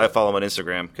 Yeah. I follow him on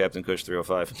Instagram, Captain Kush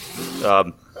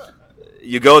 305.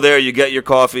 You go there, you get your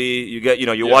coffee,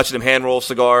 you're watching them hand roll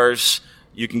cigars.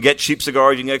 You can get cheap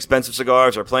cigars, you can get expensive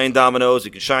cigars, or playing dominoes.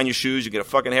 You can shine your shoes, you get a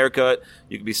fucking haircut.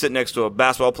 You can be sitting next to a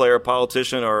basketball player, a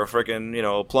politician, or a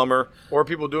freaking plumber. Or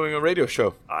people doing a radio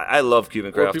show. I love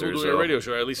Cuban or Crafters. people doing a radio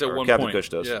show, at least at or one Captain point. Kush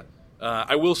does. Yeah.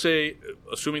 I will say,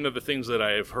 assuming that the things that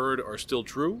I have heard are still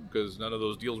true, because none of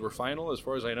those deals were final, as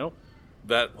far as I know,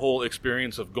 that whole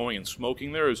experience of going and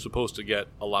smoking there is supposed to get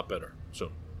a lot better soon.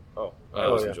 Oh, I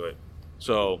always yeah. enjoy it.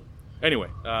 So, anyway,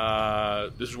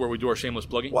 this is where we do our shameless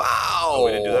plugging. Wow. Oh,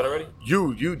 we didn't do that already?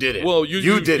 You did it. Well, you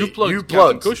did you it. plugged You Captain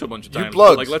plugged. Kush a bunch of times. You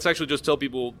plugged. Like, let's actually just tell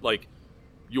people like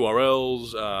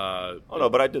URLs, Oh, no,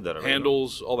 but I did that already.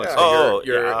 handles, all that Yeah, stuff. Oh,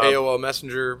 your yeah, AOL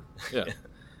Messenger. Yeah.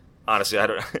 Honestly, I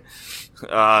don't.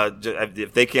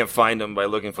 If they can't find him by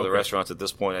looking for the restaurants at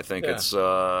this point, I think Yeah. it's.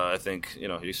 I think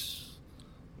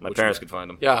my parents could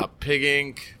find him. Yeah, Pig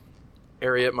Inc.,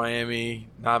 Ariat Miami,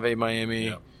 Nave Miami,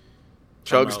 Yeah.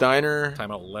 Chugg's Timeout. Diner,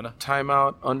 Timeout Lena.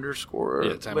 Timeout _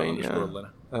 Yeah, Timeout Lane, _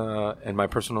 Lena. and my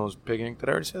personal is Pig Inc. Did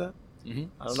I already say that?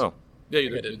 I don't know. Yeah, you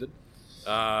I did. did. You did.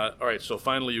 All right, so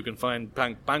finally you can find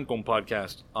Pancom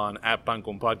Podcast on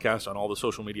 @Pancom Podcast on all the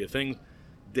social media things,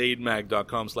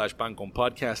 dademag.com/Pancom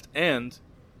Podcast, and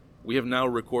we have now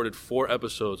recorded 4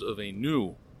 episodes of a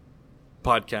new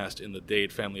podcast in the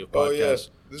Dade family of podcasts. Oh, yeah.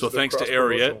 This So is the thanks to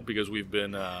cross-promotional. Ariat, because we've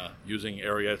been using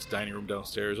Ariat's dining room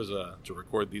downstairs to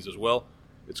record these as well.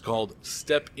 It's called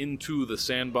Step Into the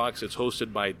Sandbox. It's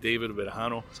hosted by David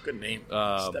Berjano. It's a good name.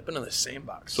 Step into the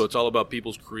sandbox. So it's all about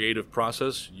people's creative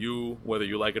process. You, whether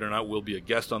you like it or not, will be a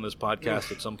guest on this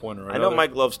podcast at some point or I another. know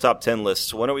Mike loves top 10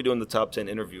 lists. When are we doing the top 10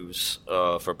 interviews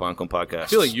for Pancom Podcast? I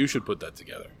feel like you should put that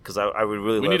together. Because I would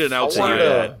really We love need an to outside- hear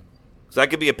that. Because I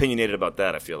could be opinionated about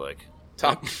that, I feel like.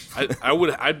 top.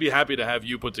 I'd be happy to have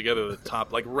you put together the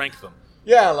top, like rank them.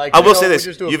 Yeah, like I will you know, say we this: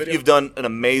 just do a you've video. done an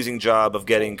amazing job of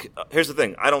getting. Here's the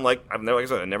thing: I never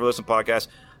listen to podcasts.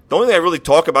 The only thing I really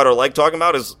talk about or like talking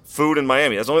about is food in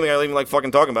Miami. That's the only thing I even like fucking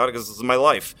talking about because this is my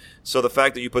life. So the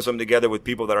fact that you put something together with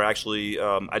people that are actually,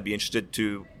 I'd be interested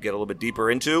to get a little bit deeper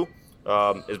into,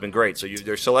 has been great. So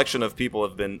your selection of people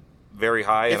have been very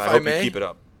high, and If I I hope may? you keep it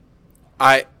up.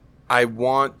 I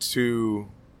want to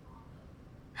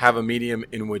have a medium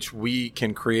in which we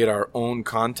can create our own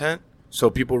content so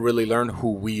people really learn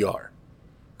who we are.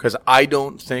 Because I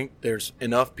don't think there's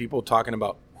enough people talking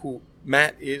about who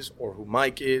Matt is or who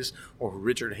Mike is or who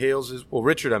Richard Hales is. Well,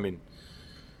 Richard, I mean,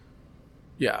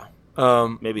 yeah.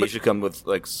 Maybe you should come with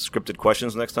like scripted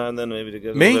questions next time, then maybe to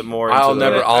get a Me? little bit more. I'll into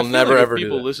never- that. I'll I feel never like ever if do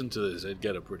people that. listen to this, they'd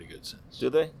get a pretty good sense. Do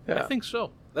they? Yeah. I think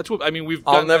so. That's what I mean. We've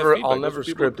I'll gotten that never feedback. That's never what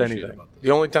people script appreciate anything. about this.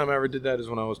 The only time I ever did that is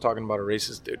when I was talking about a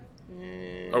racist dude.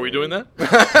 Are we doing that?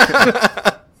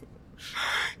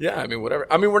 Yeah, I mean, whatever.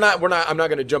 I mean, I'm not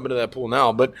going to jump into that pool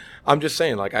now, but I'm just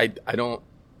saying, like, I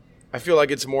feel like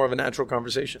it's more of a natural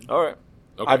conversation. All right.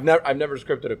 Okay. I've never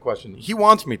scripted a question. He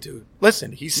wants me to.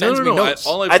 Listen, he sends me notes.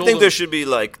 I think there should be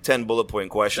like 10 bullet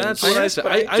point questions. That's what I said.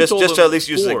 I just told just him to at least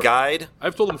use as a 4. guide.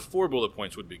 I've told him 4 bullet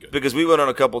points would be good. Because we went on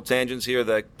a couple tangents here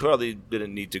that probably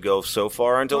didn't need to go so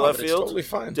far into No, left but it's field. totally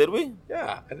fine. Did we?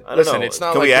 Yeah. I don't Listen, know. it's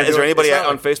not Can like we, you're is there doing- anybody it's not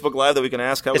on like- Facebook Live that we can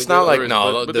ask how It's we not do like it?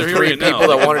 no, but the they're 3 hearing it now. people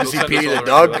that They'll wanted to see send us Petey all the the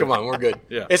dog. rest. Come on, we're good.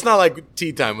 Yeah. It's not like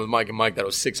tea time with Mike and Mike that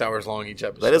was 6 hours long each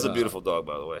episode. That is a beautiful dog,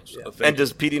 by the way. Thank And you.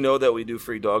 does Petey know that we do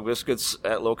free dog biscuits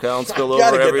at Locale and Gotta Spillover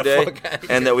get every the day? fuck outta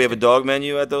And that we have a dog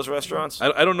menu at those restaurants?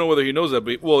 I don't know whether he knows that,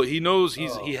 but he knows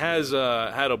he has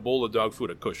had a bowl of dog food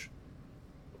at Kush.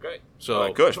 Okay. So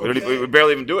At Kush. We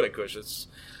barely even do it at Kush.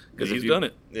 Because He's done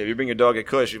it. If you bring your dog at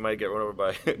Kush, you might get run over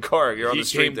by a car. You're on the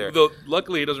street there. Though,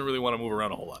 luckily, he doesn't really want to move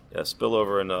around a whole lot. Yeah,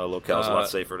 Spillover and Locale is a lot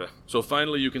safer to. So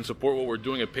finally, you can support what we're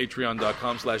doing at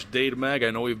patreon.com/dademag.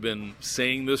 I know we've been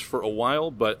saying this for a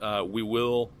while, but we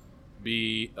will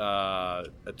be at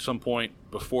some point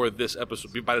before this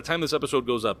episode. By the time this episode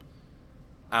goes up,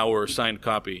 our signed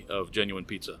copy of Genuine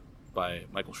Pizza by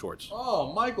Michael Schwartz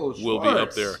Oh, Michael will be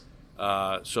up there.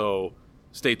 So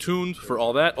stay tuned for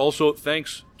all that. Also,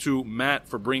 thanks to Matt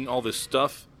for bringing all this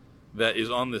stuff that is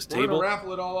on this table.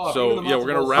 raffle it all off. So, Even the yeah, we're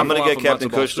gonna matzo balls. raffle I'm going off to a get Captain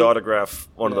matzo ball Kush to soup. autograph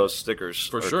one of those stickers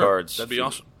For or sure. cards. That'd be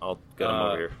awesome. I'll get them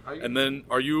over here. And then,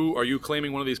 are you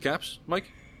claiming one of these caps,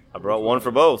 Mike? I brought one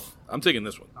for both. I'm taking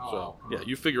this one. So yeah,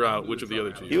 you figure out which of the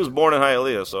other two. He was born in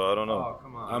Hialeah, so I don't know. Oh,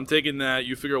 come on. I'm taking that.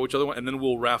 You figure out which other one, and then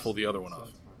we'll raffle the other one off.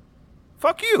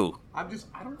 Fuck you. I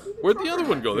don't do Where'd the other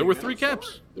one go? There were 3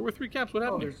 caps. What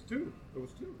happened here? 2. There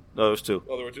was 2. No, it was two.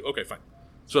 Oh, there were 2. Okay, fine.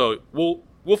 So we'll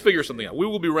figure something out. We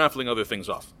will be raffling other things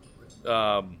off,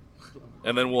 and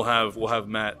then we'll have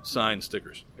Matt sign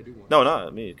stickers. No,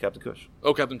 not me. Captain Kush.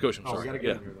 Oh, Captain Kush. I'm sorry. we gotta get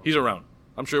Yeah, him here, though. he's around.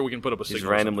 I'm sure we can put up a He's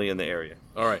signal. randomly in the area.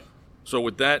 All right. So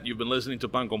with that, you've been listening to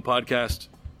Pancom Podcast.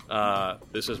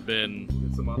 This has been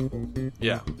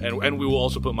and we will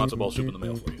also put matzo ball soup in the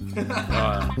mail for you.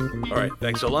 All right.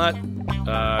 Thanks a lot.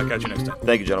 Catch you next time.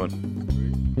 Thank you,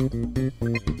 gentlemen.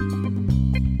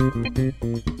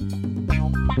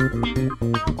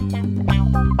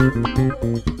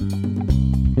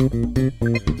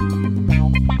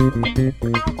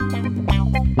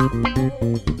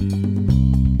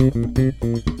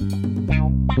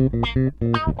 Thank you.